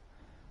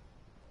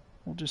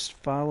 We'll just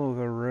follow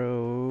the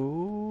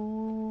road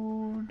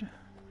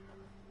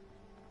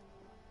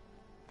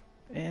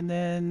and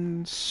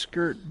then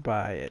skirt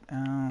by it.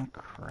 Oh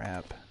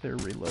crap, they're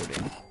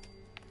reloading.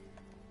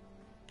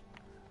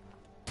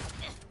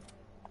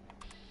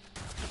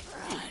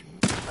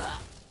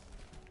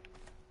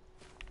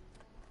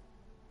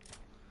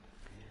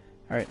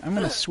 Alright, I'm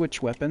gonna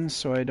switch weapons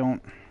so I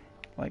don't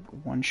like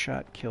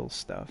one-shot kill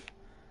stuff.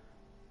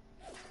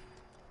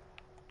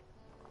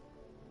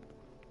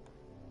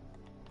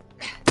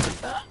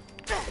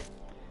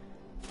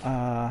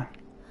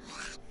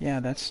 Yeah,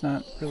 that's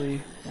not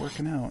really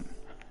working out.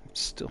 I'm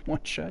still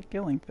one-shot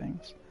killing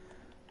things.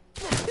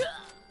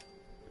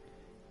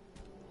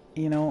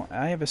 You know,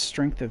 I have a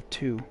strength of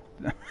 2.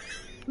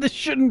 This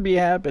shouldn't be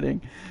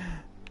happening.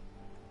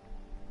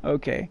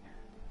 Okay.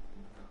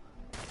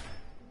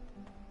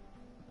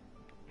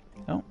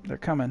 Oh, they're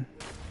coming.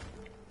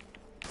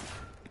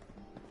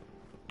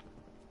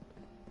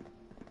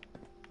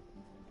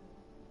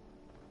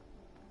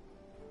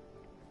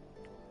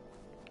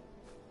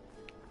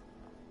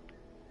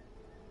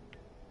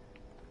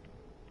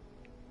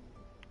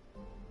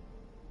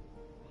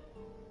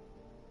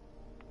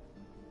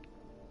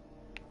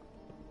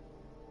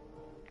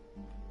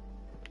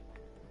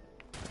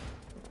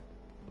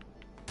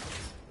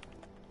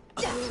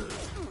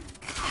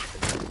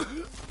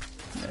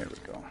 There we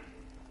go.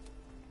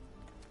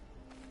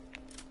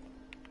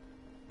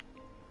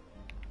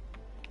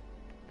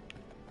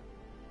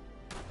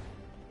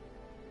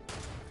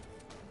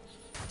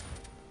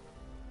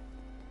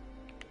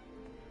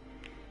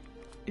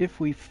 If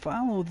we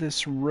follow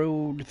this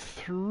road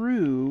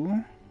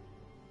through,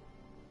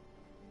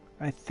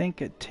 I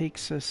think it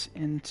takes us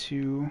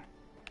into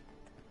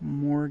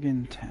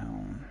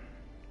Morgantown.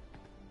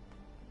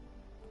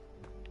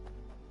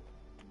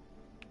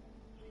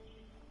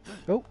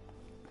 Oh.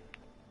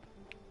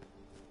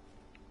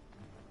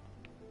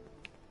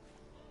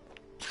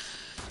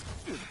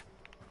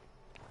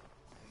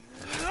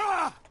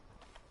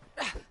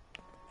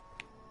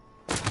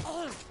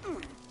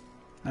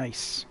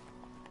 Nice.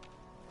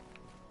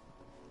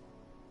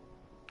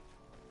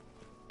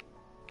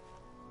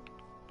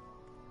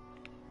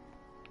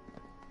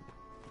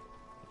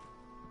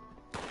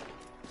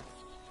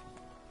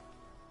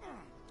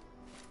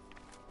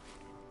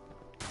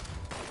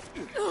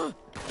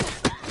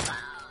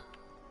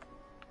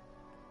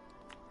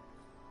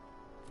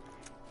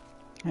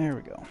 There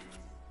we go.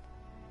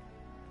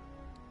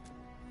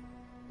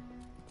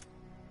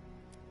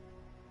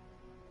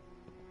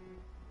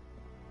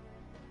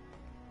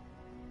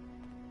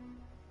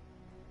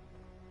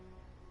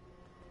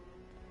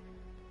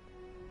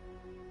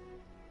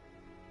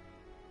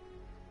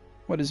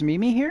 What, is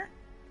Mimi here?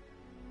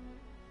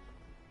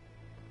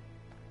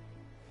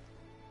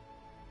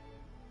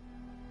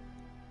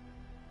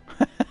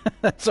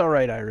 That's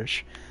alright,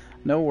 Irish.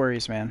 No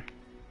worries, man.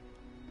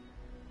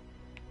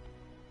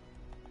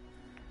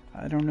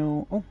 I don't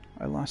know. Oh,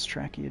 I lost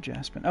track of you,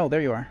 Jasmine. Oh,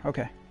 there you are.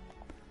 Okay.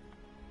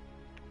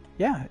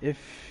 Yeah, if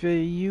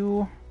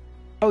you...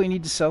 Oh, you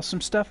need to sell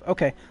some stuff?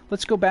 Okay,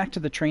 let's go back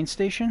to the train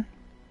station.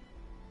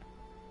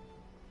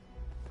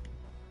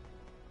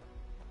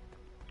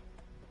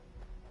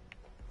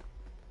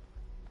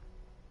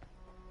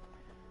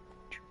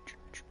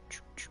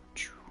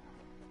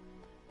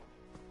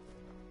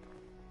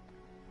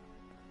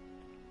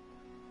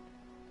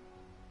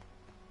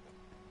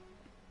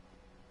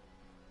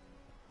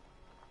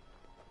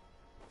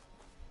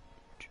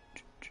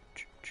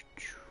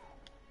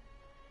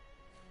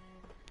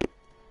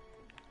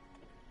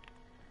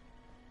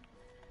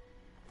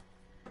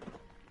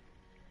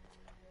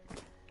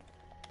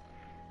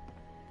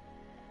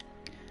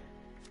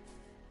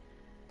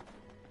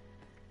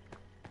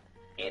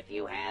 If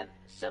you have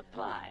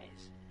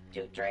supplies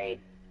to trade,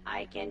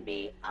 I can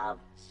be of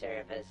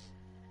service.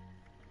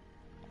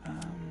 Let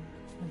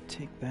me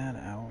take that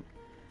out.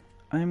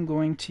 I'm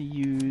going to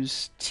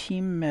use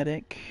Team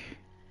Medic.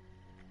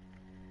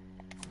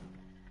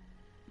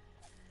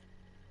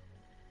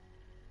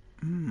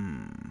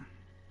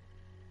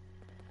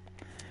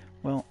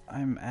 Well, I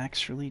I'm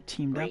actually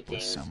teamed up with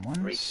Greetings, someone,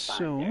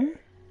 responder.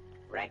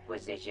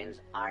 Requisitions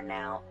are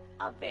now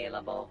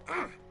available.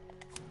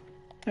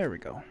 There we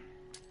go.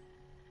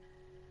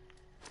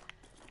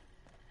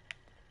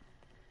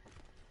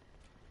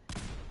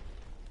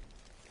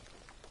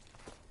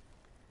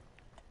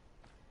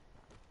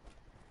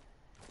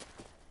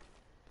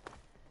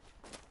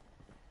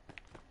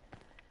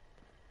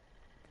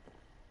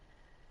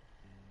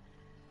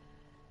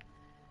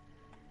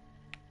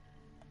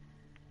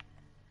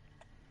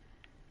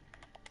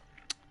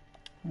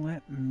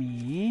 Let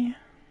me...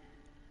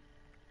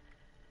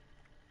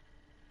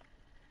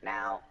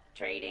 Now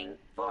trading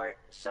for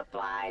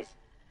supplies,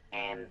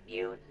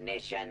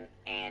 ammunition,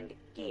 and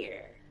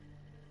gear.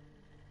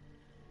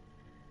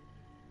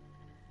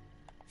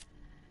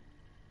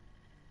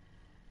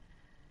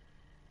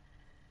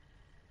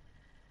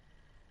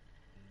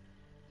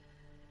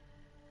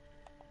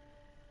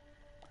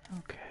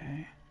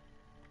 Okay.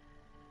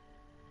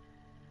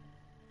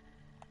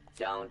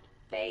 Don't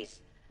face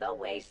the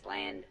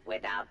wasteland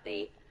without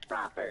the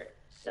proper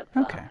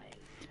supplies. Okay.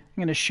 I'm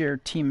going to share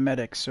Team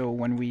Medic, so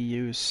when we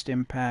use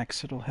stim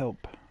packs, it'll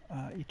help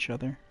each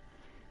other.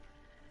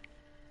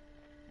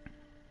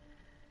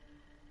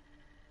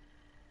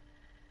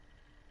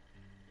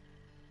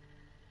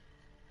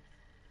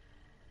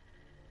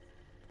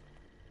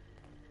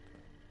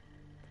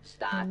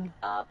 Stock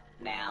up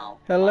now.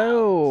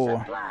 Hello. While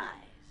supplies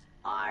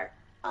are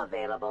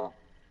available.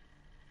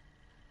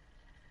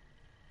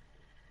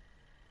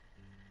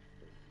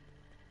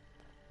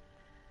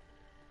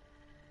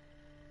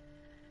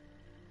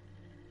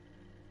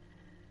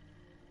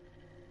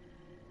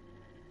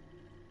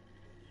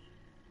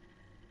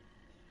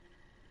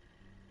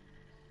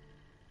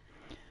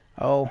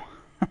 Oh.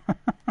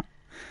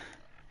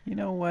 You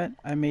know what?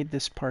 I made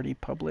this party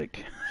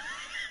public.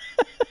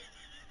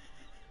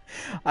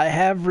 I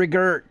have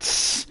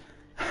regrets.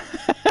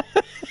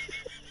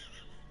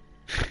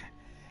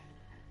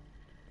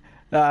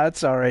 Nah,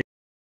 that's alright.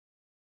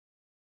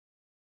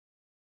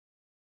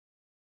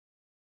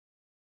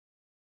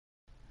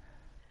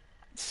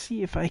 Let's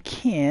see if I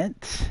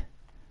can't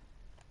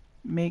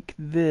make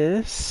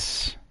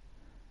this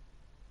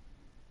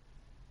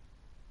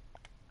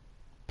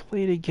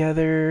play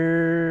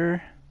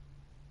together.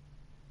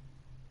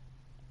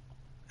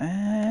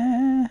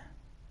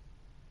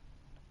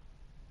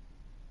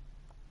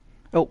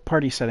 Oh,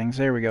 party settings.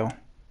 There we go.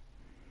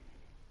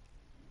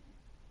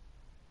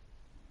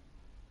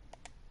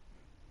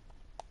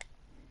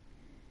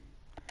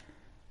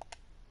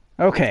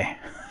 Okay.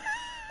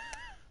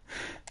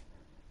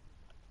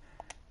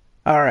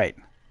 Alright.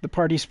 The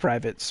party's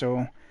private,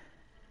 so...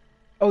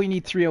 Oh, you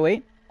need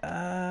 308?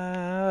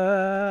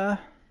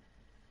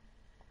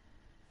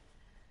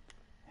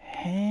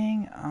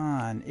 Hang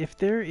on. If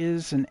there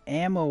is an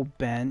ammo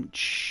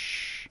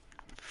bench...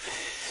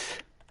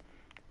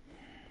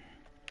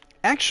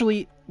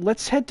 Actually,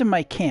 let's head to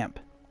my camp.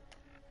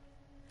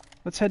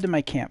 Let's head to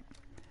my camp.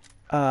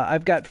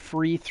 I've got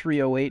free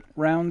 308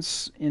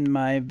 rounds in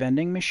my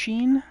vending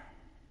machine.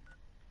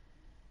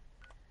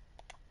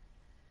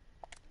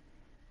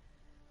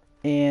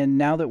 And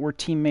now that we're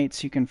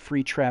teammates, you can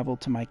free travel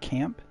to my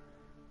camp.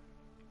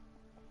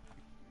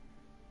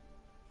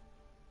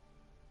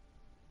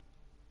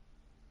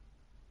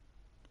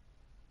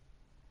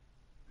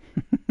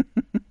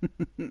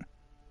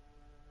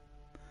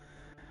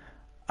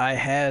 I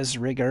has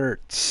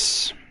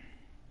regrets.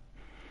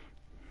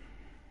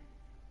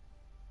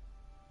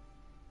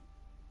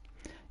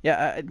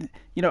 Yeah,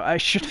 I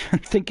should have been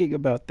thinking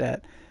about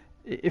that.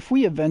 If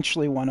we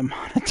eventually want to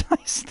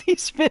monetize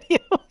these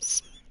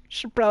videos, we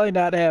should probably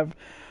not have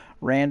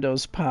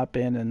randos pop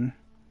in and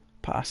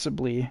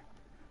possibly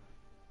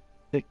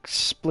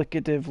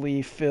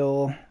explicatively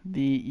fill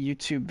the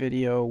YouTube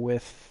video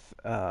with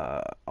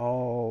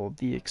all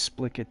the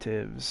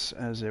explicatives,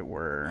 as it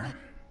were.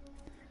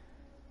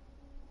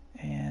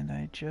 And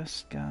I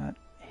just got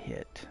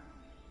hit.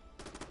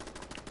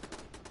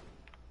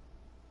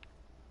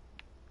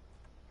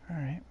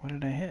 Alright, what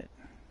did I hit?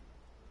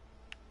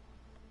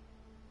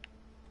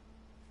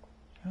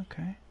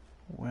 Okay,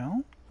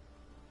 well,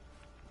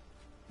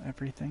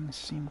 everything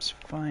seems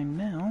fine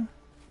now.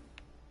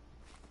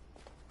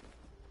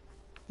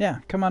 Yeah,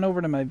 come on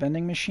over to my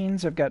vending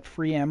machines. I've got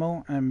free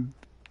ammo. I'm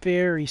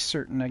very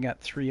certain I got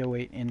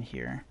 308 in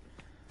here.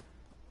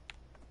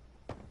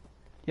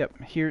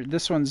 Yep, here,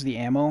 this one's the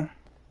ammo.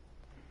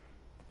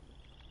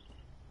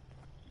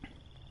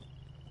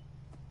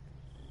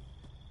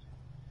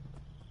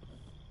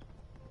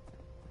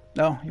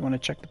 Oh, you want to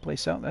check the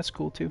place out? That's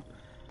cool too.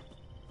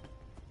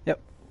 Yep,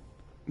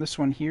 this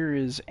one here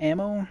is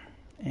ammo,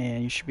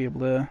 and you should be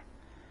able to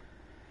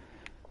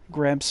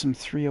grab some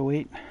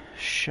 308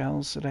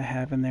 shells that I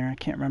have in there. I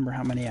can't remember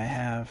how many I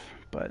have,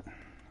 but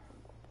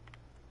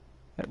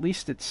at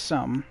least it's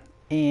some.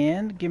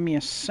 And give me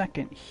a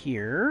second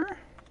here.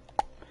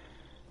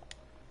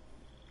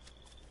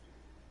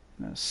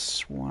 I'm gonna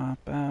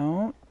swap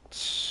out.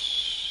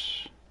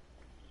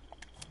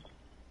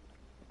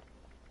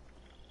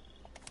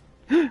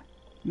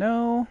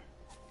 No.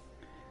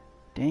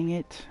 Dang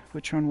it.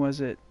 Which one was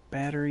it?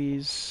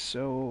 Batteries,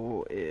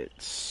 so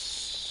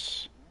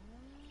it's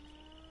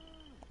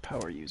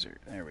power user.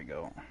 There we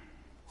go.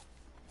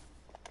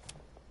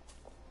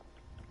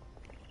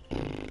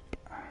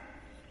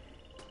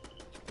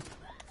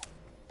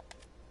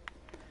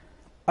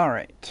 All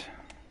right.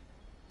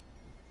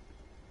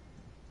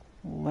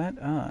 Let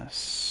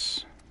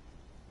us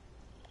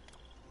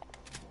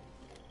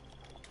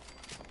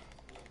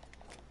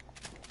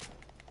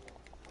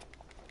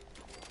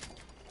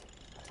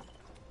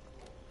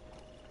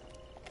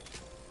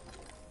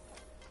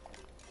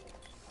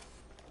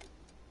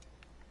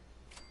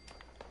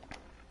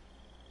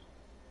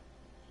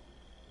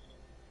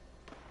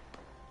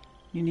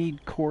You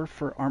need core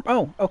for arm.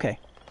 Oh, okay.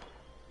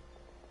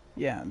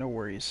 Yeah, no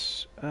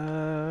worries.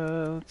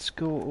 Let's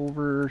go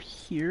over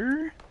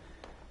here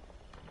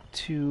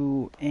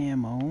to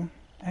ammo.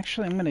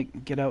 Actually, I'm gonna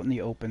get out in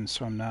the open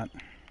so I'm not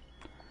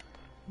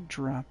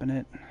dropping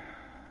it.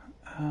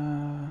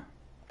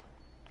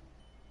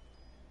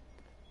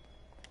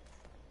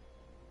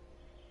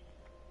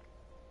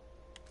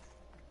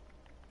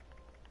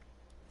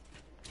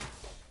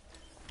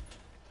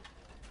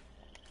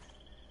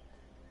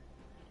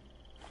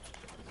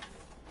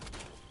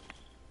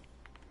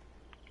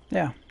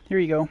 Yeah, here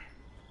you go.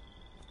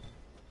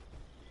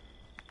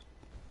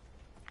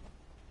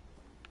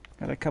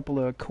 Got a couple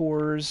of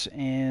cores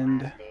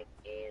and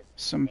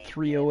some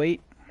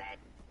 308. That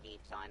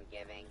keeps on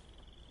giving.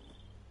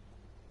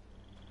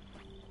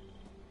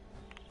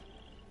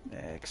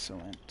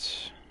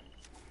 Excellent.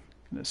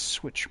 I'm gonna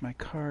switch my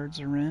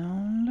cards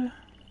around.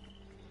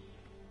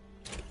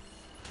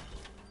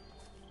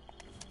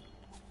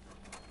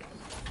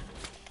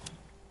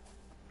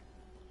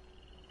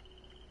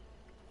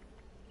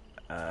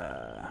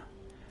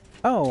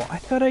 Oh, I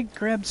thought I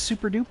grabbed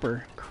Super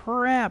Duper.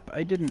 Crap,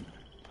 I didn't.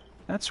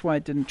 That's why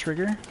it didn't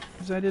trigger,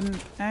 because I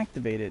didn't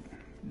activate it.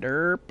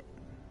 Derp.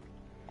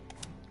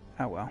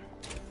 Oh well.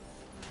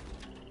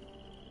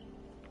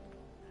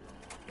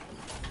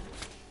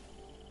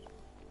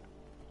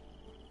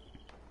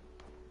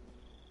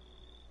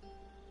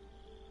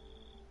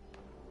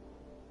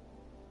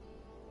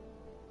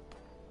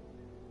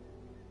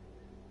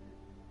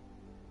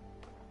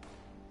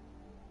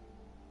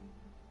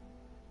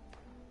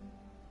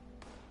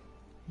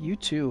 You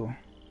too.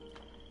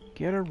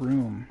 Get a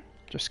room.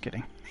 Just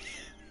kidding.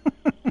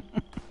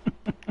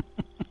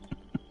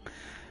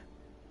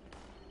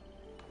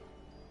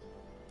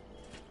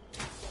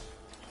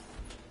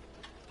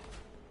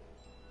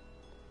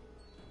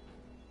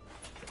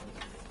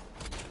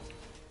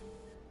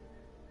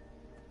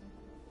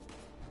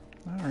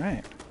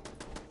 Alright.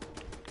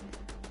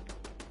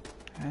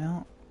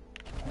 Well,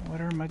 what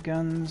are my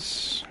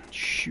guns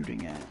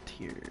shooting at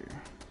here?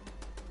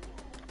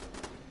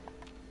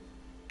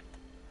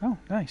 Oh,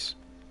 nice.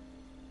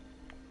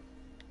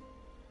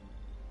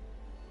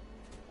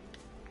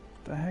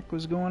 What the heck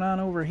was going on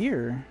over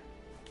here?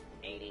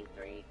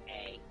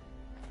 83A.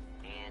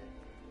 An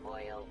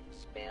oil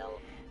spill.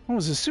 What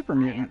was a super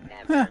mutant? I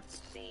have Huh. never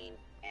seen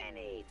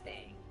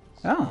anything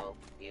so Oh.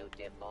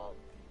 beautiful.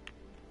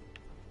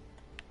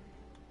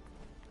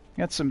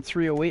 Got some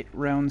 308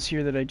 rounds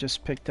here that I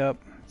just picked up.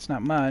 It's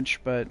not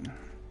much, but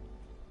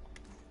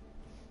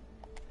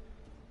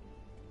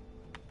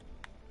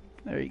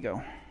there you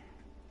go.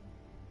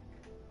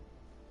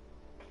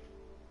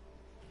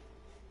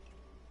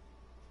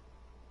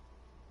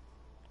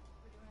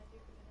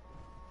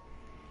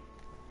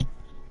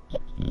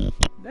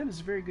 That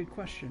is a very good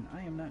question.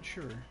 I am not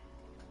sure.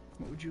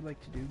 What would you like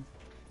to do?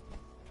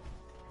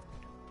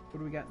 What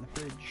do we got in the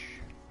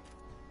fridge?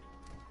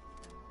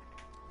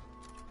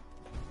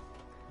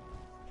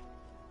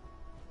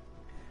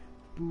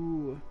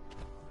 Boo.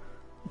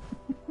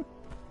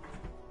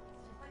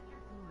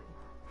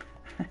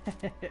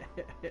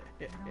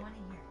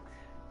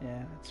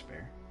 Yeah, that's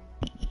fair.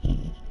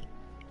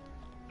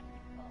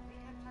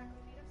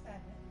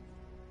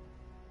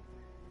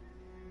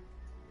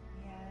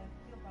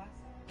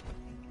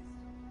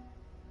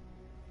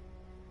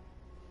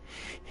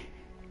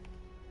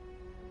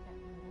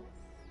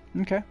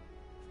 Okay.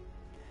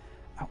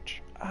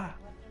 Ouch.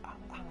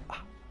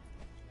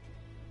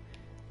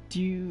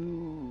 Do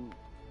you...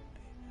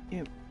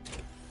 Ew.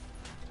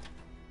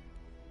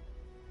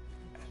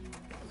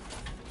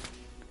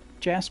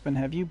 Jaspin,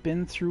 have you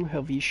been through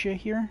Helvetia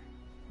here?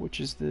 Which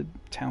is the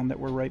town that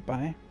we're right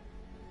by?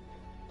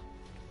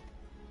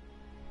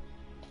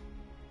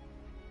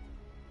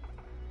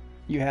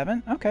 You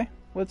haven't? Okay.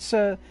 Let's,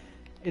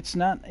 it's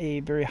not a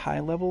very high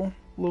level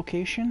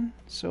location,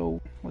 so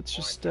let's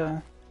just,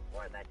 Or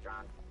the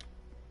drunk.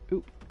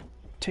 ooh,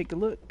 take a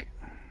look.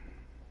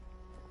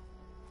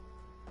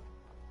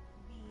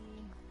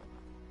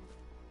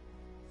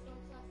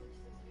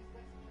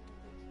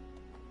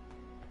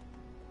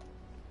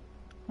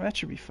 Well, that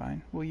should be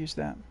fine. We'll use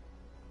that.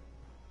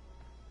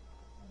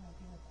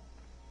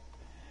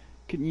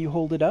 Can you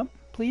hold it up,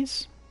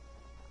 please?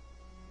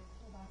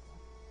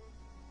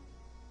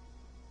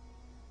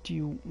 Do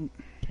you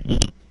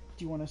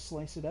want to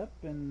slice it up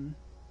and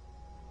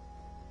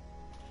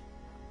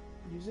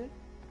use it?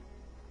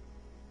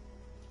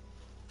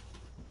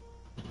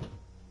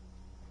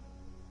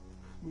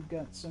 We've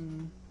got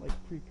some, like,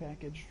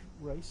 prepackaged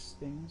rice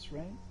things,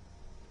 right?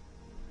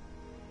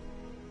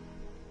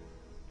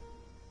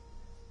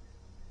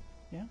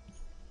 Yeah?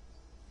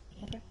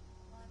 Okay.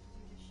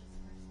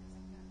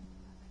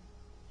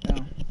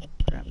 Oh,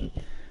 crap.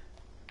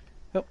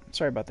 Oh,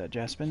 sorry about that,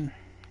 Jaspin.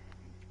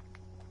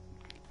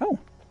 Oh!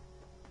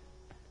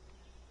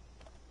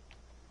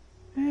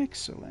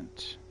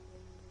 Excellent.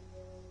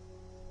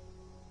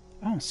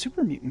 Oh,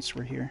 super mutants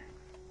were here.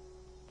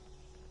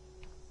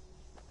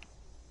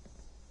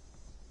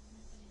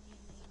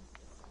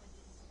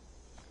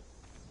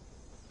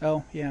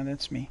 Oh, yeah,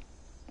 that's me.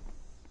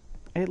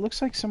 It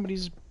looks like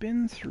somebody's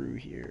been through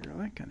here. Oh,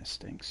 that kind of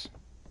stinks.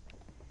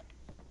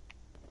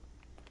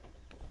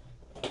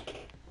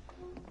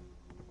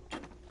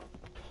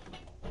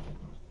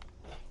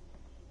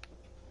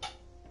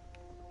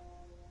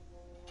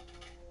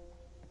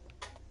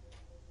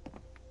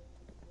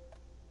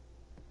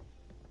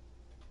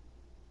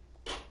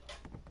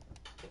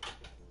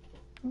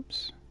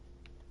 Oops.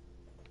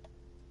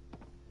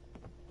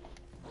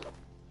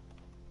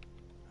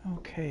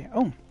 Okay.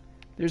 Oh,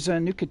 there's a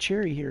Nuka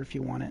Cherry here if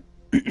you want it,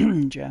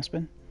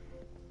 Jaspin.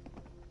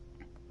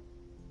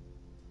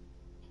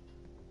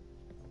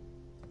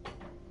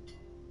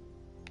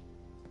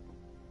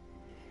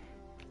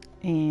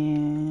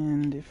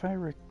 And if I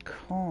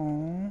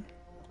recall,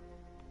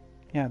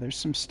 yeah, there's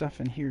some stuff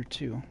in here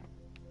too.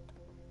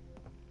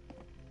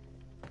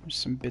 There's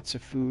some bits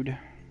of food.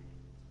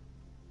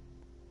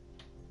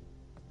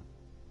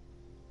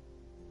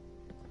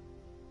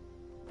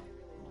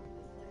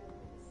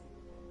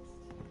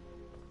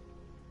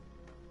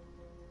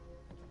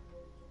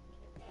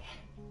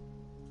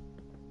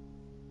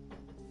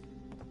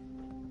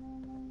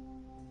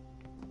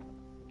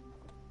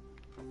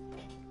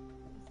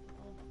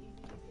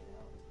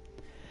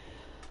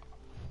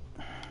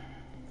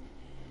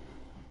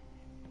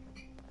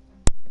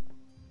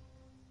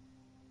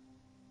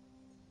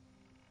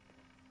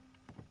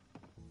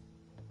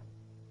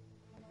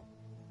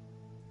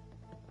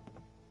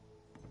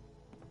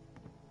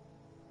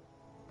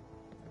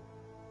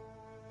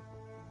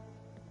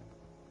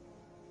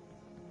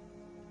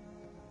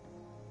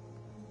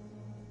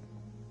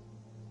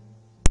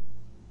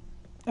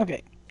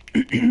 Okay.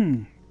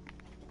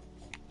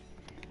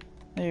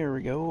 There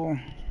we go.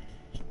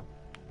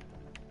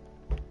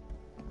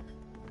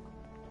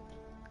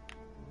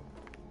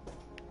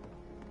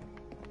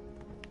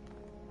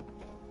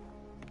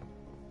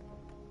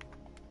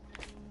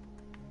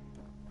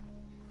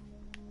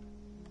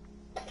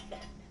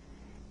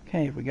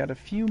 Okay, we got a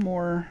few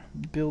more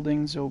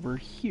buildings over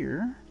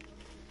here.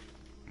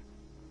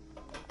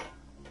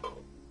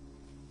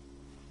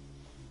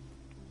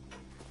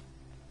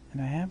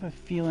 And I have a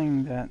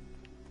feeling that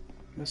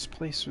this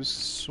place was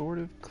sort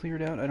of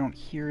cleared out. I don't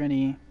hear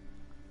any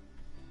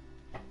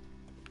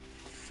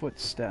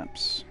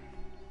footsteps.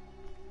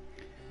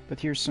 But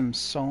here's some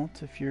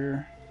salt if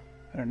you're...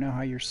 I don't know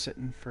how you're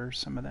sitting for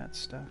some of that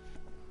stuff.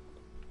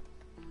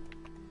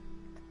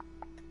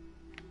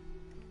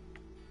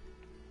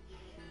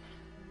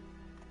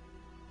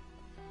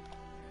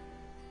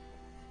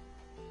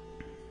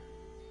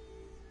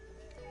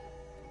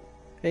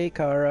 Hey,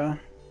 Kara.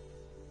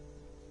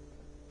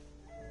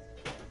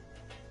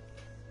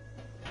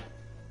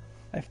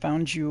 I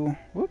found you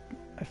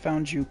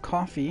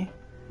coffee.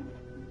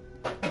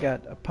 I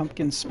got a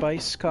pumpkin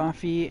spice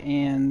coffee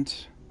and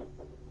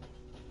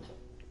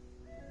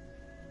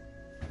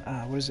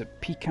what is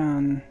it?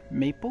 Pecan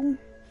maple?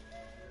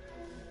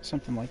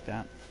 Something like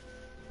that.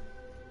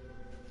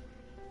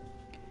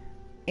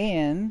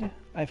 And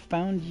I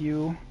found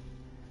you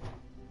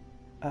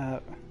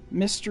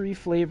mystery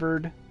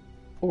flavored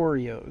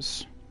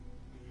Oreos.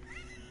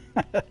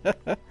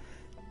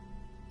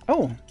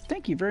 Oh,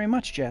 thank you very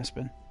much,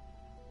 Jaspin.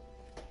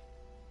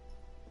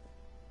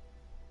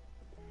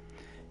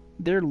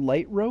 They're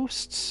light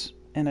roasts,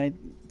 and I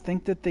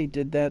think that they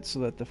did that so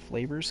that the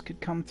flavors could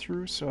come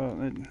through.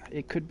 So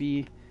it could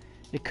be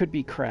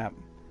crap.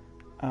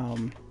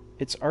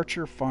 It's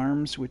Archer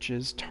Farms, which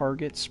is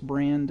Target's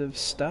brand of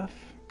stuff.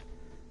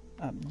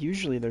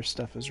 Usually their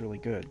stuff is really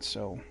good.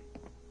 So,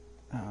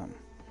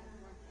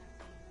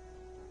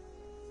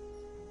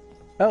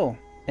 oh,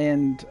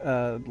 and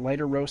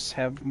lighter roasts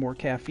have more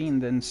caffeine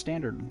than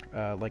standard,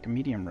 like a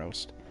medium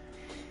roast.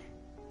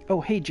 Oh,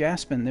 hey,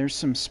 Jaspin, there's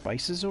some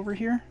spices over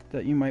here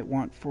that you might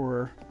want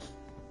for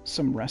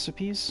some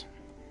recipes.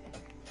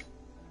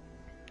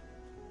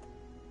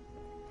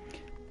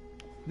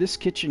 This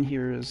kitchen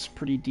here is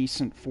pretty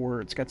decent for...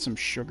 It's got some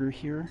sugar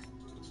here.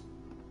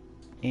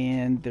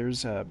 And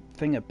there's a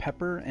thing of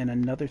pepper and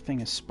another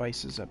thing of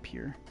spices up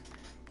here.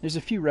 There's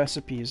a few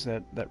recipes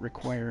that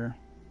require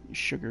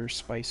sugar,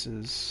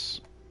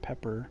 spices,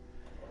 pepper.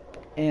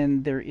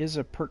 And there is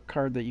a perk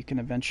card that you can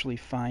eventually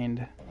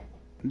find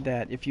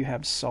that if you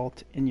have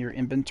salt in your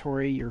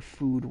inventory, your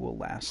food will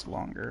last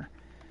longer.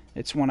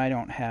 It's one I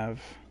don't have.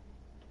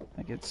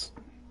 Like it's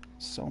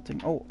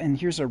Salting. Oh, and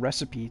here's a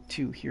recipe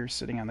too here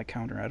sitting on the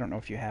counter. I don't know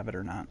if you have it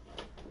or not.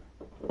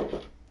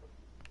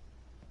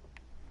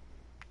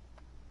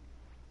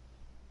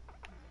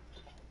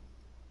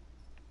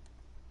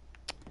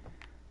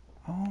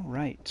 All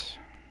right.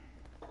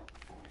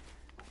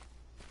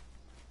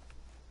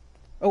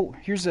 Oh,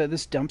 here's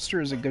this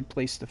dumpster is a good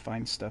place to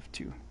find stuff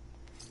too.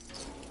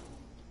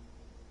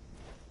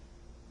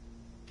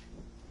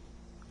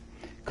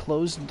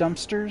 Closed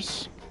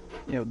dumpsters,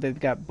 you know, they've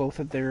got both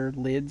of their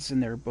lids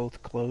and they're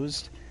both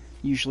closed.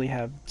 Usually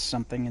have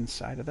something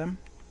inside of them.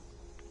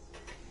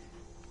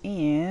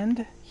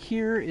 And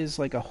here is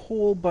like a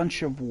whole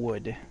bunch of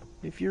wood.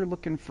 If you're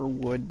looking for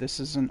wood, this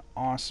is an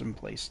awesome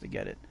place to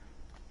get it.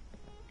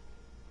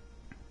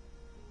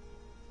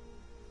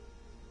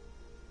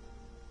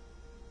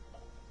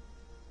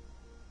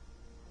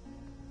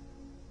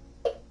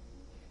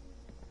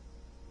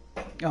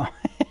 Oh,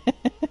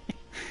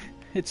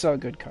 it's all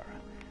good, Kara.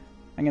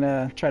 I'm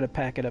gonna try to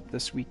pack it up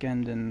this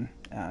weekend and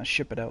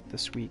ship it out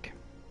this week.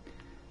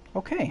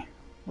 Okay,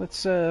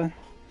 let's,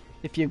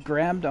 if you've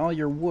grabbed all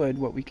your wood,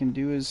 what we can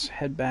do is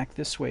head back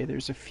this way.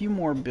 There's a few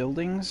more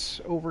buildings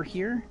over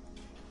here.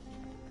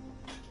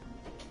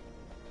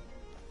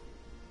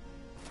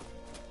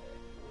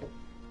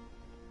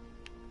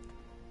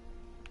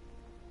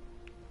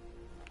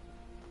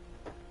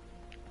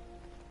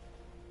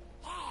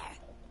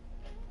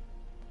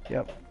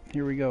 Yep,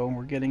 here we go.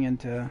 We're getting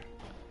into...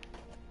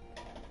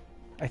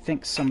 I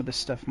think some of this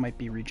stuff might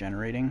be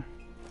regenerating.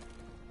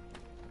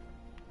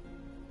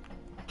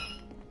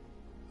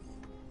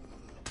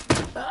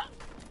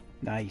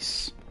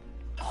 Nice.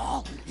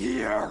 All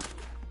here.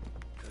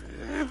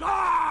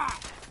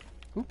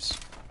 Oops.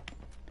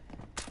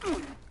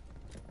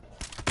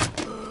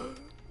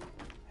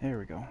 There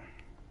we go.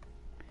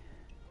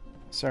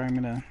 Sorry, I'm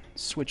gonna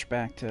switch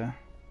back to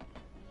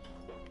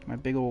my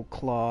big old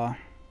claw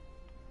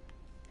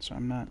so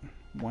I'm not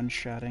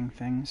one-shotting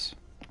things.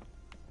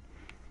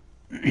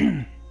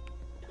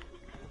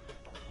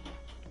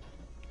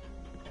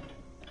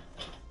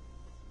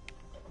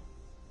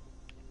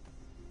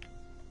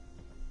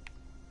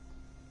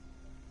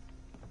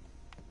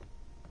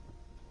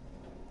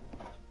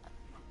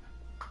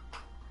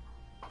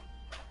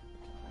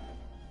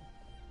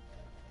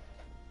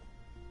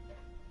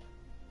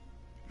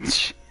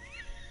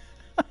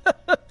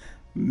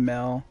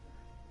 Mel.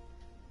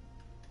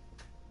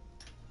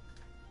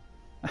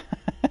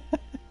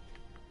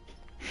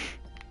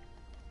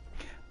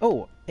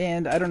 Oh,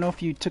 and I don't know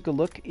if you took a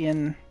look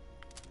in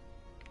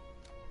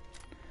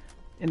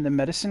the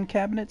medicine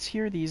cabinets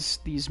here,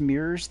 these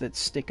mirrors that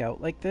stick out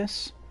like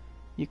this.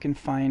 You can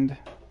find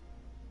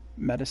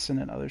medicine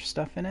and other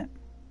stuff in it.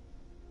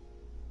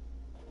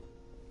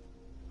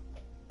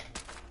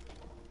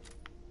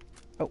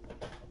 Oh.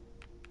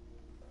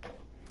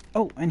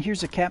 Oh, and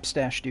here's a cap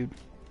stash, dude.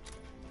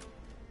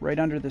 Right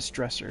under this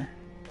dresser.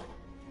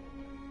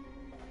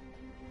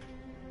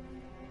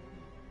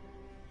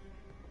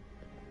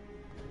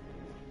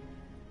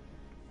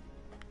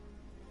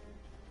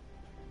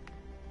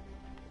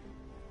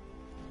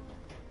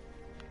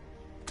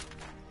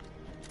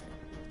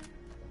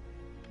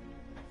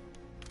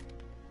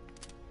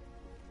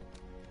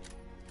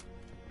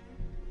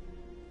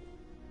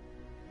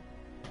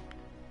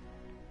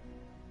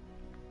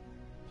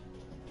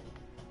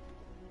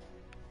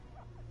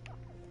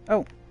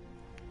 Oh,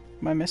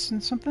 am I missing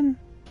something?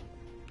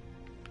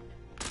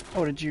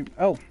 Oh, did you...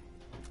 Oh.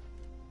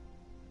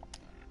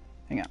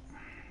 Hang on.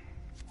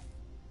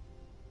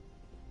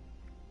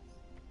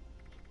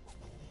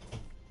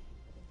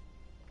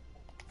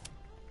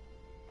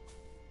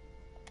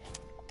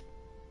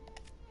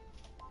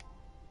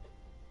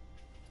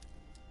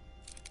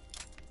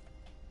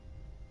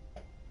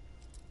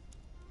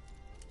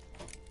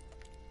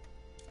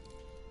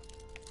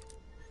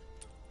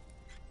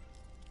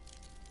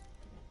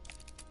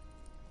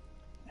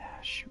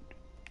 Shoot.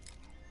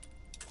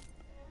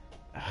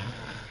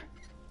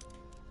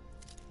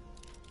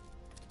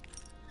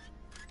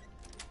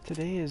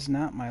 Today is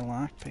not my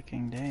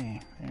lockpicking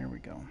day. There we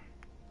go.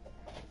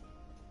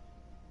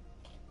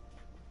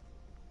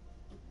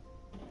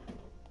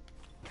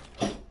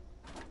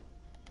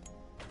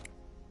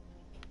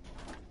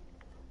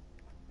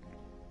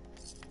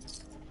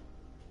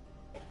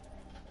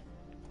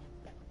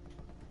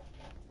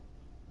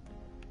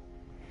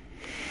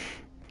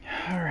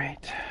 All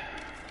right.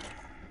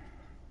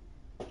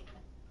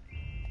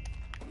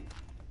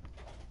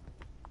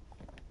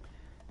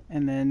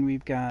 And then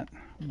we've got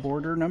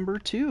border number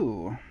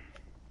 2.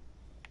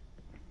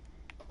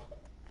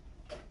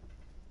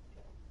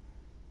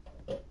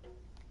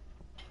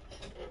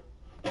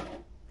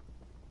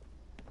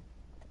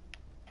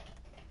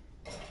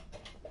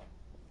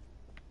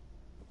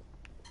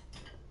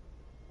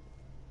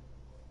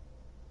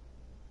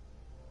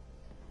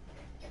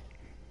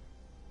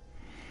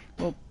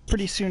 Well,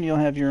 pretty soon you'll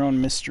have your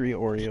own mystery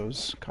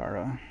Oreos,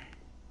 Kara.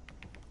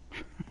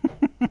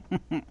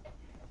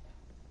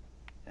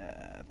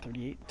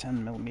 38,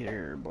 10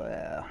 millimeter,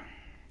 blah.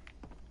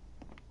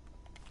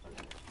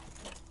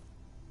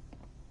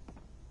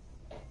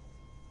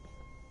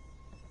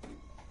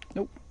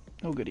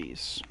 No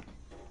goodies.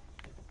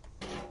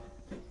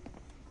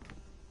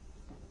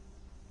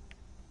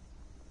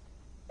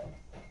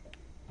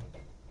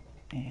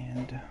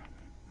 And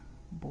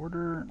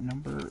border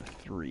number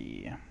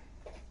 3.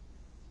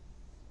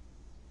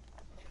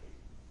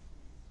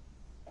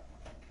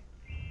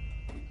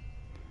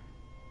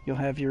 You'll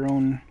have your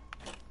own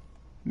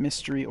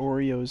mystery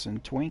Oreos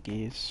and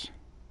Twinkies.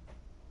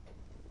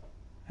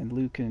 And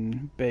Luke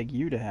can beg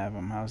you to have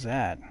them. How's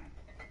that?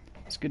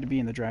 It's good to be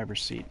in the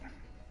driver's seat.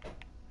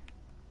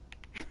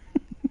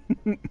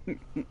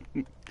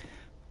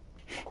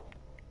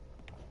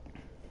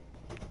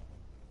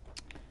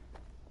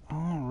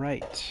 All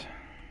right.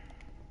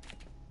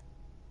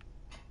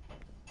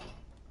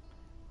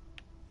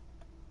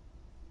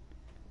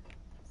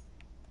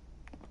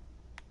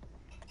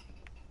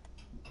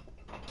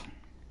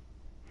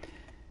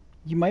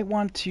 You might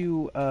want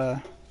to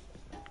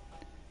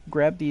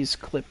grab these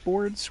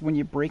clipboards. When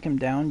you break them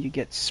down, you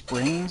get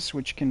springs,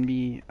 which can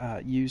be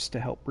used to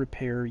help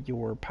repair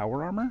your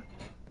power armor.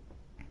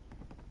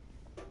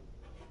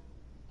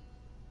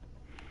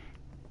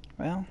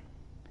 Well,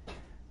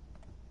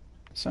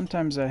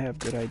 sometimes I have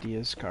good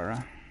ideas,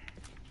 Kara.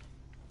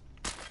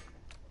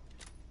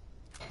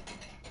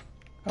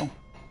 Oh,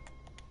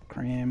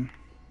 cram.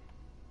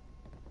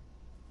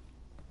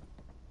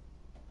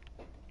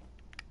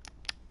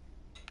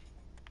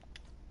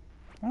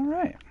 All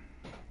right.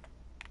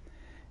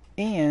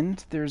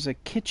 And there's a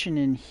kitchen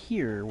in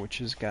here which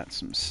has got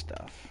some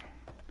stuff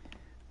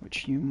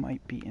which you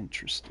might be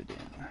interested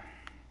in.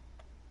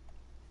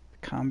 The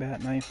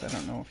combat knife, I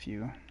don't know if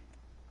you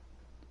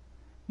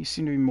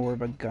seem to be more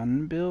of a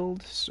gun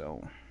build,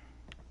 so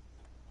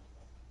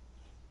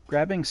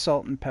grabbing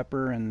salt and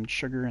pepper and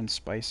sugar and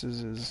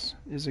spices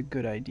is a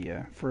good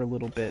idea for a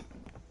little bit.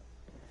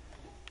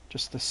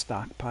 Just a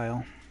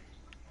stockpile.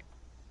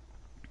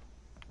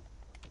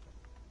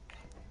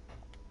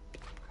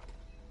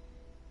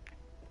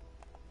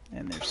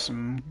 And there's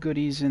some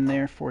goodies in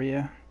there for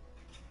you.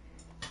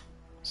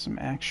 Some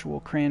actual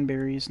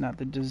cranberries, not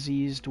the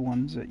diseased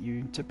ones that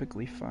you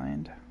typically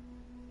find.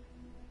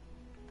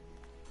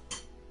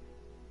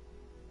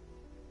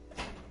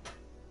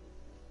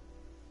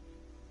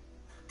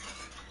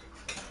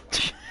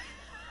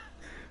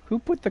 Who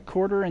put the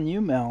quarter in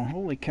you, Mel?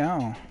 Holy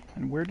cow.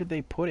 And where did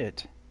they put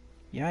it?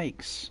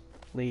 Yikes,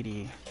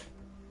 lady.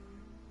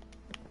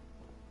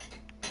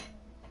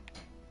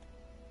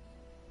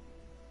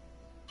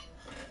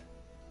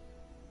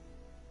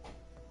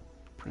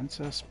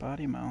 Princess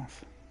Body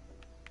Mouth.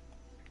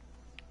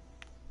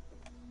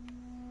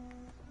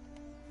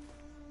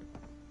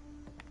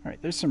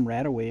 Alright, there's some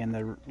Radaway in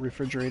the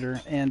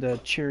refrigerator and a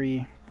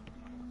cherry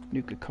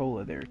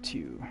Nuka-Cola there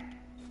too.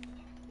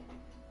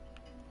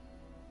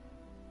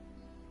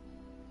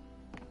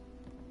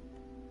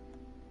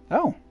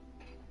 Oh!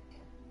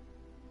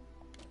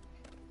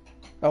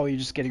 Oh, you're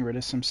just getting rid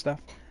of some stuff?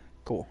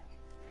 Cool.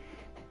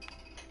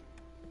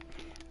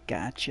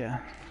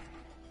 Gotcha.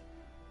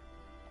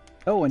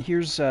 Oh, and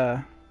here's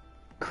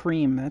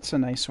cream. That's a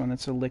nice one.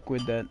 That's a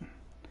liquid that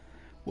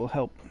will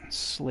help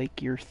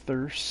slake your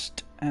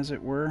thirst, as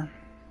it were.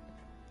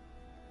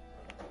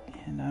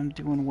 And I'm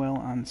doing well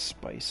on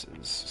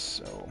spices,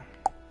 so...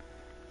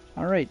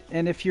 Alright,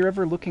 and if you're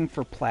ever looking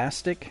for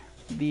plastic,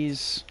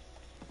 these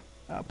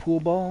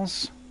pool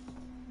balls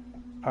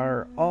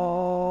are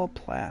all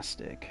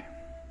plastic.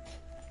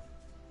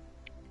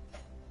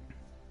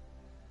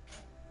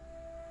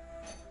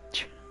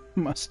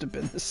 Must have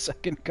been the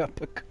second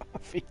cup of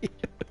coffee.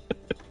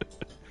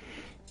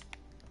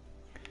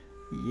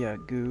 Yeah,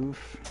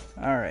 goof.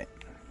 Alright.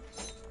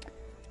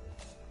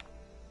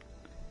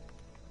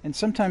 And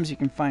sometimes you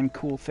can find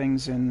cool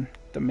things in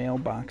the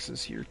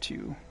mailboxes here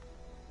too.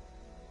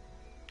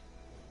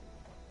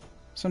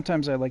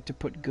 Sometimes I like to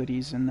put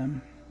goodies in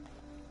them.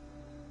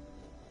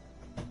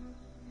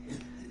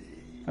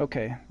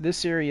 Okay,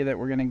 this area that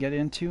we're going to get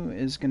into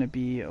is going to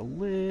be a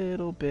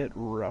little bit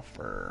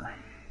rougher.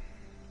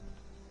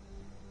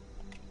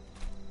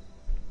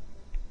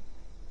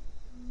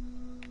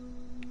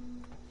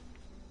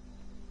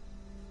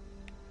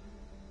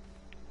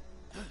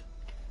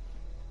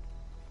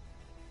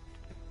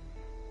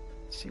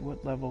 Let's see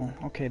what level.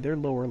 Okay, they're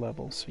lower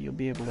level, so you'll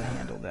be able to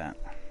handle that.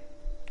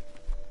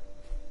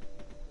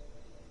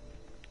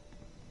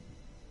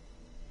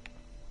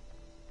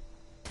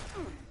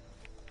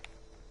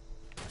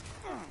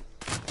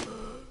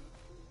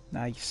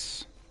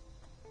 Nice.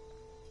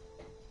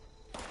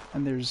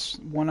 And there's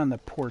one on the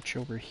porch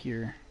over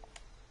here.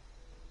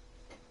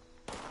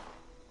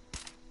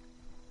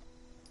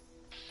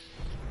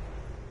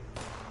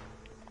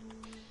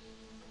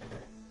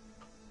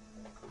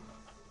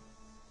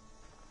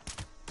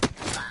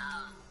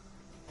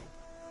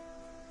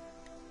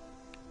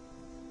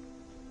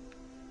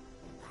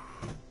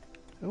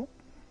 Oh.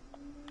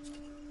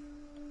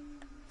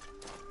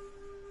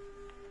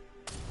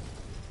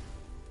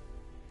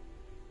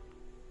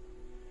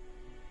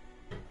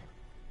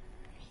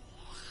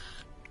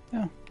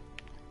 Oh,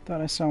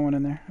 thought I saw one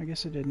in there. I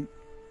guess I didn't.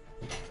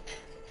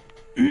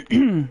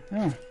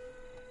 Oh.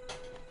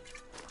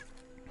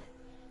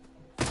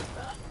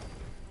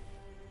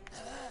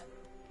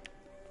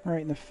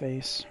 right in the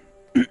face.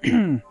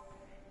 We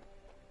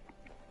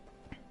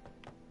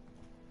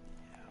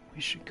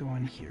should go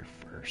in here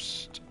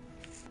first,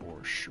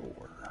 for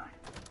sure.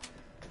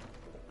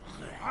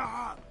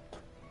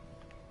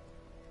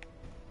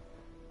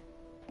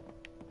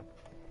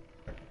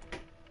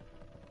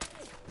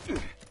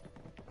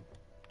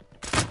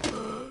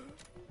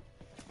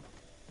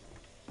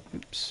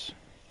 Oops.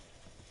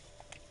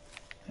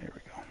 There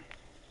we go.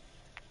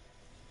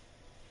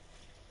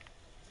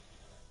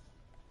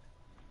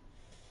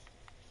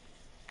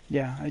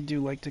 Yeah, I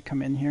do like to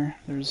come in here.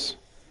 There's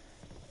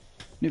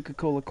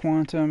Nuka-Cola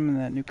Quantum and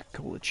that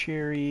Nuka-Cola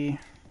Cherry.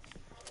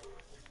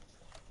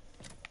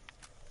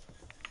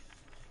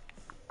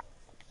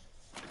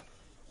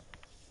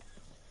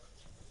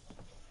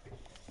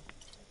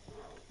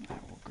 I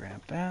will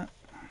grab that.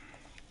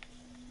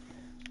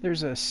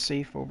 There's a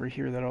safe over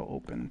here that I'll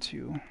open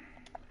too.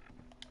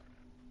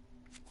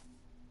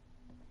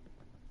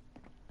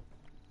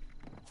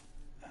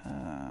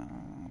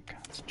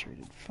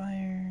 Concentrated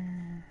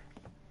fire.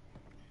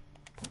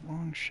 Put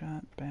long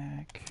shot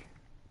back.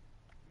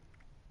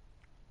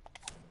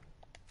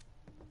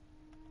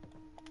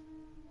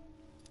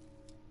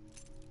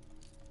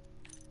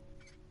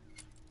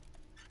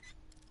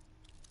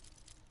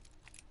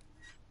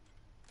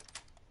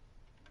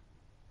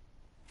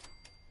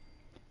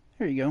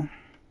 There you go.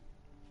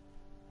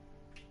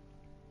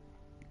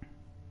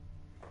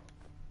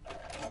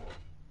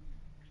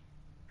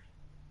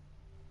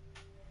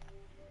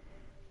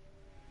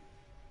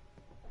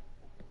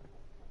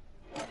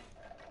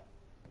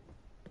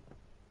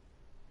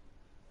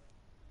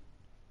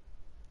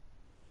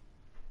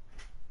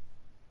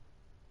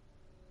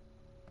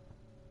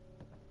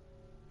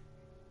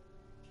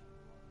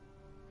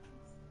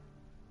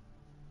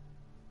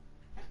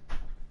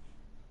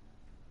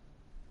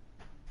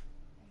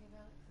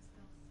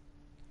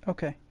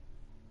 Okay.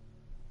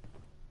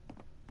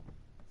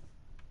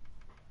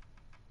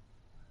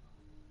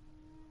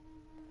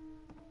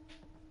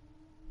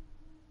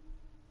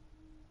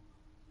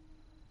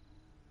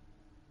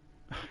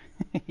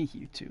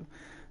 You too.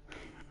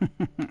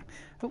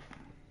 Oh.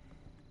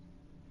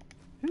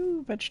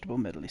 Ooh, vegetable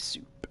medley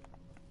soup.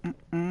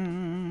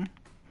 Can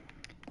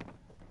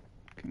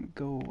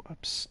go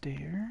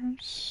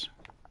upstairs.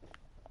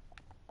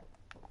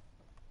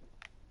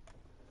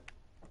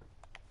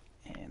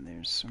 And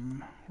there's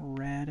some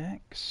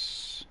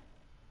Radex.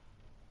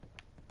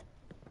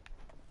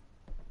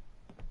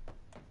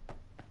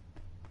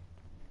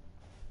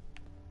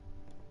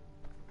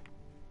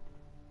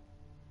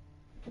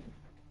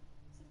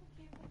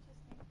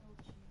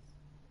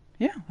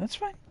 Yeah, that's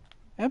fine.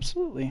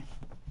 Absolutely.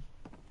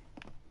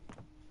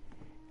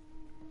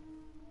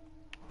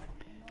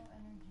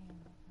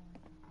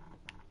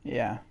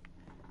 Yeah.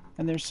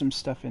 And there's some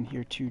stuff in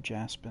here too,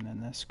 Jaspin,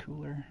 in this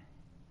cooler.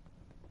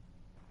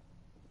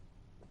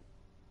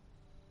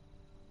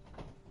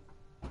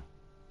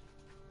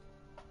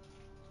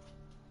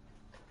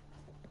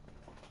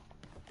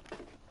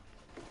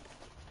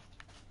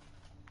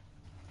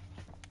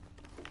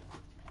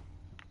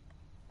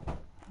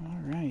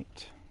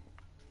 Alright.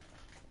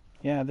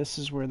 Yeah, this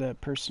is where that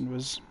person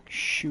was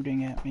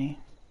shooting at me.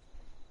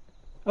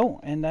 Oh,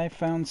 and I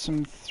found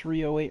some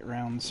 308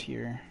 rounds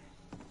here.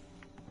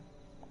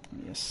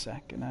 Give me a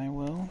sec and I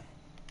will.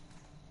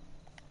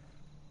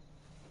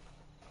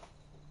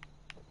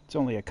 It's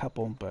only a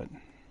couple, but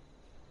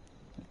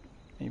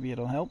maybe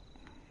it'll help.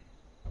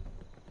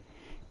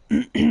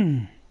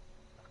 There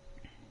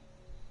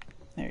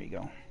you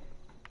go.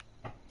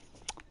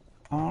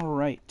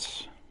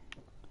 Alright.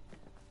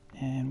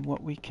 And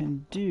what we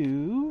can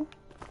do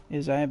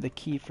is I have the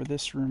key for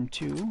this room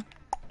too.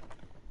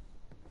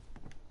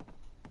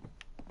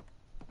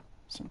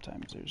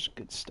 Sometimes there's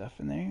good stuff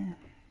in there.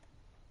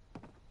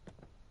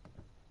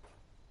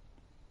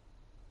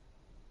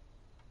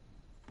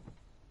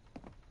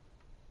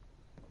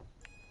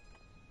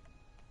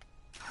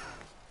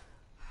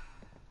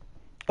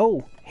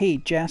 Oh, hey,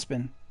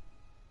 Jaspin.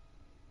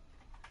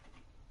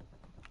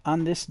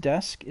 On this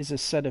desk is a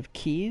set of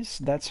keys.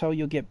 That's how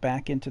you'll get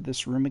back into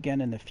this room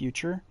again in the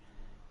future.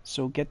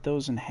 So get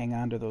those and hang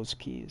on to those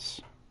keys.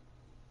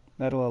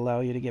 That'll allow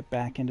you to get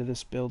back into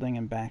this building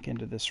and back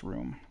into this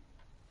room.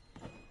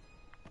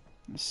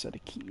 This set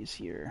of keys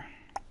here.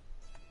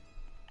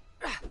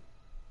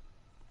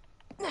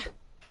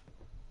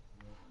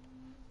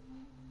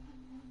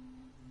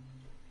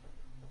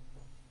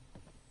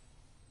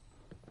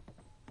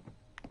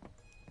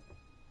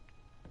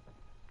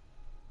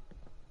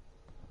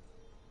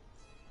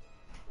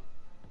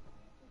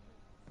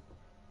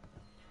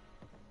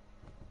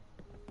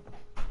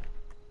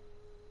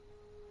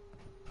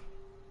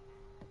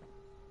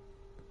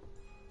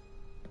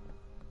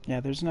 Yeah,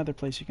 there's another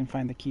place you can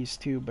find the keys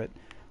too, but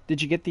did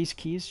you get these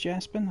keys,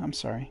 Jaspin? I'm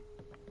sorry.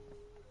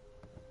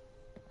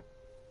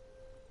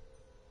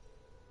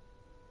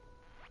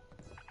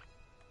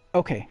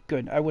 Okay,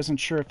 good. I wasn't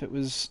sure if it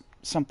was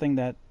something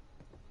that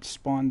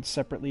spawned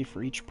separately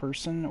for each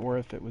person, or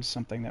if it was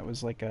something that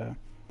was like a,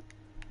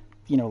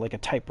 you know, like a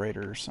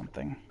typewriter or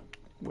something,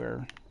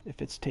 where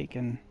if it's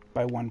taken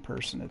by one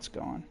person, it's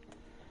gone.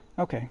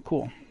 Okay,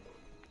 cool.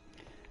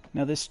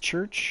 Now this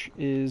church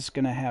is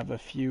going to have a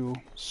few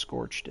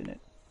scorched in it.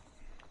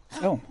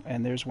 Oh,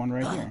 and there's one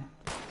right here.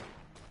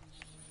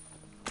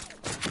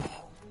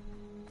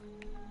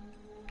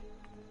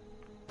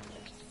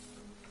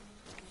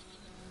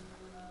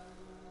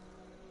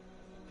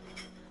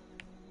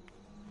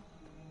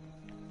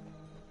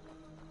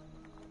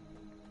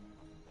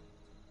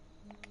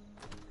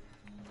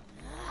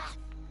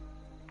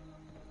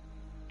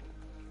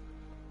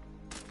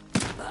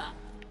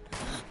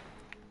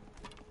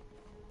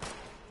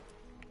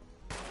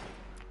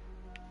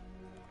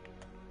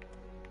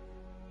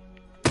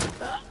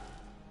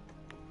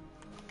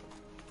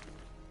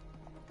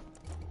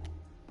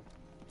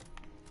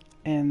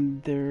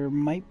 And there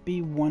might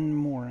be one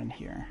more in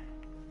here.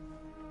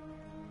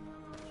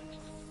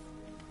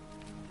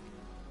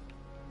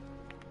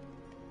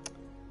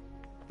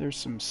 There's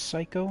some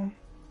psycho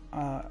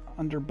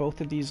under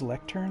both of these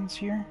lecterns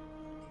here.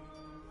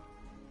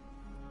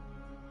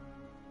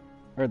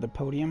 Or the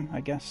podium,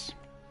 I guess.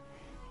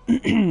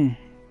 On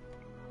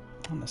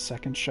the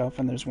second shelf,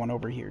 and there's one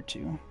over here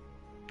too.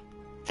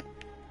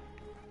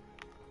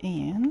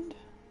 And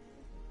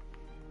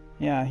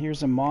yeah,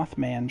 here's a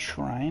Mothman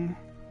shrine.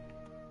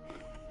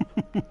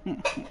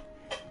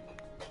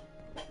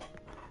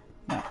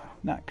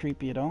 Not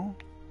creepy at all.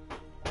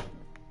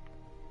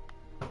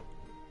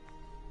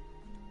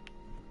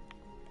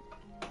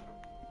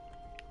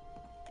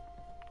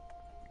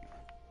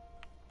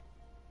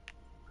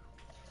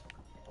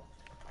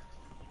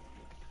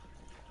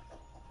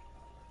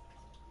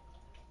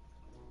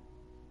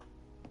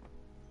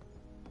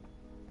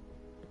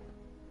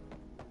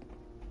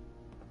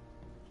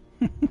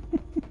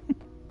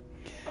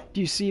 Do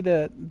you see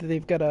that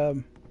they've got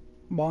a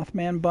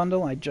Mothman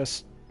bundle? I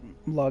just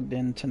logged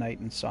in tonight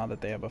and saw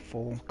that they have a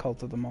full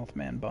Cult of the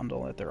Mothman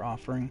bundle that they're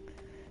offering.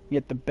 You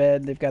get the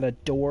bed, they've got a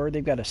door,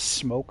 they've got a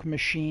smoke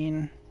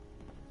machine.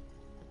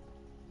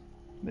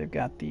 They've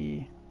got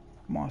the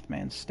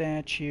Mothman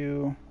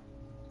statue.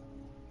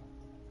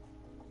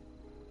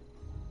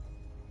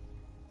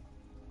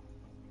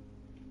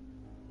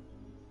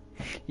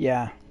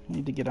 Yeah,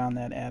 need to get on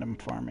that Adam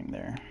farming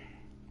there.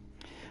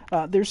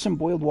 There's some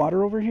boiled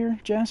water over here,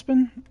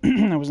 Jaspin.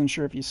 I wasn't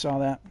sure if you saw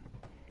that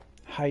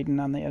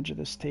hiding on the edge of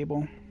this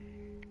table.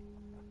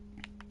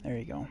 There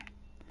you go.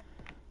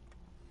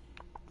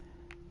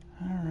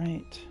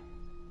 Alright.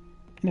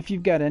 And if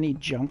you've got any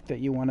junk that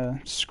you want to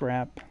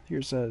scrap,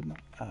 here's a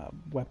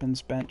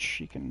weapons bench.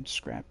 You can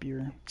scrap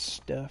your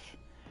stuff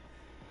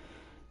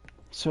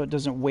so it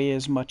doesn't weigh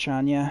as much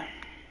on you.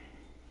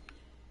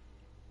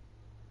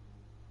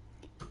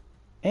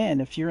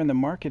 And if you're in the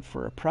market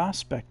for a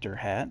prospector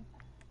hat,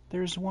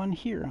 there's one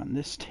here on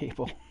this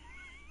table.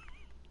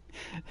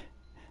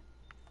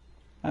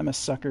 I'm a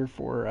sucker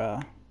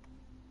for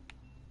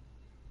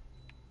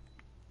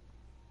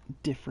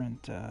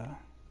different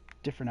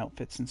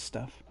outfits and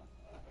stuff.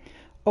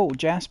 Oh,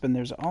 Jaspin,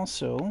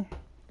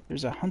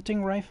 there's a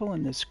hunting rifle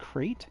in this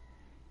crate.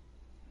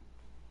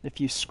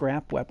 If you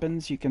scrap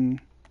weapons, you can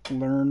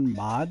learn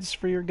mods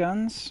for your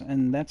guns,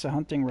 and that's a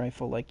hunting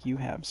rifle like you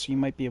have, so you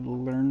might be able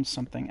to learn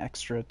something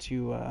extra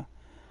to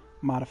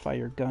modify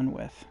your gun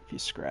with if you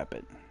scrap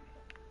it.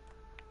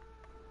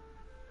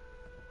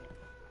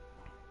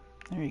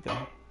 There you go.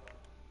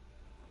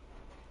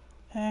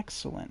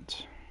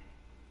 Excellent.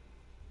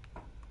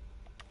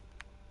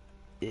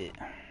 Yeah.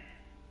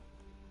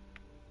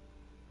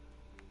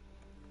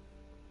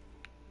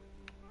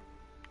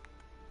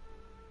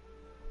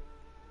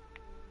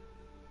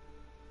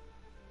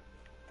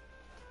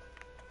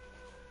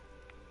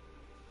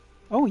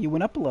 Oh, you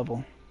went up a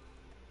level.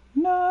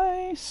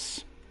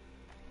 Nice.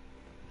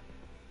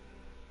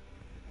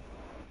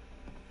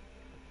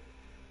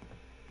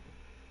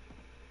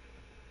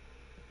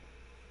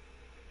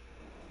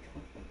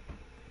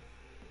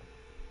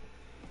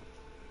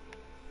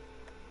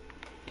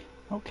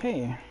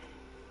 Okay.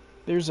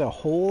 There's a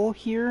hole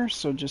here,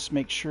 so just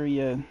make sure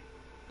you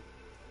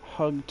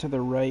hug to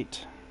the right.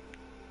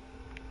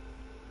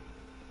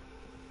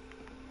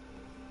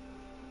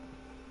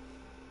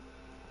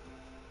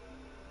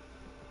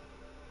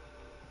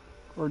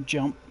 Or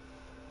jump.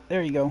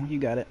 There you go, you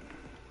got it.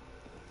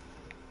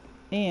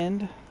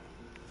 And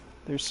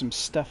there's some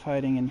stuff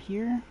hiding in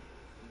here.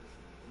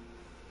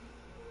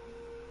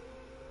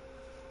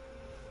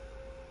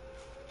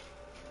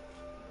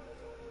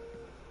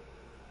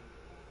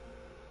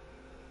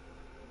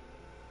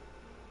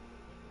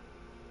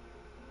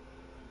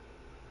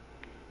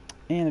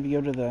 And if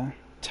you go to the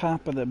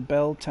top of the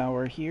bell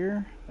tower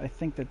here, I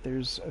think that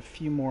there's a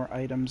few more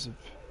items of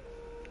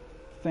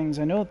things.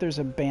 I know that there's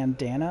a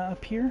bandana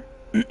up here.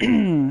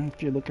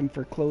 If you're looking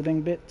for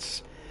clothing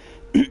bits.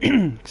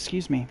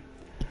 Excuse me.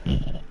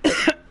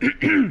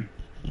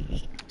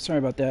 Sorry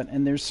about that.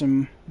 And there's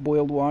some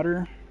boiled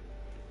water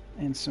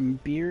and some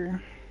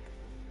beer.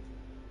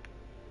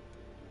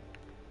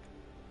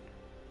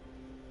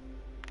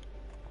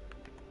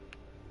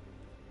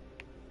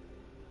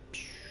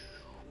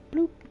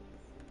 Bloop.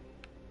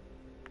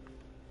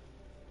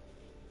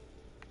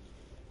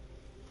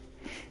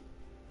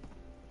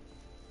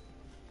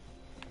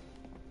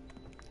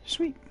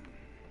 Sweet.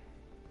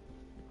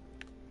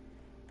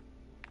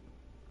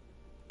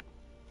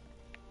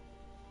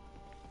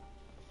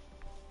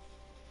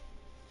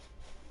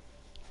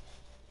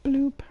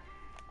 Bloop.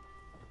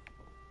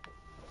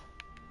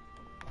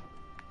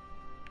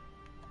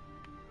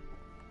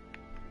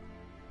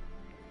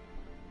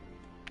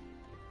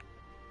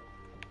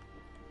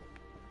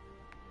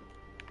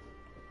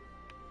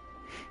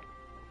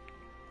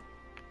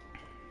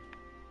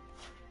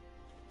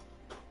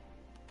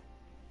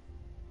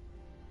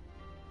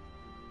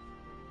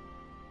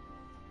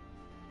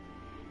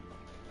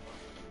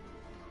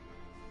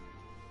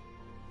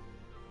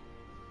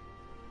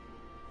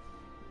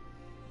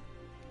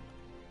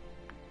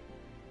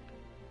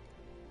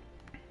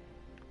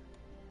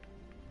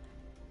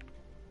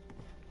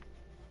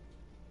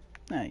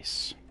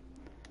 Nice.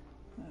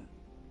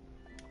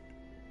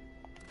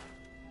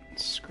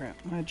 Scrap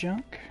my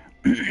junk.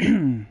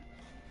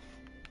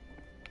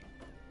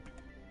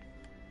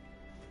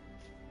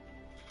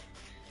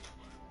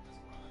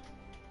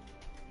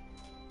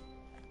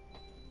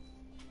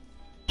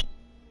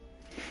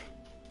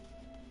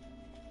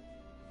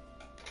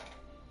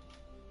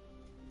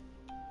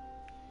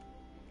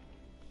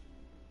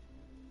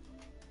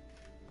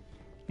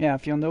 Yeah,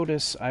 if you'll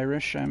notice,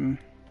 Irish, I'm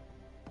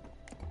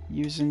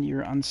using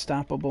your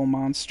unstoppable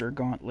monster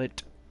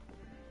gauntlet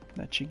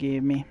that you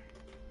gave me.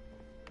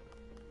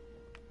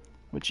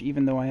 Which,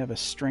 even though I have a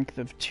strength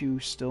of 2,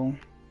 still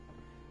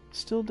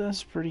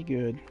does pretty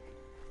good.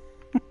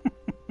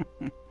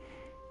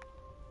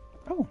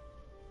 Oh!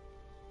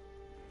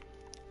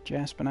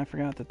 Jaspin, I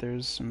forgot that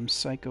there's some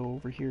Psycho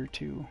over here,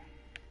 too.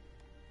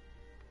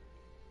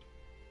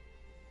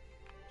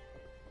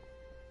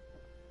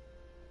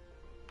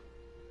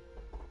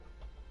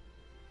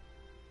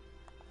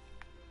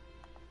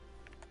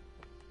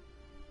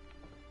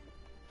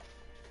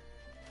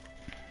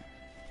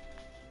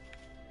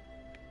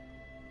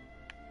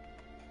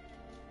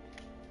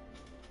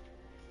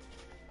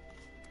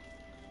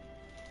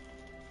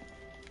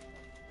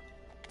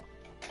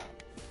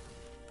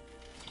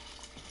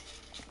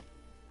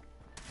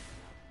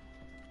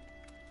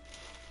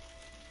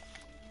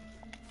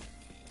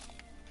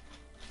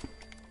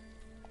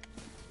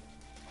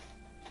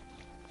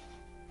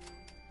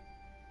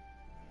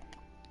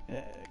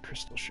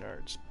 Crystal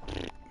shards.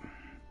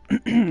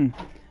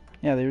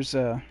 Yeah, there's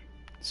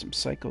some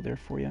Psycho there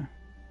for you.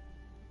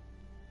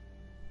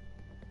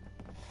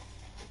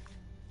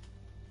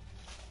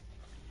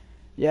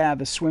 Yeah,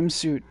 the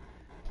swimsuit.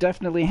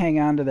 Definitely hang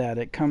on to that.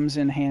 It comes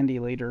in handy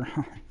later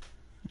on.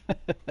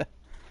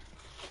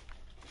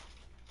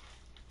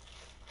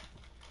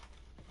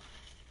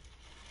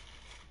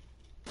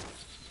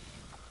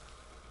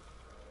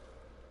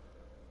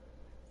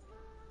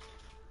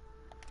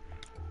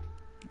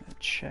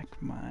 Check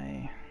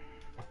my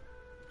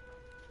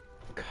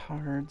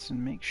cards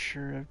and make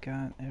sure I've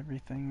got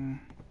everything.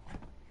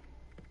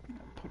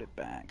 Put it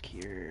back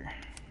here.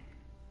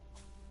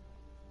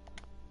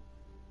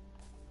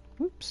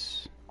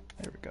 Oops.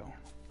 There we go.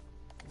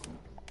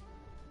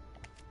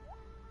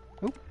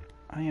 Oh,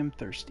 I am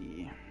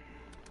thirsty.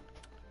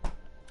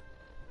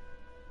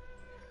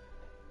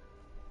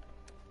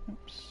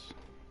 Oops.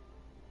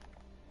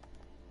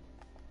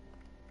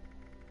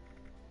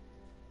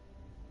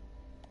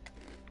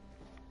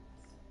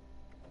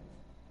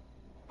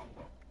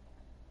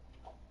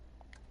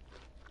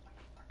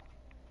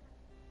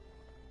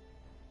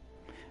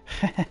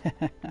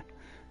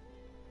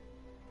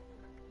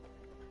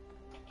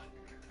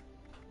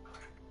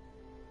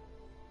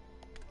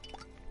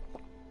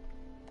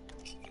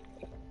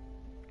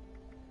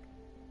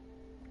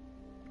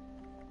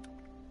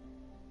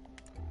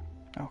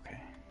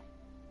 Okay.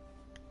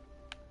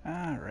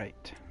 All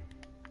right.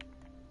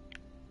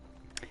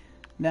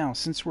 Now,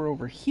 since we're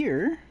over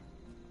here,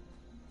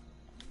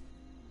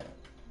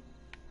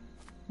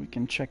 we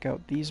can check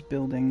out these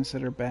buildings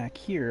that are back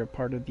here, a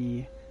part of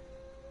the...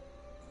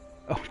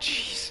 Oh,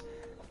 jeez.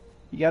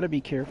 You gotta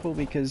be careful,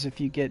 because if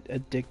you get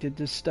addicted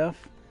to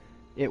stuff,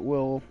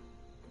 it'll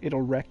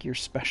wreck your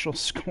special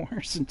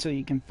scores until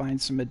you can find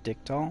some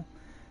addictol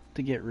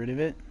to get rid of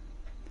it.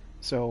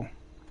 So,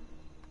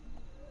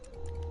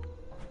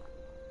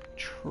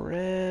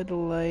 tread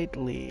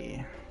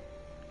lightly.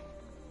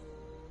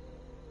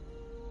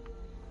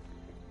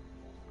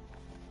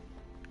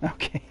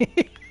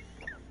 Okay.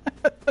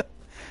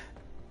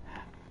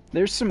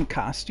 There's some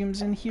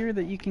costumes in here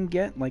that you can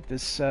get, like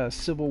this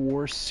Civil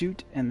War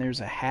suit, and there's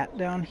a hat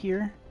down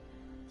here.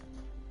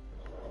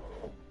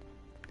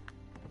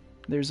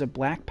 There's a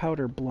black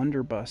powder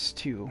blunderbuss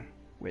too,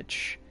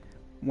 which,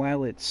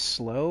 while it's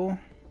slow,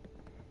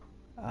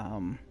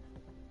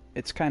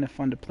 it's kind of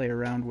fun to play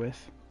around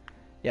with.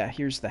 Yeah,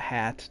 here's the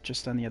hat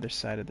just on the other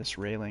side of this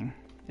railing,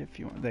 if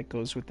you want, that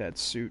goes with that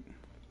suit.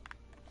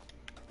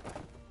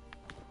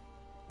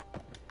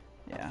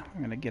 Yeah,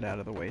 I'm gonna get out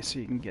of the way so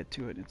you can get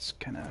to it. It's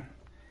kind of...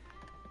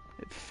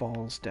 it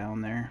falls down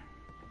there.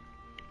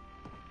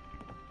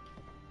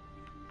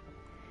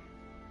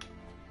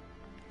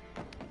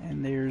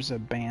 And there's a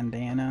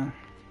bandana.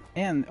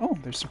 And, oh,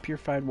 there's some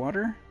purified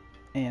water.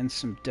 And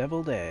some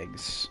deviled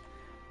eggs.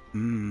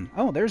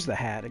 Oh, there's the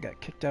hat. I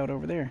got kicked out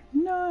over there.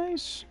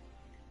 Nice.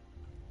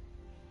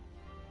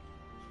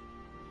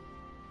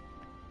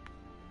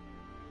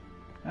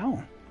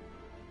 Oh,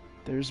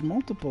 there's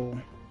multiple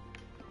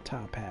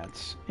top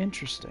hats.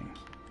 Interesting.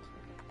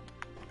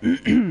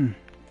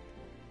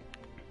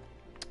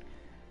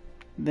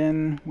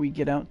 Then we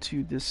get out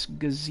to this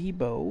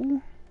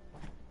gazebo,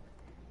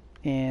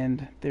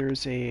 and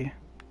there's a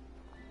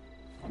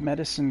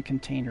medicine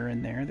container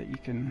in there that you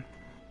can...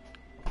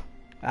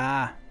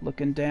 Ah,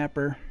 looking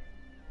dapper.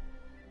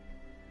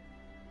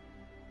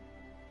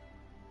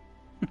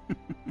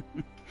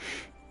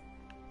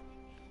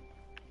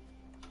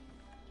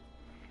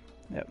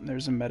 Yep,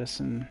 there's a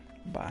medicine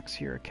box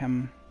here, a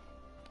chem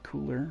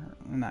cooler.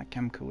 Not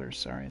chem cooler,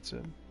 sorry, it's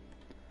a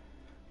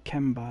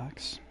chem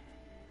box.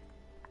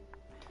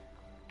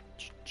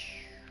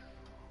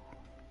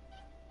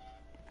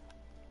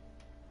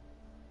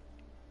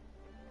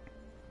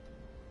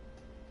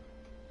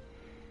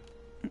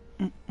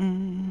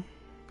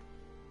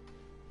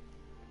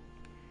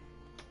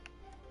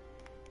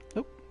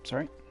 Oh,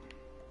 sorry.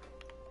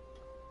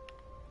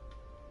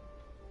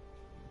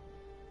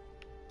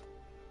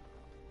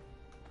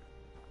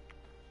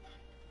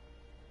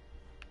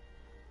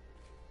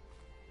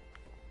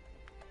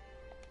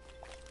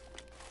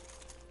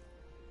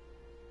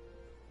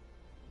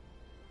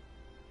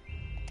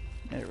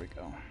 There we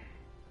go.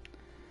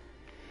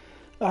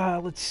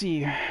 Let's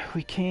see.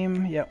 We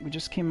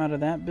just came out of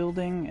that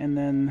building, and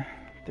then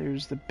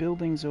there's the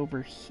buildings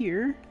over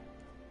here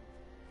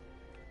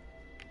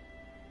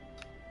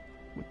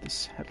with the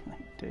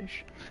satellite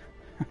dish.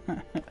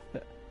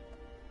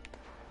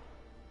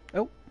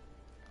 Oh.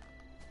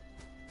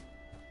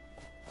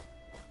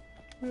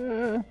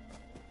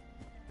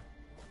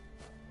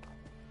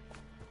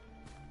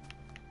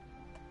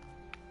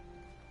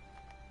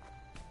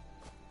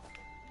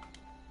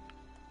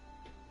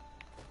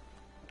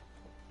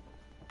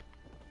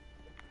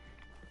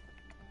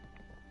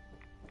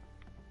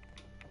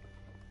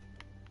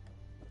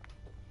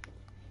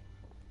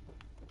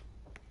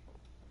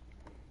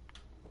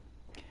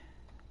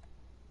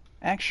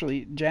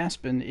 Actually,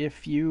 Jaspin,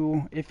 if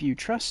you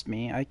trust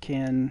me, I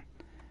can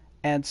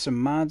add some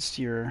mods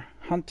to your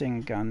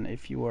hunting gun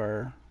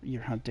your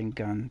hunting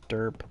gun,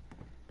 derp.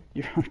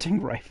 Your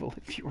hunting rifle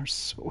if you are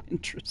so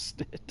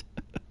interested.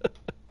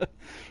 I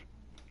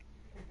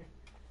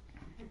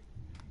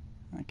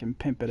can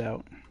pimp it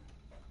out.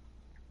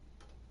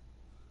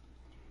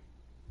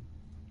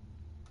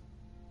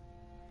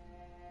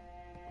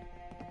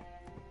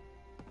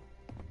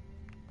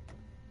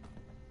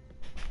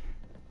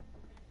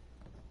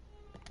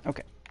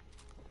 Okay.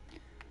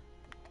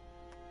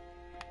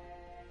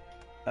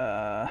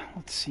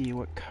 Let's see,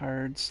 what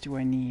cards do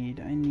I need?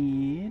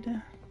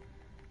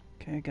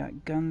 Okay, I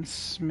got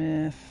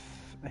gunsmith.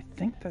 I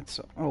think that's...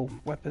 Oh,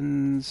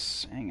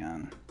 weapons. Hang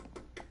on.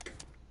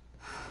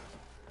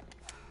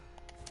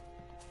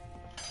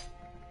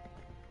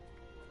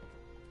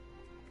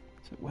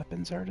 Is it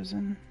weapons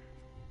artisan?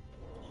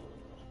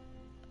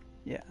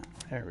 Yeah,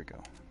 there we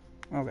go.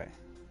 Okay.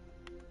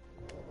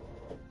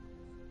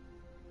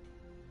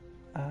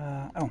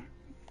 Oh.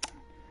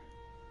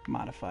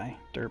 Modify.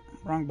 Derp.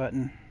 Wrong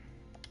button.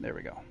 There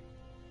we go.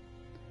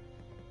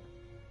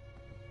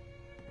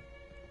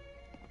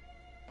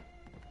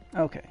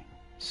 Okay.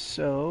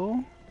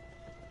 So...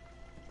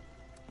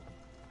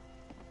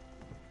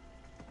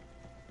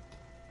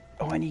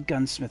 Oh, I need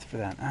gunsmith for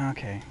that.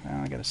 Okay.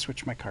 Well, I gotta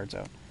switch my cards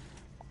out.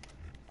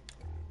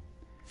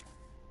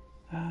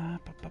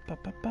 Alright.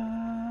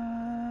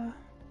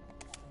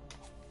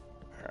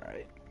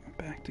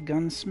 Back to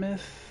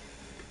gunsmith.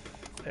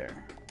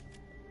 There.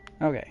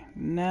 Okay,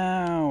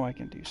 now I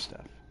can do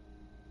stuff.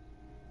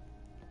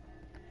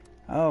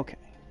 Okay.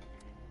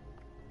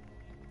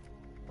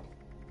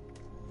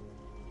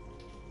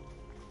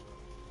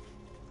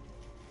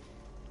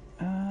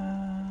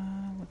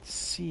 Let's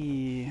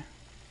see.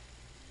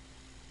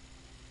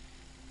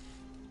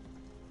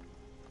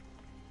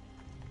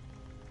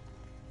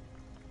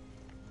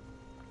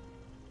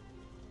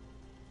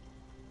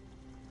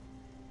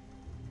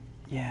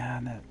 Yeah,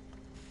 that...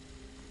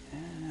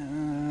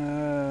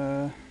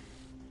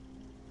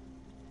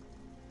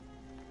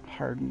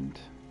 hardened.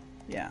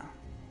 Yeah.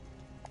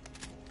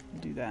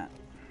 Do that.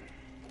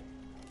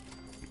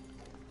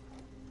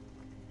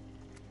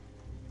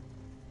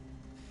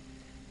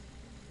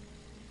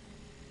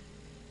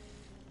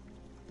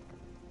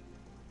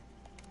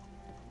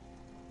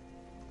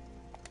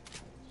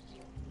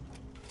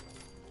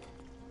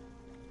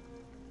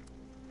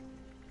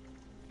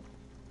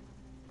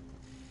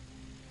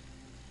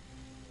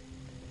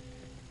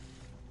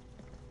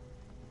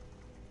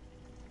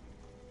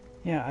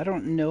 Yeah, I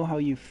don't know how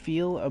you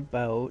feel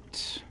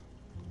about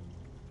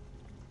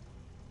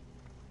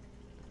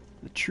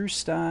the true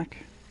stock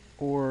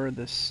or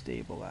the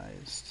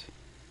stabilized.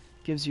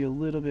 Gives you a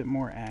little bit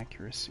more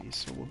accuracy,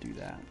 so we'll do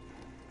that.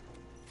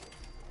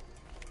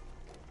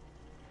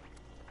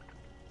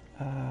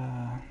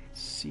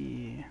 Let's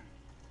see.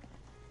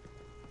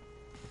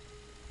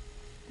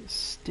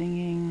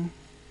 Stinging.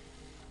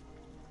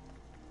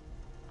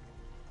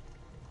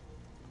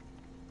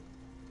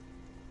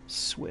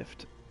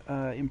 Swift.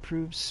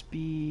 Improves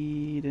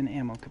speed and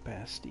ammo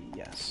capacity.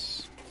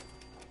 Yes.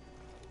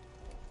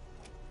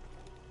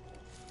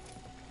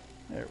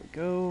 There we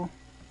go.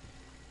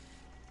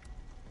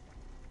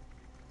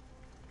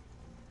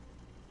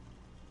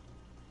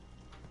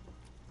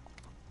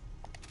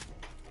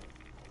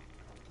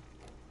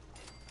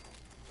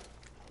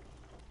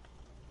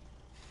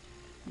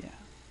 Yeah.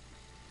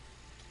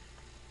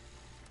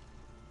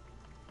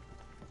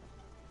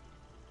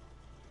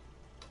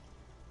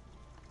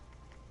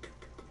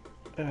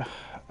 Ugh,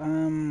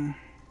 I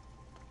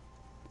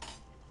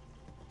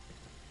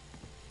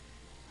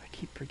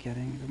keep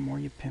forgetting, the more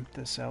you pimp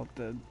this out,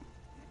 the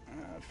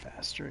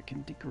faster it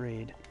can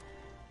degrade.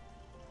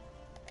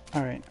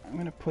 Alright, I'm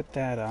gonna put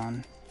that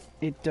on.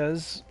 It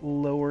does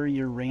lower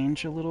your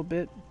range a little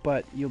bit,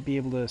 but you'll be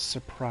able to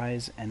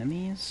surprise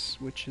enemies,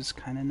 which is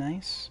kind of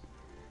nice.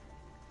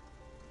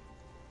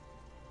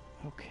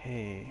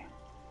 Okay.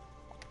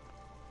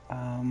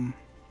 I'm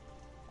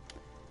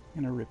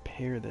gonna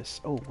repair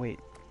this. Oh, wait.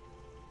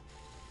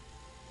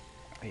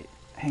 Wait,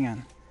 hang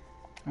on.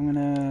 I'm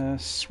gonna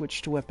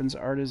switch to Weapons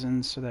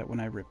Artisan so that when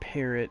I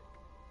repair it...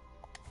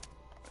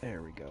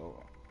 There we go.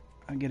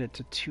 I'll get it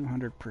to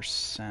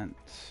 200%.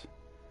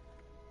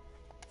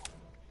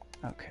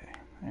 Okay,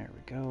 there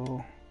we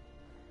go.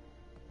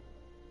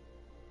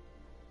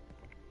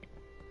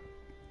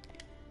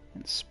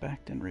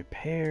 Inspect and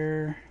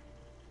repair.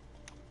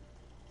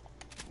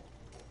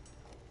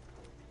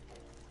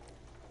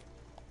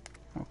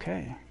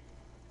 Okay.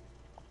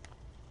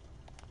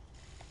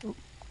 Oop,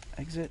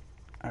 exit.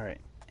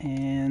 Alright,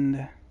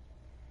 and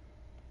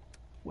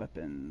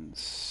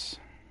weapons.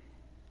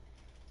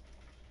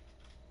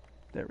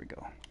 There we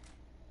go.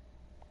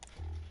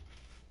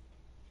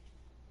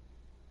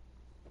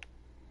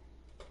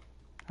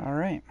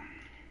 Alright.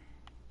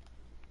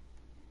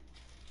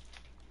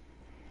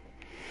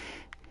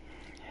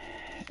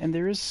 And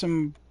there is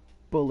some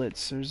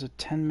bullets. There's a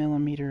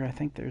 10mm. I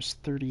think there's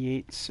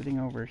 38 sitting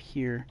over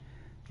here.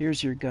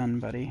 Here's your gun,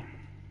 buddy.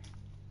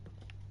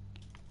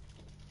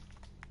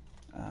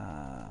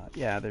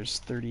 Yeah, there's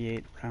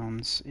 38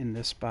 rounds in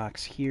this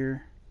box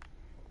here.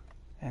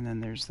 And then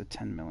there's the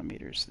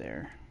 10mm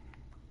there.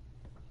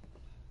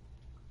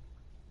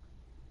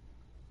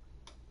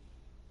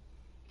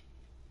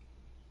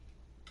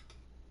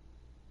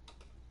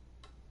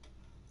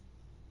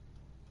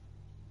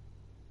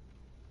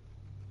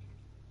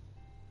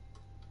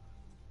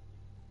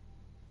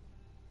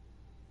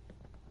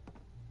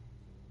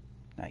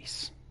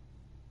 Nice.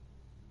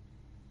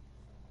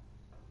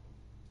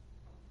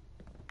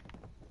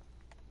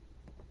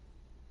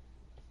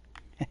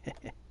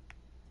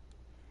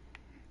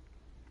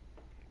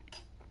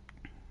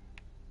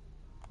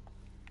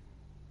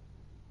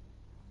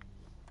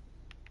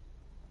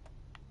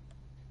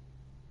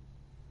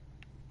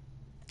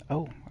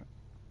 Oh,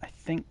 I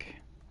think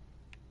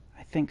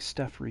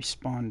stuff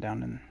respawned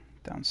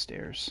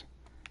downstairs.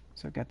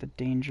 So I've got the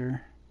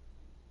danger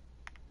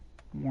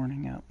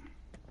warning up.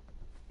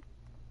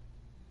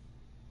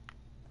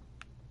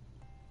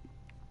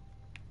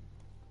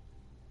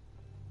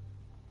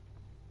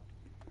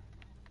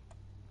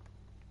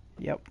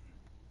 Yep.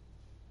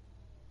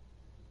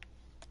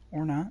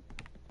 Or not.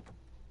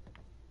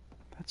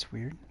 That's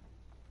weird.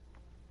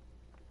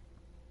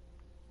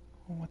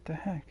 Well, what the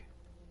heck?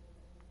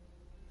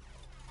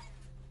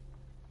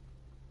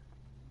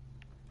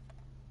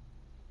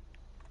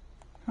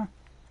 Huh.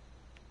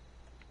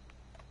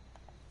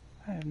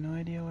 I have no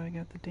idea why I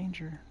got the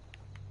danger.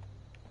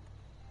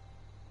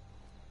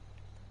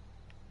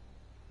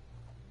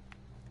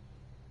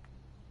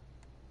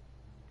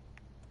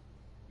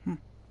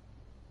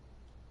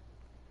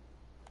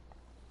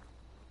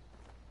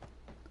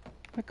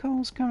 The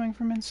call's coming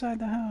from inside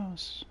the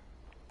house.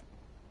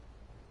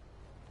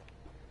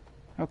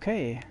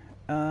 Okay.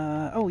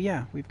 Oh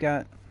yeah, we've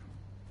got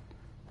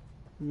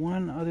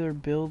one other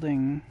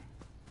building,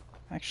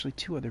 actually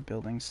two other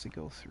buildings to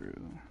go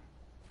through.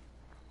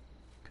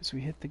 Because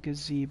we hit the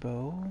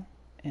gazebo,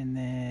 and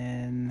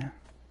then...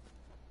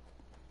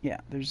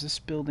 Yeah, there's this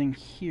building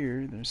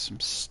here, there's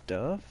some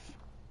stuff.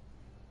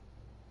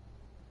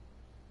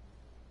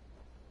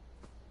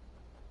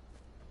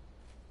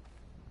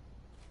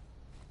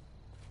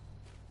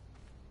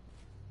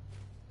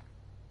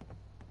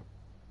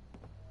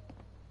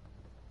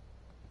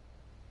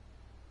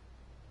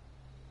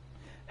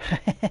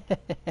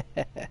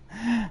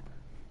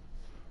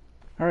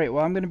 Alright,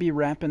 well I'm going to be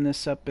wrapping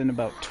this up in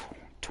about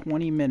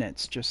 20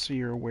 minutes, just so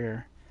you're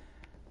aware.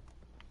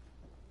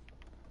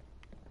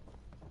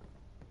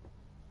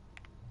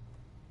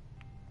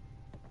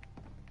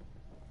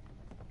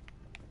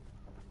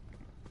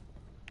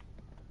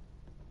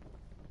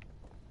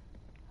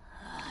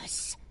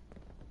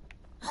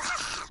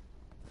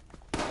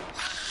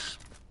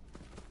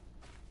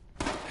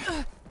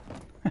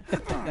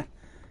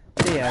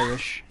 Hey,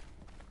 Irish.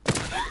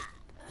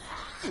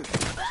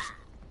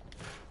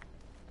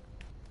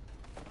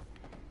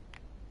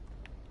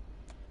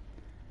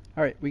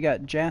 Alright, we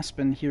got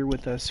Jaspin here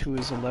with us, who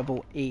is a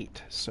level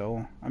 8,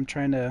 so I'm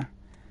trying to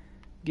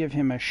give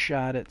him a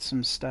shot at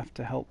some stuff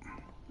to help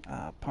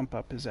pump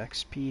up his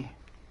XP.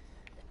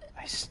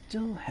 I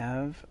still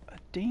have a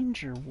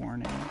danger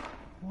warning.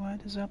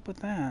 What is up with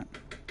that?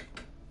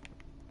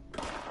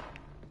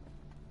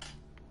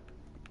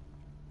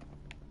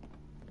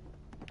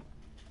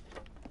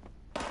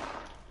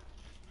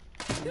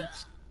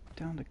 It's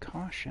down to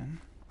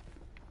caution.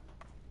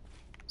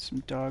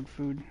 Some dog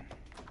food.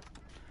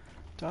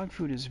 Dog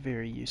food is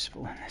very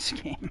useful in this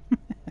game.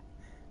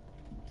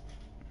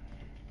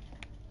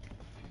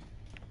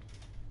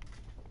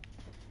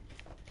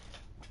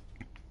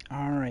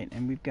 Alright,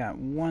 and we've got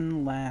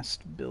one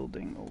last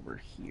building over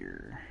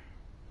here.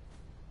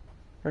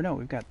 Or no,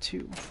 we've got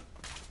two.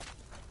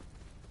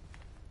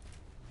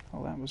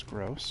 Oh, that was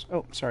gross.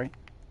 Oh, sorry.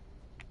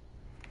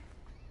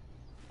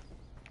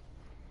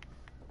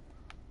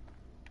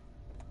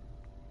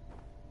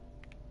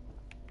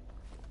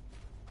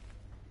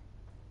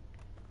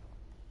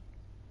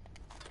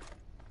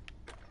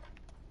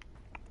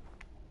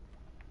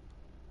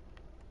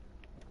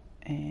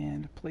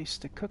 And a place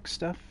to cook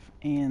stuff,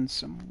 and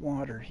some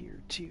water here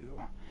too.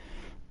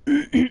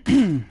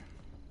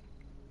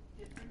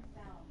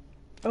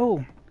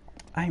 Oh,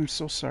 I'm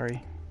so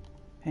sorry.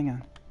 Hang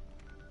on.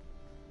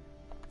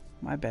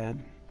 My bad.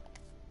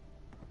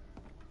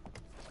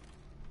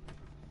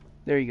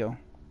 There you go.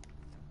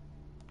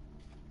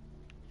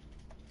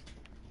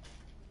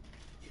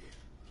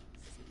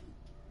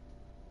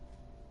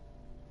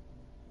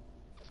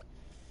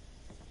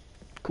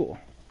 Cool.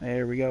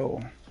 There we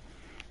go.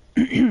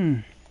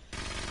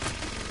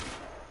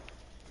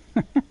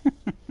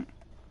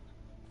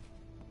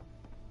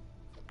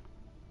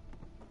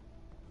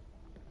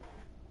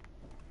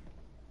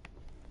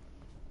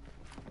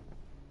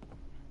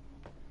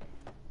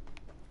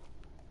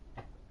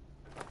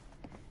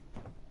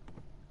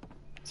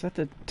 Is that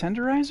the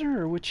tenderizer,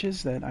 or which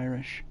is that,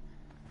 Irish?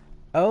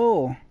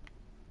 Oh!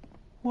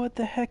 What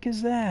the heck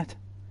is that?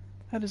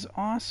 That is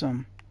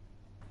awesome.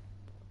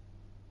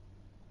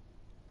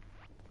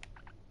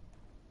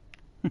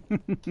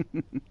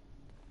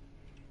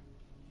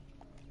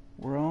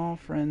 We're all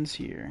friends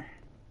here.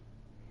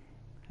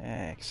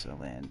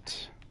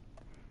 Excellent.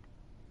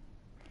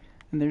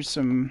 And there's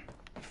some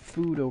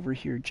food over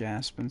here,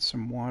 Jaspin,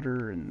 some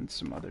water and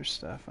some other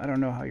stuff. I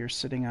don't know how you're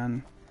sitting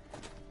on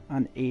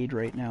aid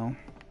right now,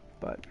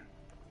 but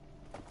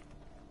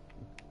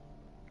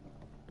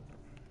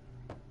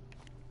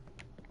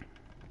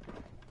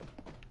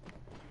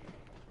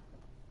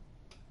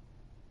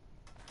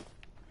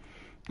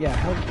yeah,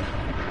 help.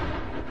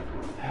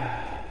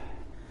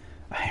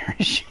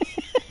 Irish.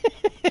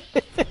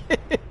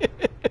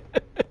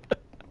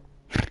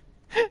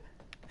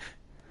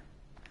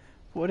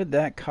 What did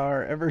that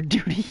car ever do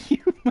to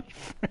you, my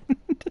friend?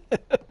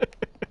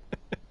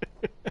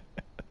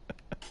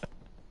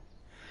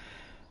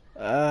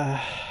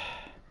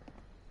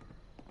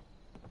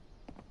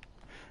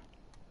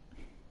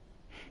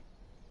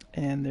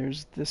 And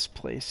there's this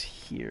place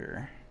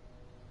here.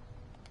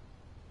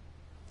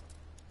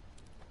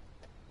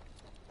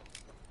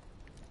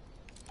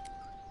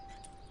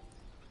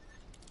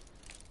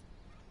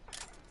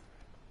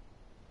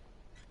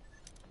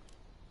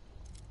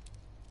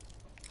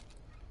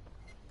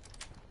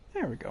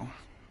 There we go.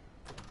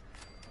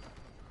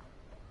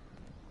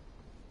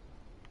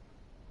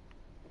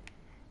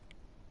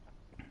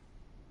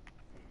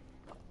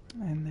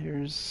 And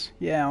there's,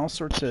 yeah, all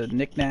sorts of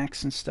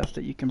knickknacks and stuff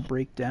that you can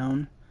break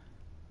down.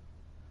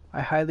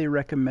 I highly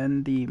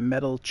recommend the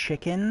metal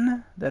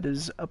chicken that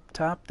is up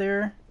top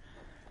there.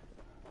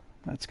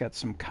 That's got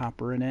some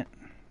copper in it.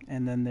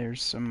 And then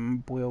there's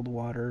some boiled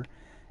water.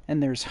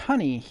 And there's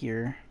honey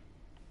here.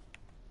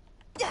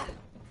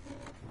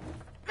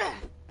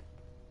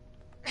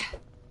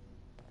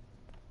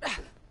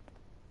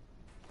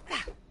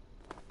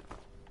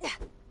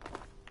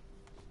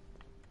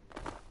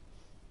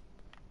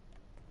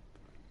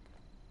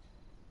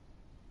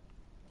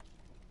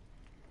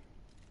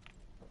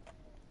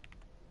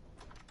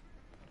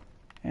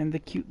 And the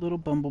cute little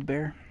bumble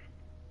bear.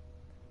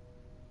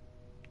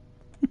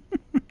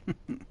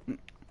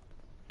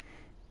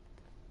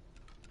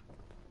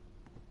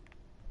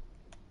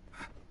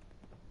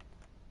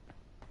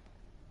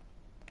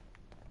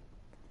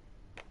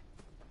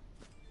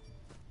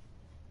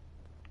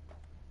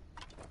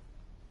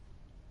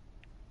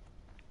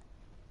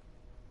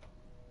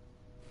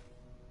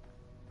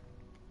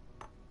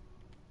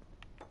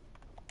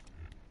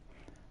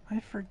 I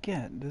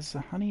forget, does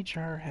the honey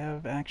jar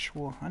have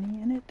actual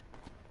honey in it?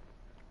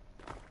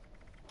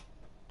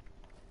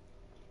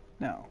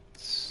 No,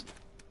 it's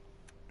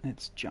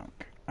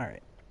junk.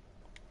 Alright.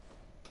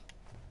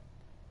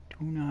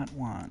 Do not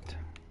want.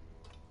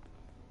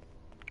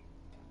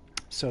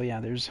 So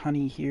yeah, there's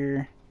honey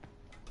here.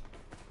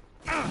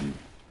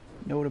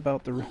 Note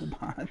about the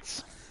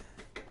robots.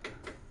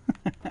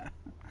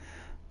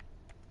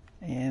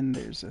 And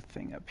there's a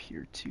thing up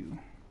here too.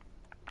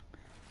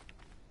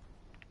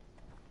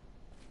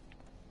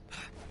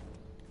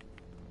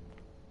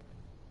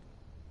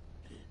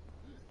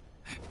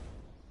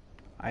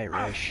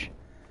 Irish.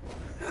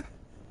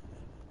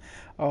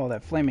 Oh,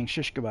 that flaming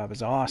shish kebab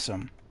is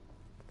awesome.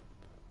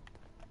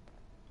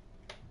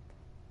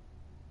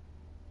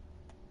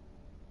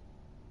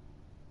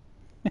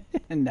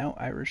 And now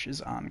Irish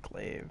is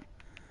enclave.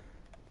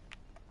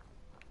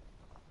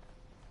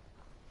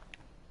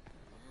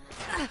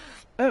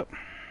 Oh.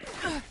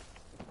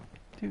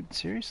 Dude,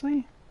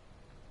 seriously?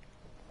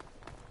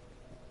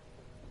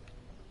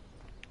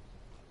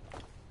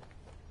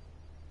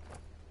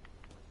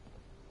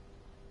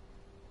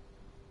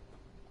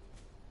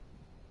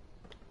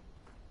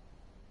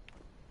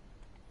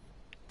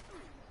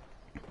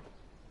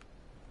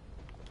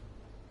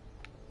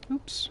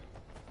 Oops.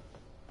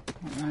 I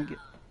don't want to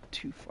get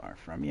too far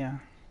from you.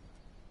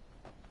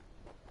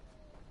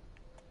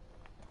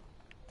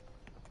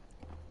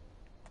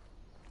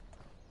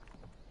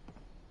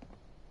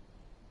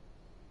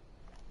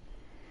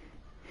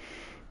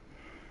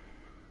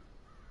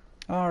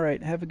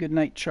 Alright, have a good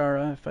night,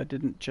 Chara, if I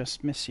didn't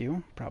just miss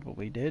you.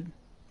 Probably did.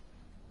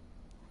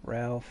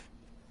 Ralph.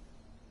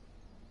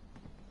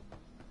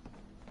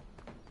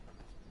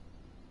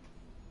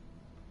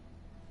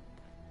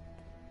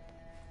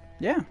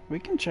 Yeah, we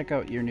can check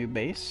out your new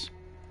base.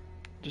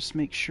 Just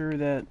make sure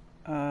that,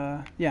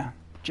 yeah,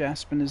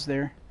 Jaspin is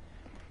there.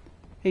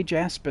 Hey,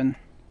 Jaspin.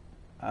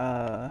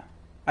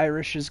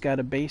 Irish has got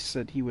a base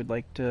that he would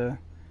like to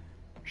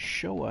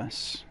show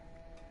us.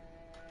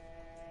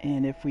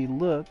 And if we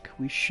look,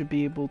 we should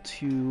be able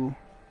to...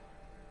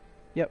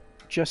 Yep,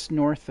 just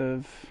north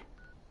of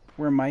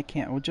where my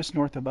camp... Well, just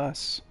north of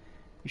us.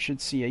 You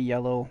should see a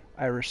yellow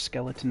Irish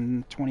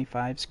Skeleton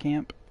 25's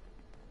camp.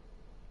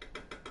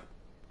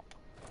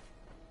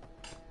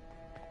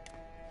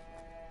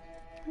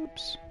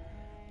 Oops.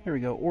 There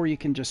we go. Or you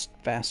can just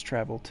fast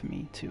travel to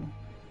me, too.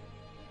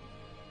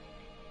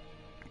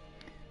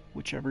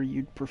 Whichever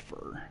you'd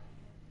prefer.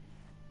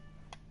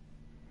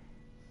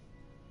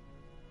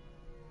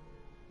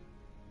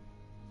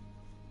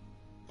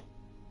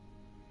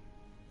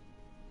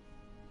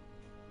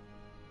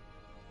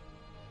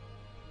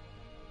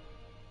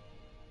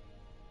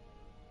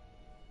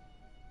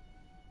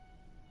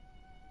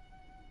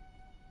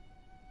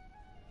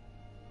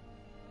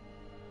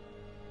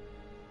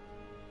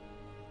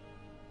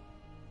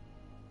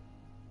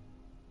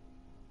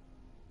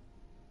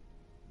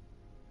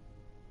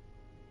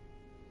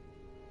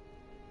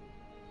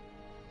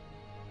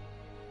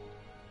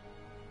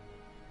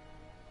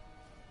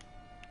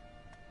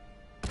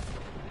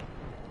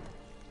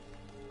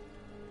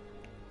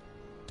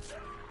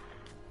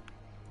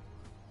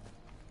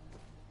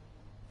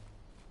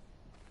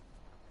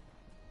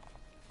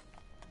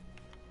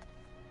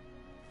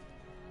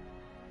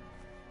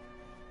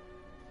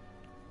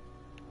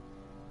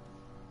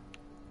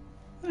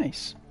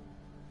 Nice.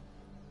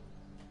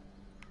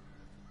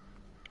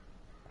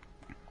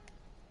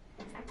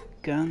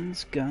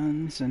 Guns,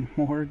 guns, and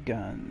more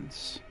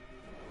guns.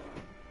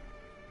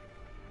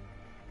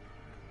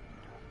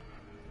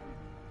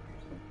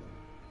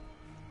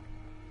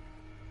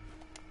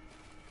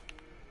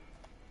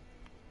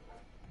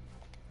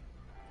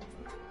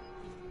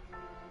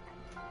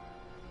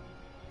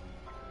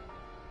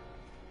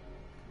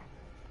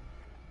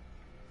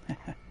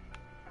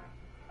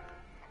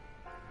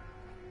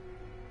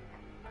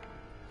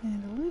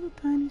 And a little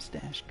tiny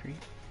stash crate.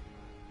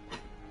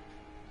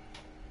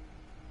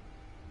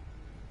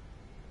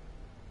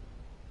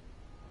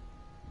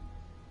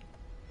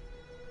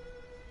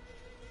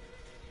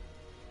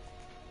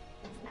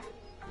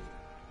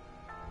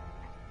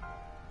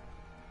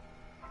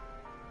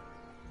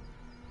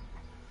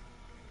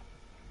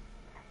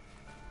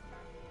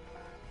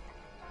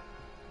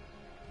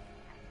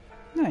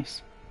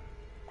 Nice.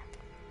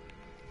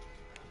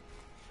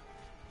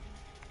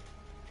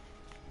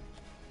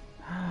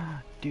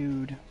 Ah,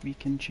 dude, we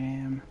can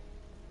jam.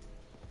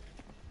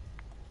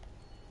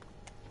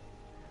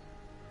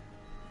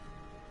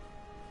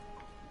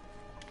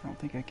 I don't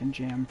think I can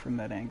jam from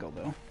that angle,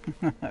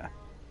 though.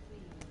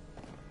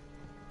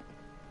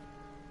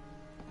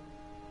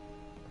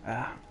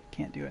 Ah,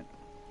 can't do it.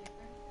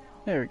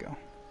 There we go.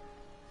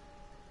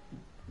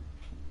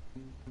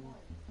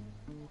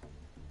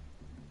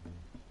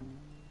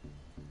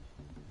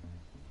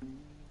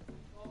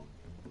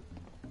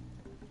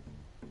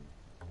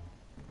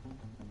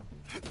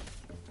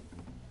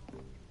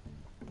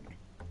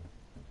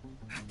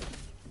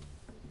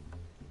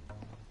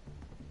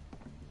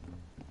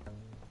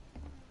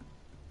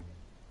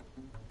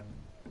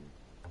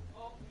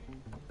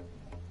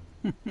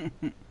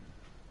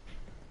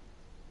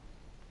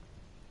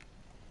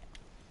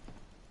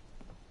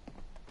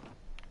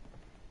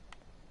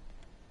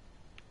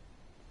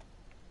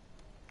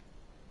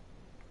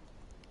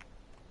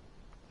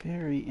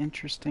 Very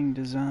interesting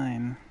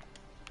design.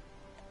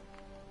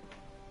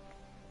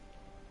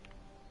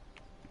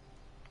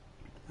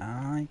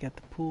 Ah, you got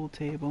the pool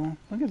table.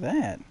 Look at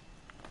that.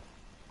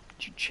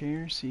 Get your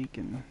chair so you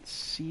can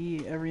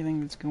see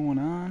everything that's going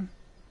on.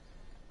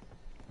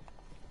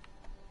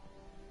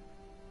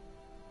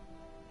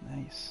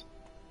 Nice.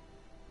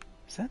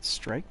 Is that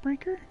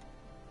Strikebreaker?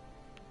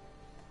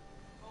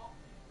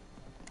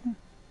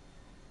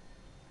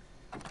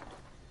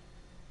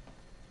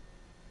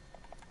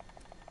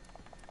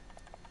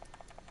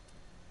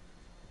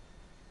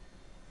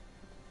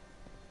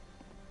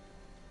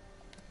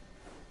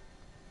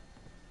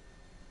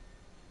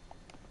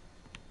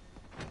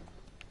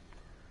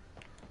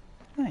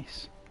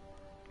 Nice.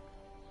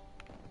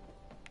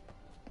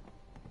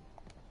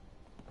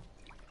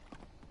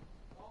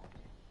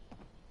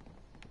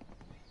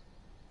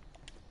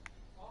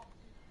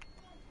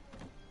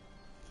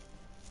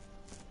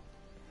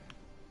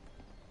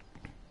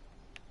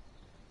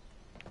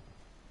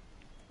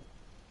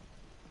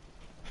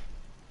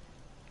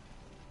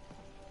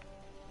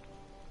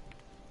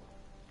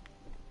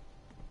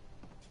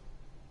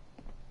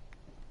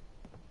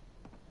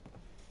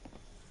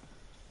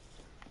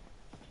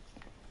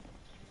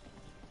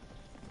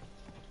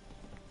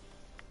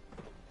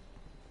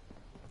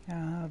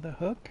 The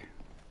hook.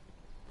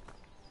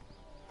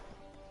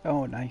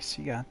 Oh, nice.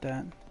 You got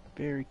that.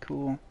 Very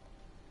cool.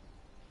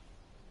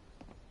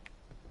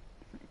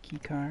 Different key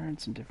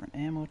cards and different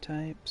ammo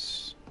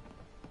types.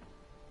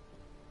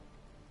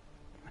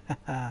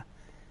 Haha.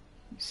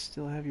 You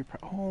still have your...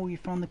 Oh, you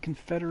found the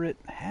Confederate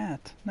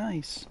hat.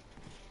 Nice.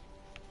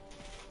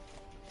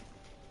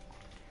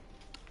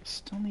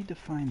 Still need to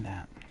find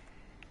that.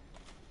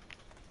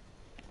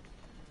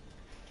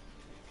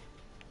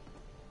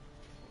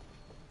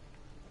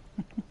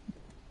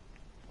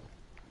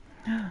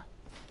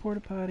 Porta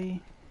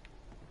potty.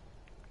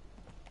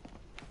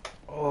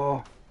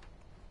 Oh,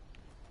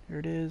 there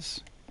it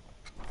is.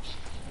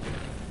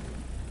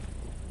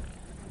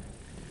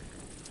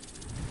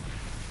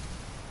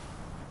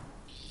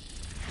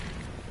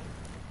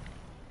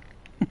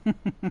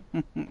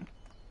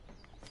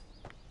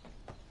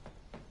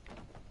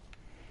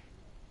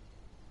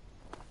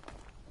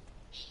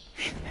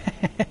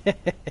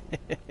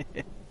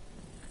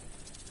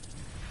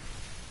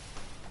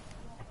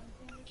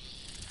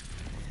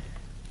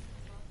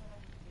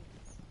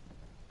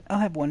 I'll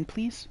have one,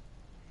 please.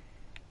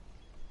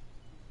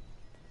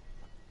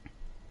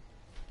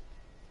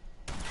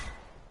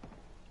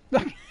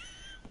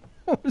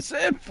 What was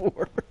that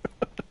for?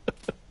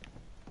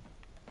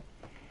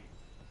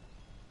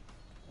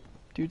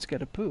 Dude's got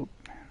to poop.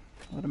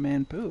 Let a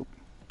man poop.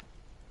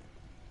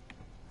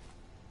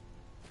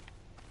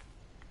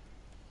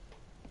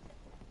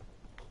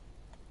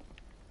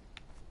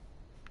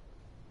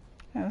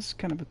 Yeah, this is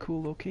kind of a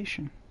cool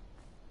location.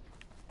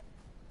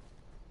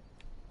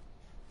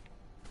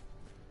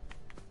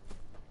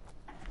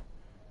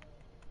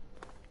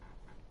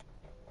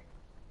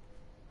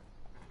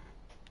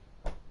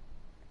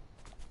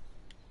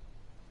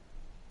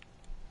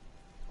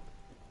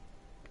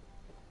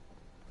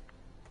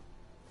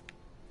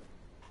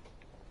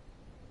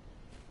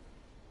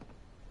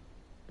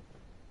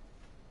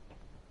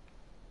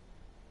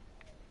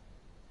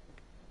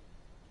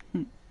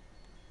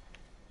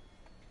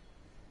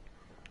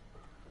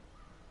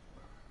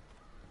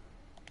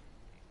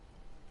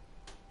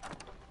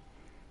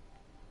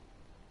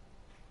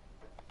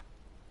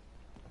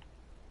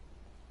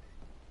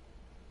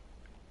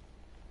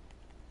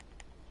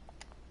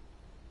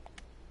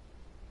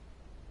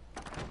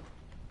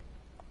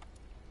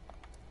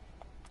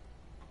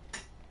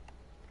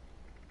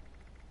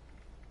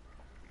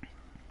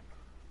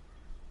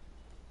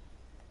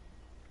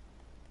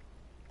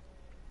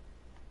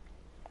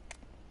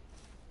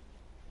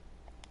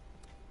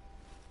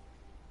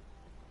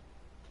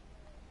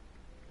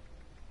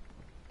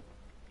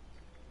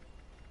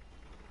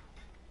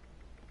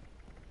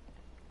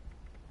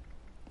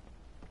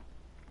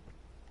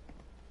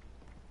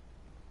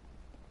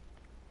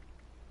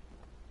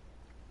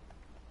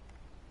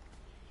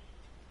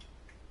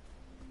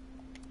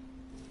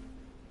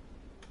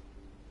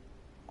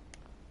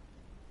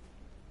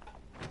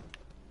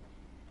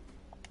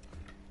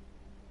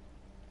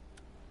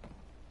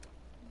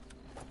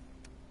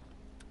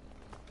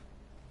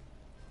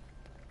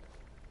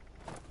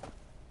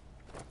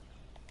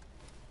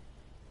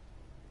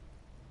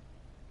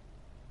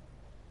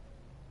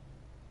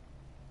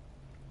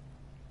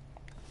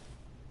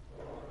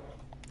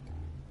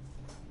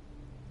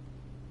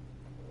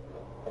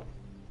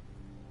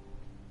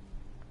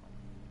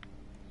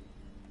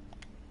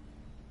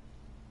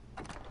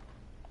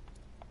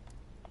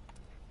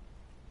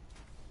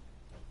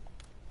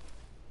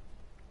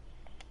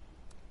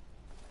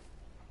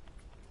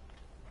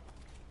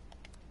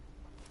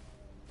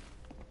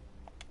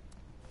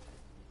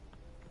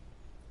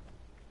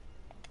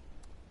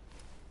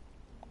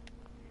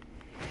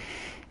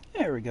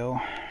 There we go.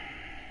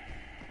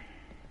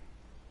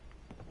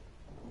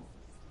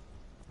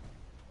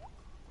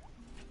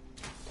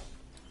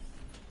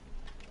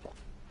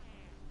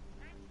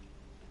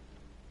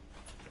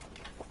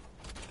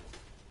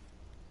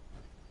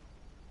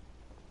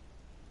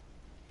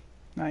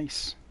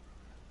 Nice.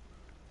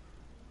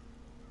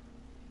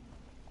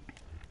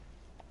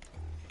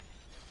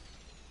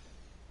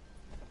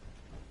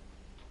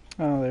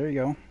 Oh, there you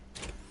go.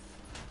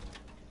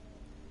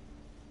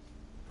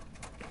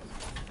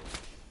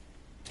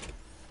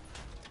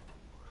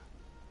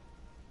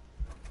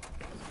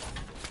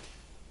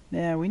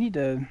 Yeah, we need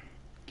to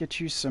get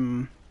you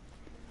some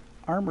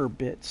armor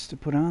bits to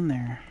put on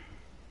there.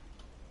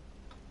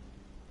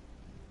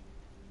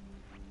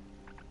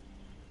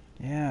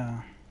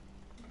 Yeah.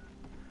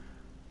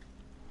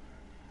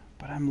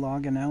 But I'm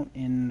logging out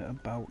in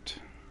about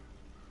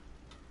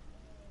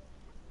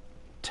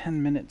about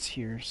 10 minutes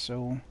here,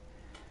 so...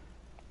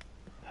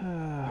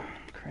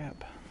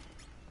 crap.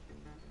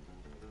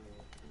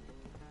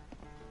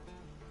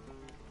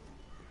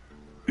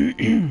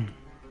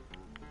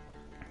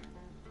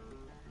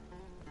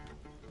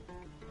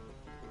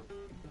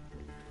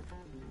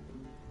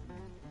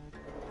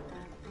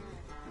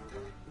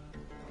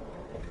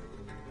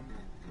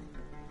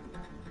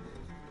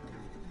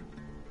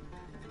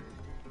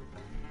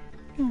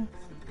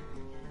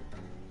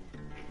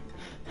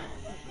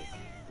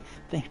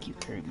 Thank you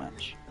very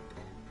much.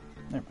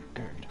 Never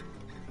mind,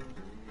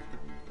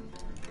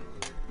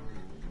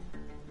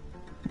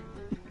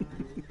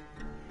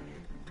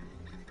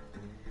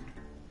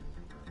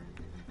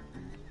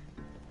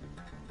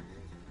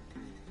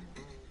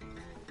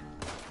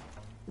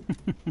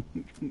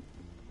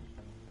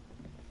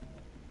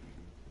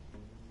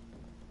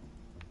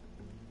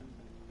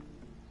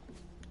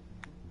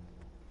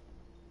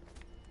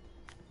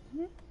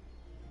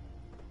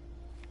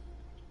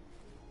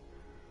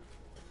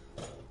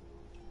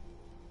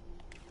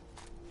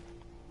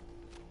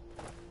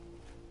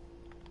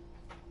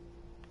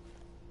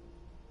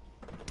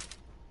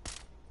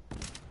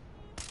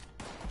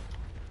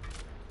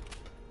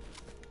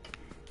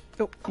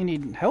 Oh, you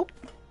need help?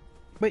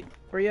 Wait,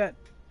 where you at?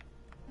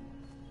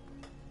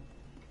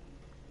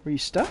 Were you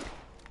stuck?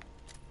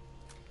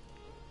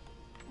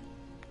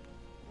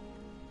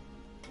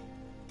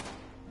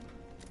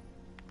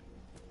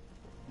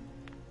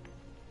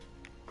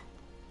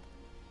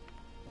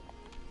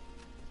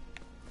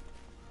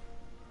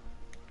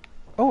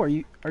 Oh,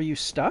 are you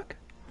stuck?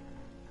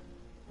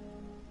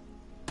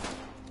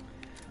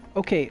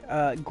 Okay,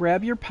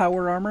 grab your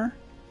power armor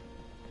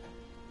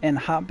and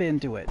hop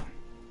into it.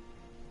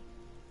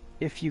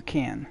 If you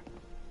can.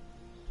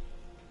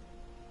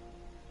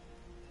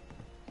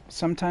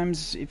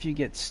 Sometimes if you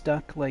get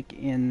stuck like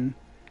in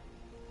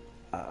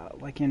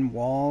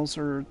walls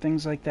or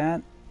things like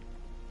that,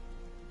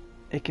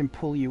 it can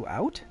pull you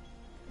out.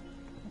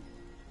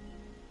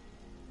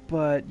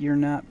 But you're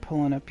not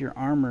pulling up your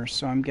armor,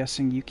 so I'm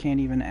guessing you can't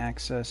even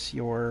access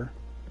your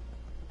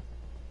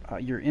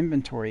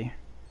inventory.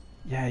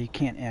 Yeah, you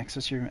can't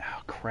access your...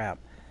 Oh, crap.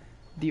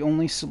 The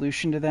only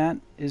solution to that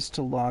is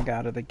to log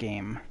out of the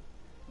game.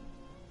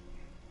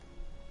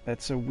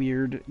 That's a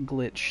weird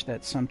glitch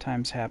that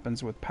sometimes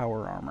happens with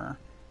power armor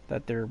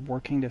that they're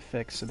working to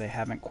fix, so they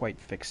haven't quite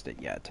fixed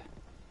it yet.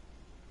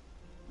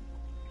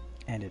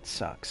 And it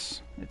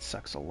sucks. It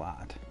sucks a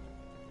lot.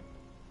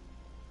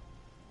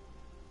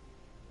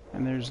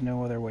 And there's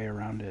no other way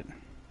around it.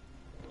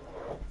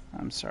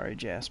 I'm sorry,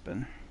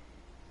 Jaspin.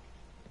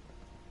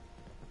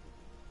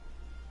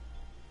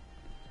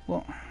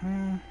 Well,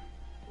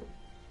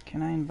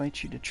 can I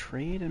invite you to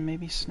trade and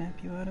maybe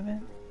snap you out of it?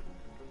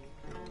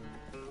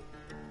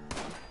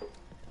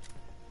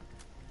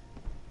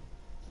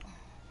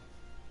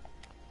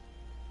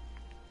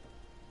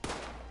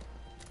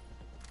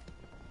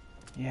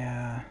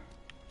 Yeah.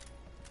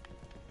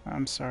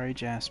 I'm sorry,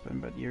 Jaspin,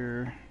 but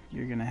you're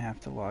gonna have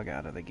to log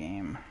out of the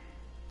game.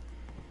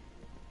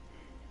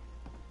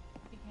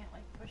 You can't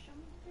like push him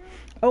through?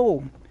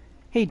 Oh,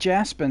 hey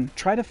Jaspin,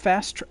 try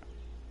to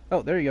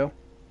Oh, there you go.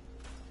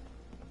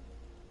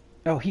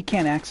 Oh, he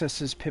can't access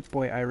his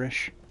Pip-Boy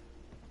Irish.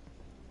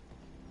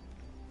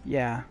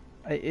 Yeah,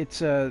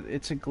 it's a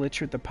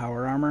glitch with the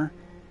power armor.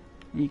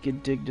 You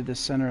could dig to the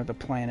center of the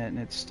planet and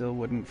it still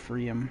wouldn't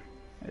free him.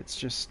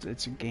 It's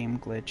a game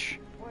glitch.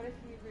 What if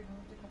he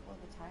removed a couple of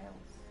the tiles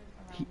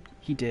around?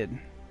 He did. Oh.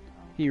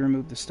 He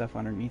removed the stuff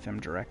underneath him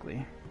directly. I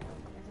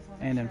just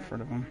wasn't And in sure.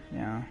 front of him,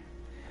 yeah.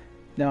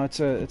 No, it's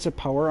a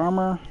power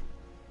armor.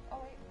 Oh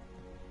wait.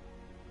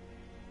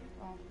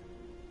 Oh.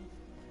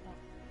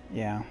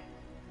 Yeah.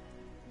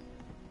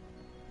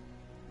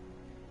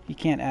 He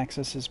can't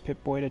access his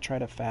Pip-Boy to try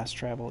to fast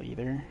travel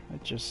either.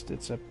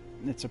 It's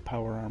a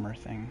power armor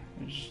thing.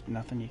 There's just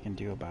nothing you can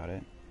do about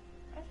it.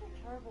 That's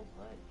a terrible glitch.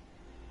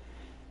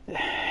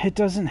 It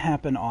doesn't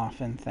happen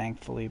often,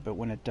 thankfully, but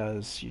when it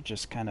does, you're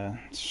just kind of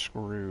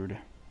screwed.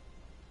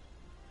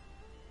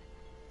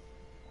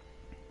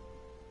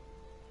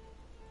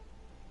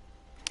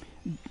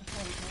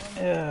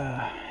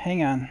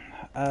 Hang on.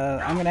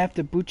 I'm gonna have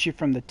to boot you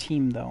from the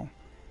team, though.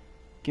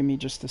 Give me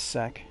just a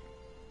sec.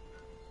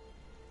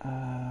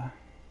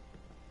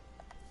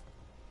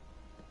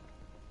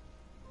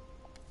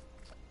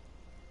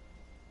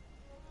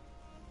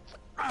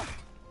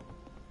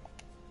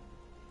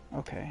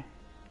 Okay.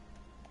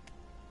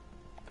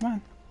 Come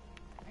on.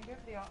 I give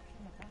the option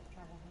to fast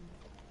travel him.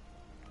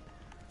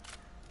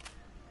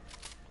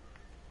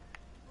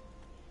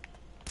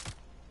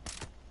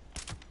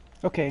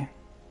 Okay.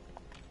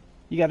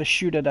 You gotta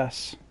shoot at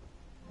us.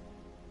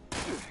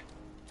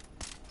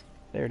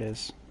 There it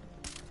is.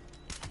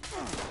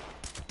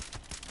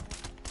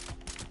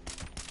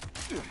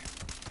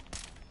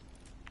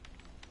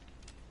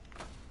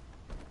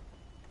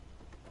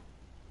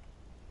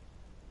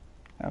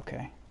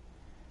 Okay.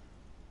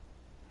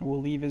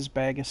 We'll leave his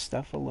bag of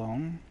stuff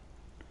alone.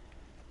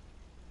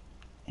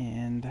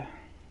 And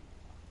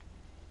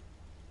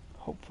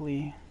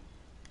hopefully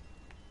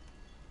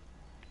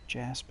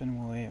Jaspin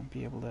will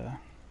be able to...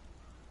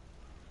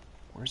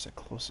 Where's the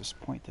closest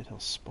point that he'll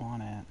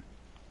spawn at?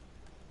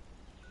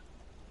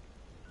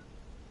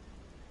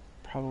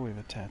 Probably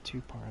the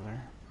tattoo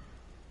parlor.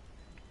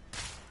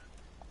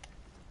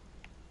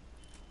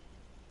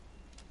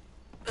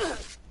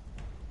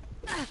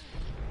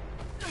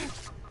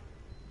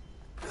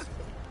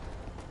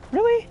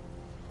 Really?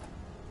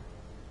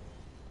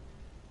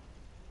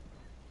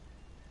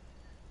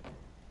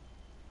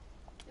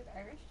 Did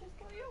Irish just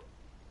kill you?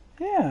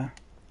 Yeah.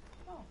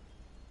 Oh.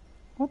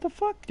 What the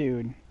fuck,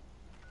 dude?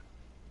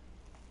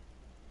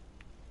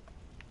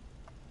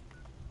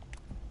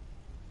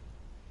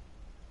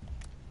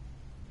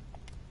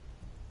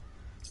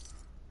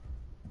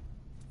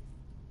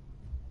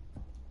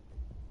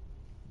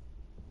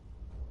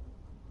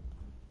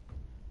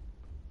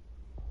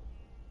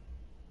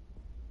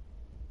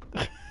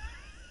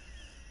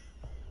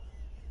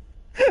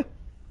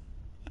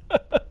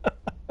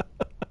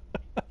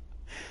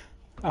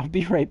 I'll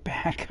be right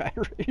back,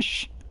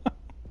 Irish.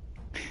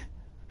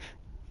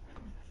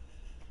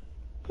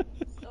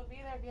 Still be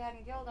there if you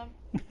hadn't killed him.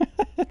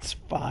 It's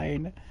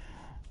fine.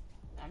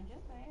 I'm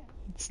just saying.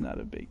 It's not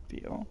a big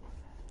deal.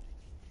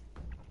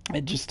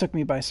 It just took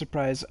me by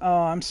surprise.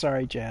 Oh, I'm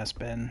sorry,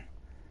 Jaspin.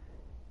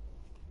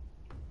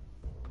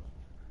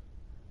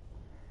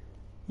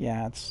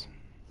 Yeah, it's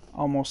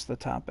almost the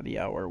top of the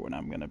hour when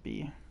I'm going to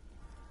be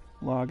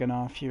logging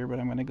off here, but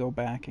I'm going to go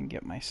back and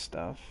get my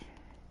stuff.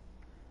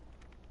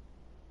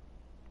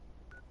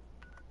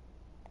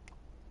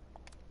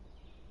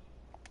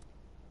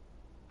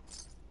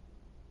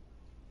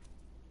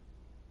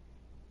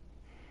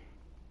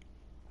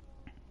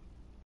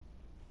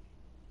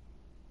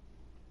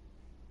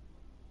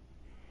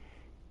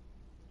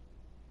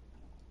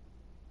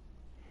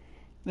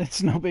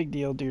 It's no big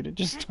deal, dude. It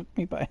just took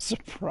me by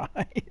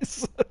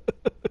surprise.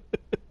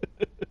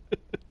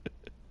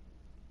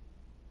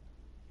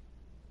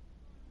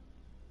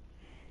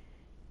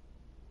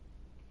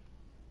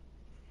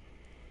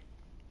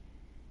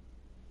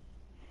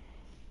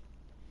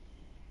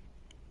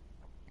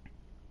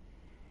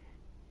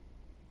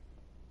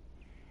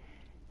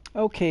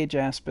 Okay,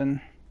 Jaspin.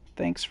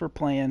 Thanks for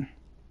playing.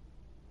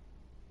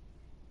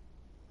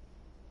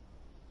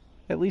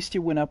 At least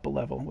you went up a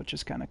level, which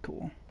is kind of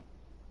cool.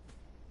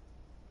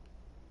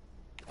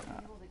 Were you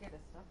able to get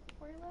his stuff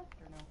before you left,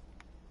 or no?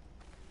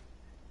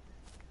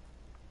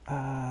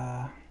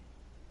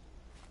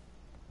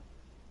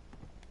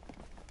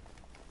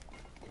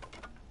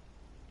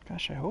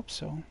 Gosh, I hope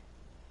so.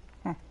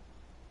 Huh.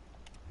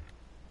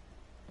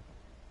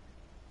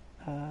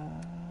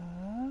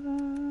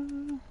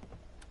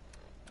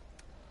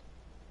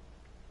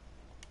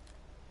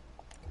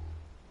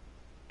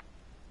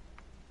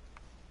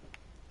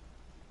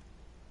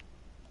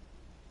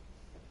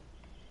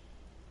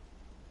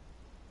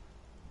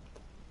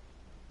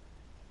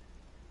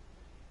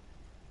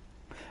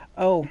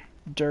 Oh,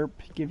 derp,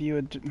 give you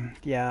a...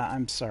 Yeah,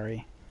 I'm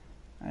sorry.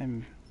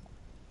 I'm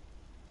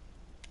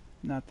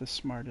not the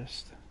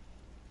smartest.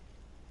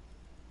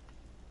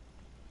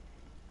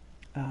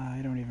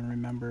 I don't even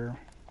remember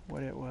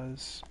what it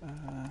was.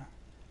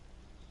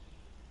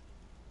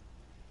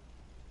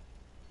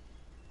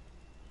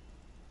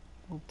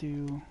 We'll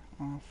do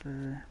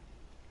offer...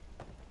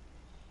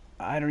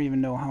 I don't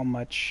even know how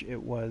much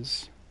it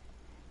was.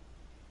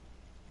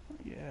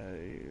 Yeah,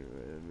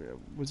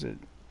 was it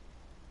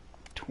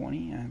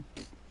 20? I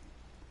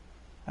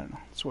don't know.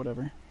 It's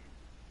whatever.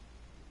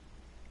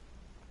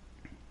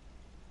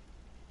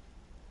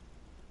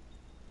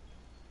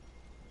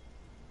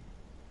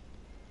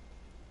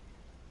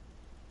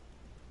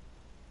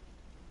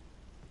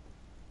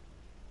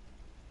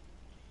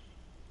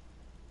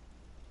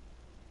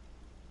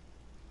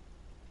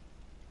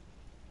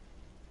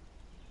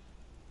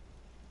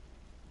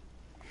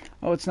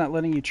 Oh, it's not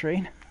letting you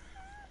trade?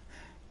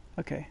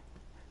 Okay.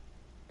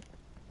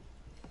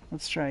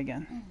 Let's try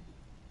again.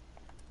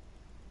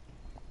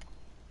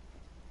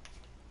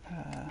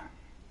 It's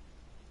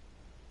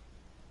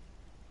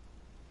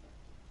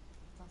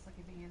also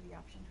giving you the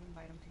option to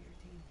invite him to your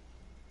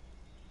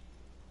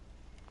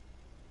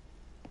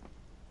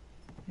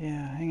team.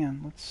 Yeah, hang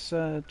on. Let's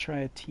try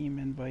a team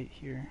invite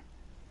here.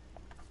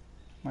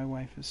 My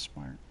wife is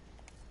smart.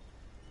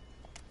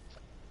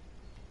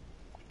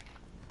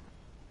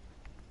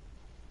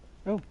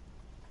 Oh.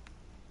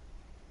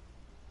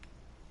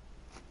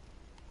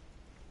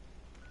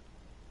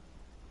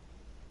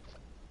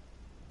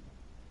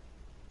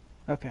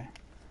 Okay.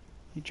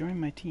 He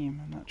joined my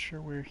team. I'm not sure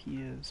where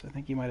he is. I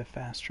think he might have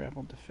fast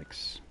traveled to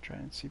try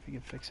and see if he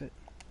can fix it.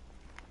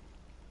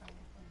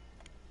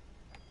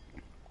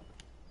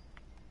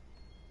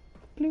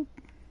 Bloop.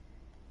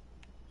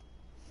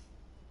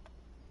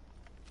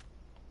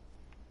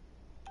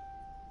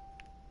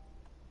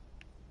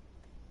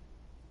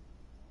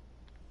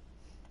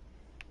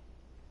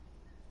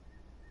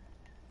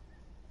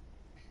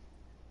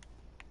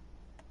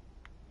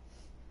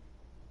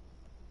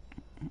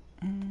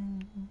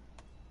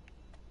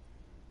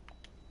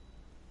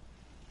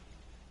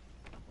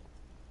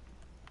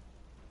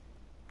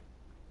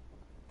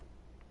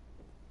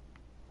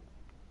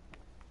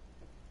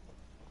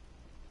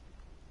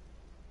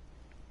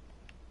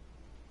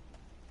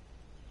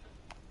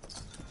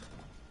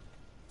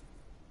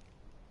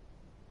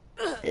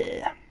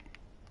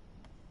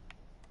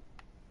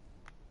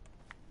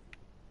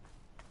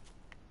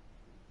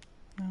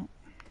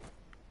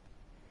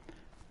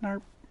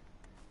 Narp.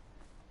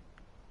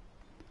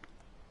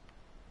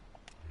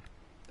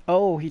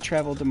 Oh, he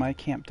traveled to my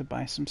camp to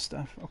buy some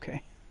stuff.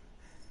 Okay.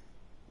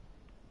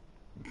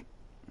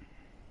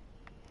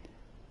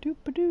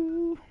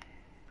 Doop-a-doo.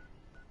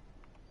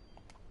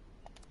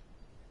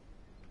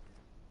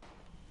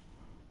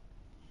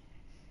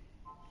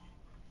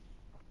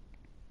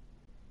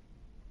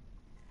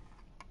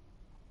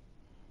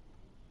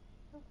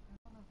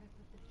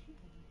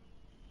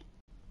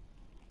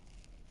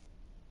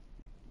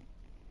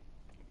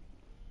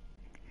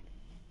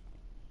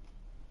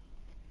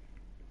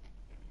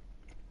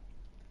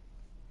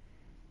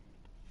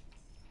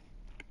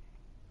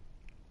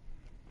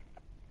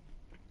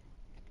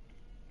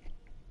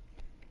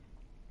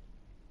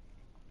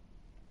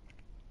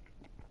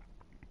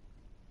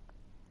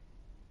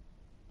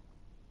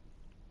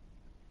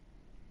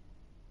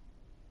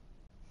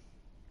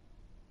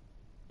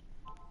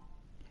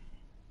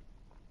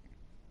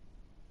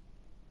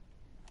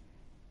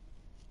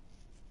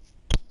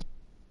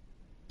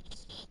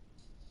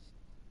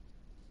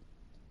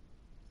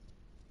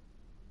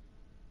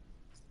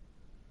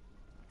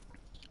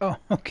 Oh,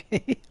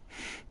 okay.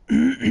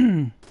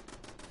 There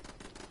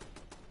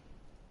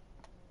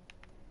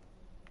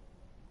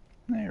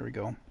we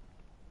go. I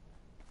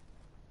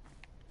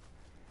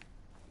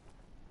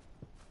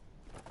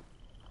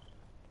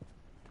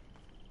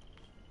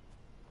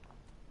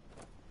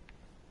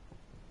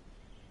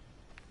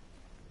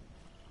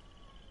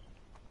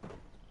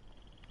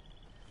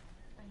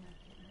know,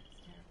 kitten, it's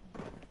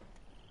terrible.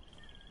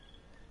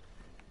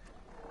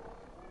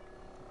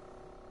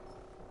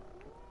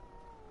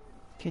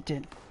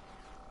 Kitten.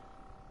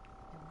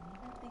 Don't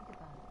even think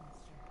about it,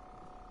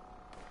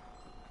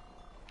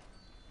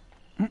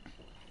 mister.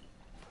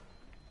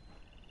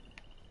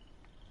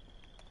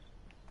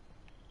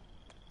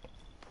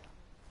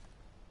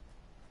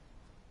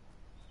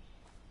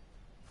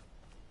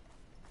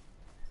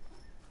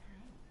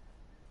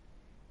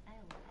 I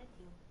will pet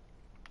you.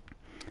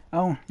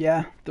 Oh,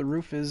 yeah, the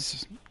roof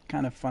is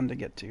kind of fun to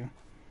get to.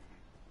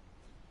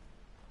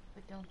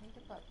 But don't think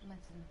about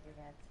messing with your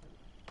dad's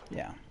food.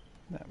 Yeah,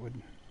 that would...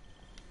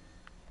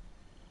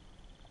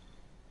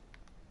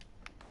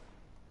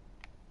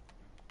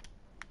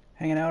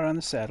 Hanging out on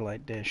the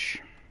satellite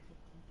dish.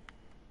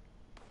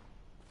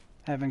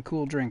 Having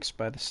cool drinks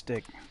by the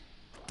stick.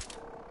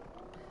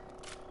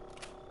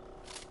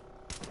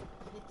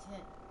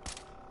 Kitten.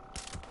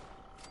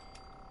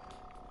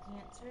 The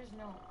answer is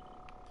no.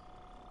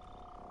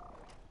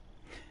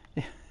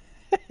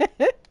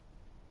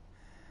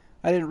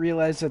 I didn't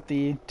realize that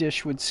the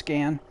dish would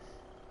scan.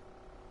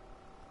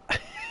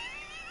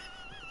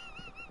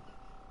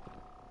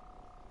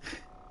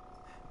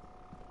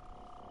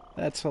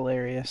 That's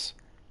hilarious.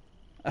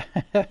 Drop in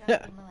my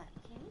lap,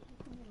 kitty. You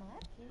can be my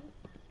lap, kitty.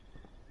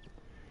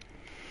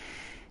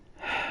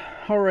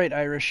 Alright,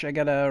 Irish, I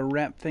gotta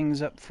wrap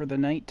things up for the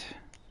night.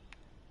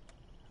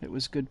 It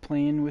was good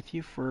playing with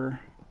you for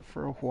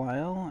a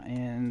while,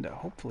 and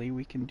hopefully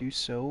we can do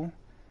so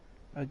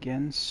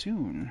again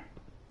soon.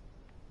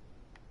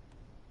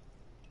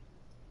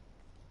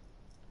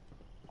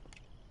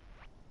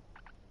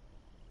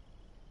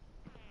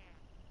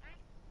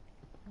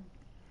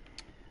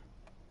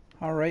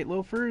 Alright,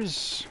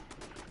 Loafers.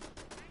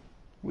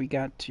 We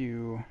got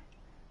to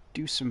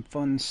do some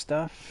fun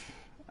stuff.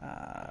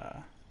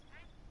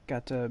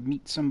 Got to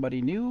meet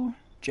somebody new,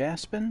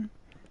 Jaspin,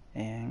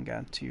 and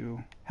got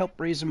to help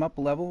raise him up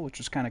a level, which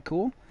was kind of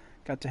cool.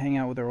 Got to hang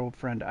out with our old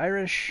friend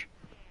Irish,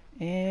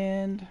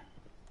 and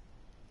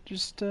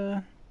just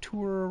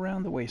tour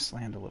around the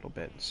wasteland a little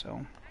bit.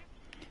 So,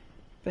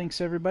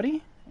 thanks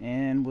everybody,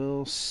 and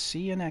we'll see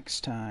you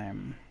next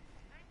time.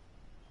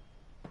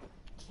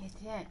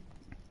 Kitten.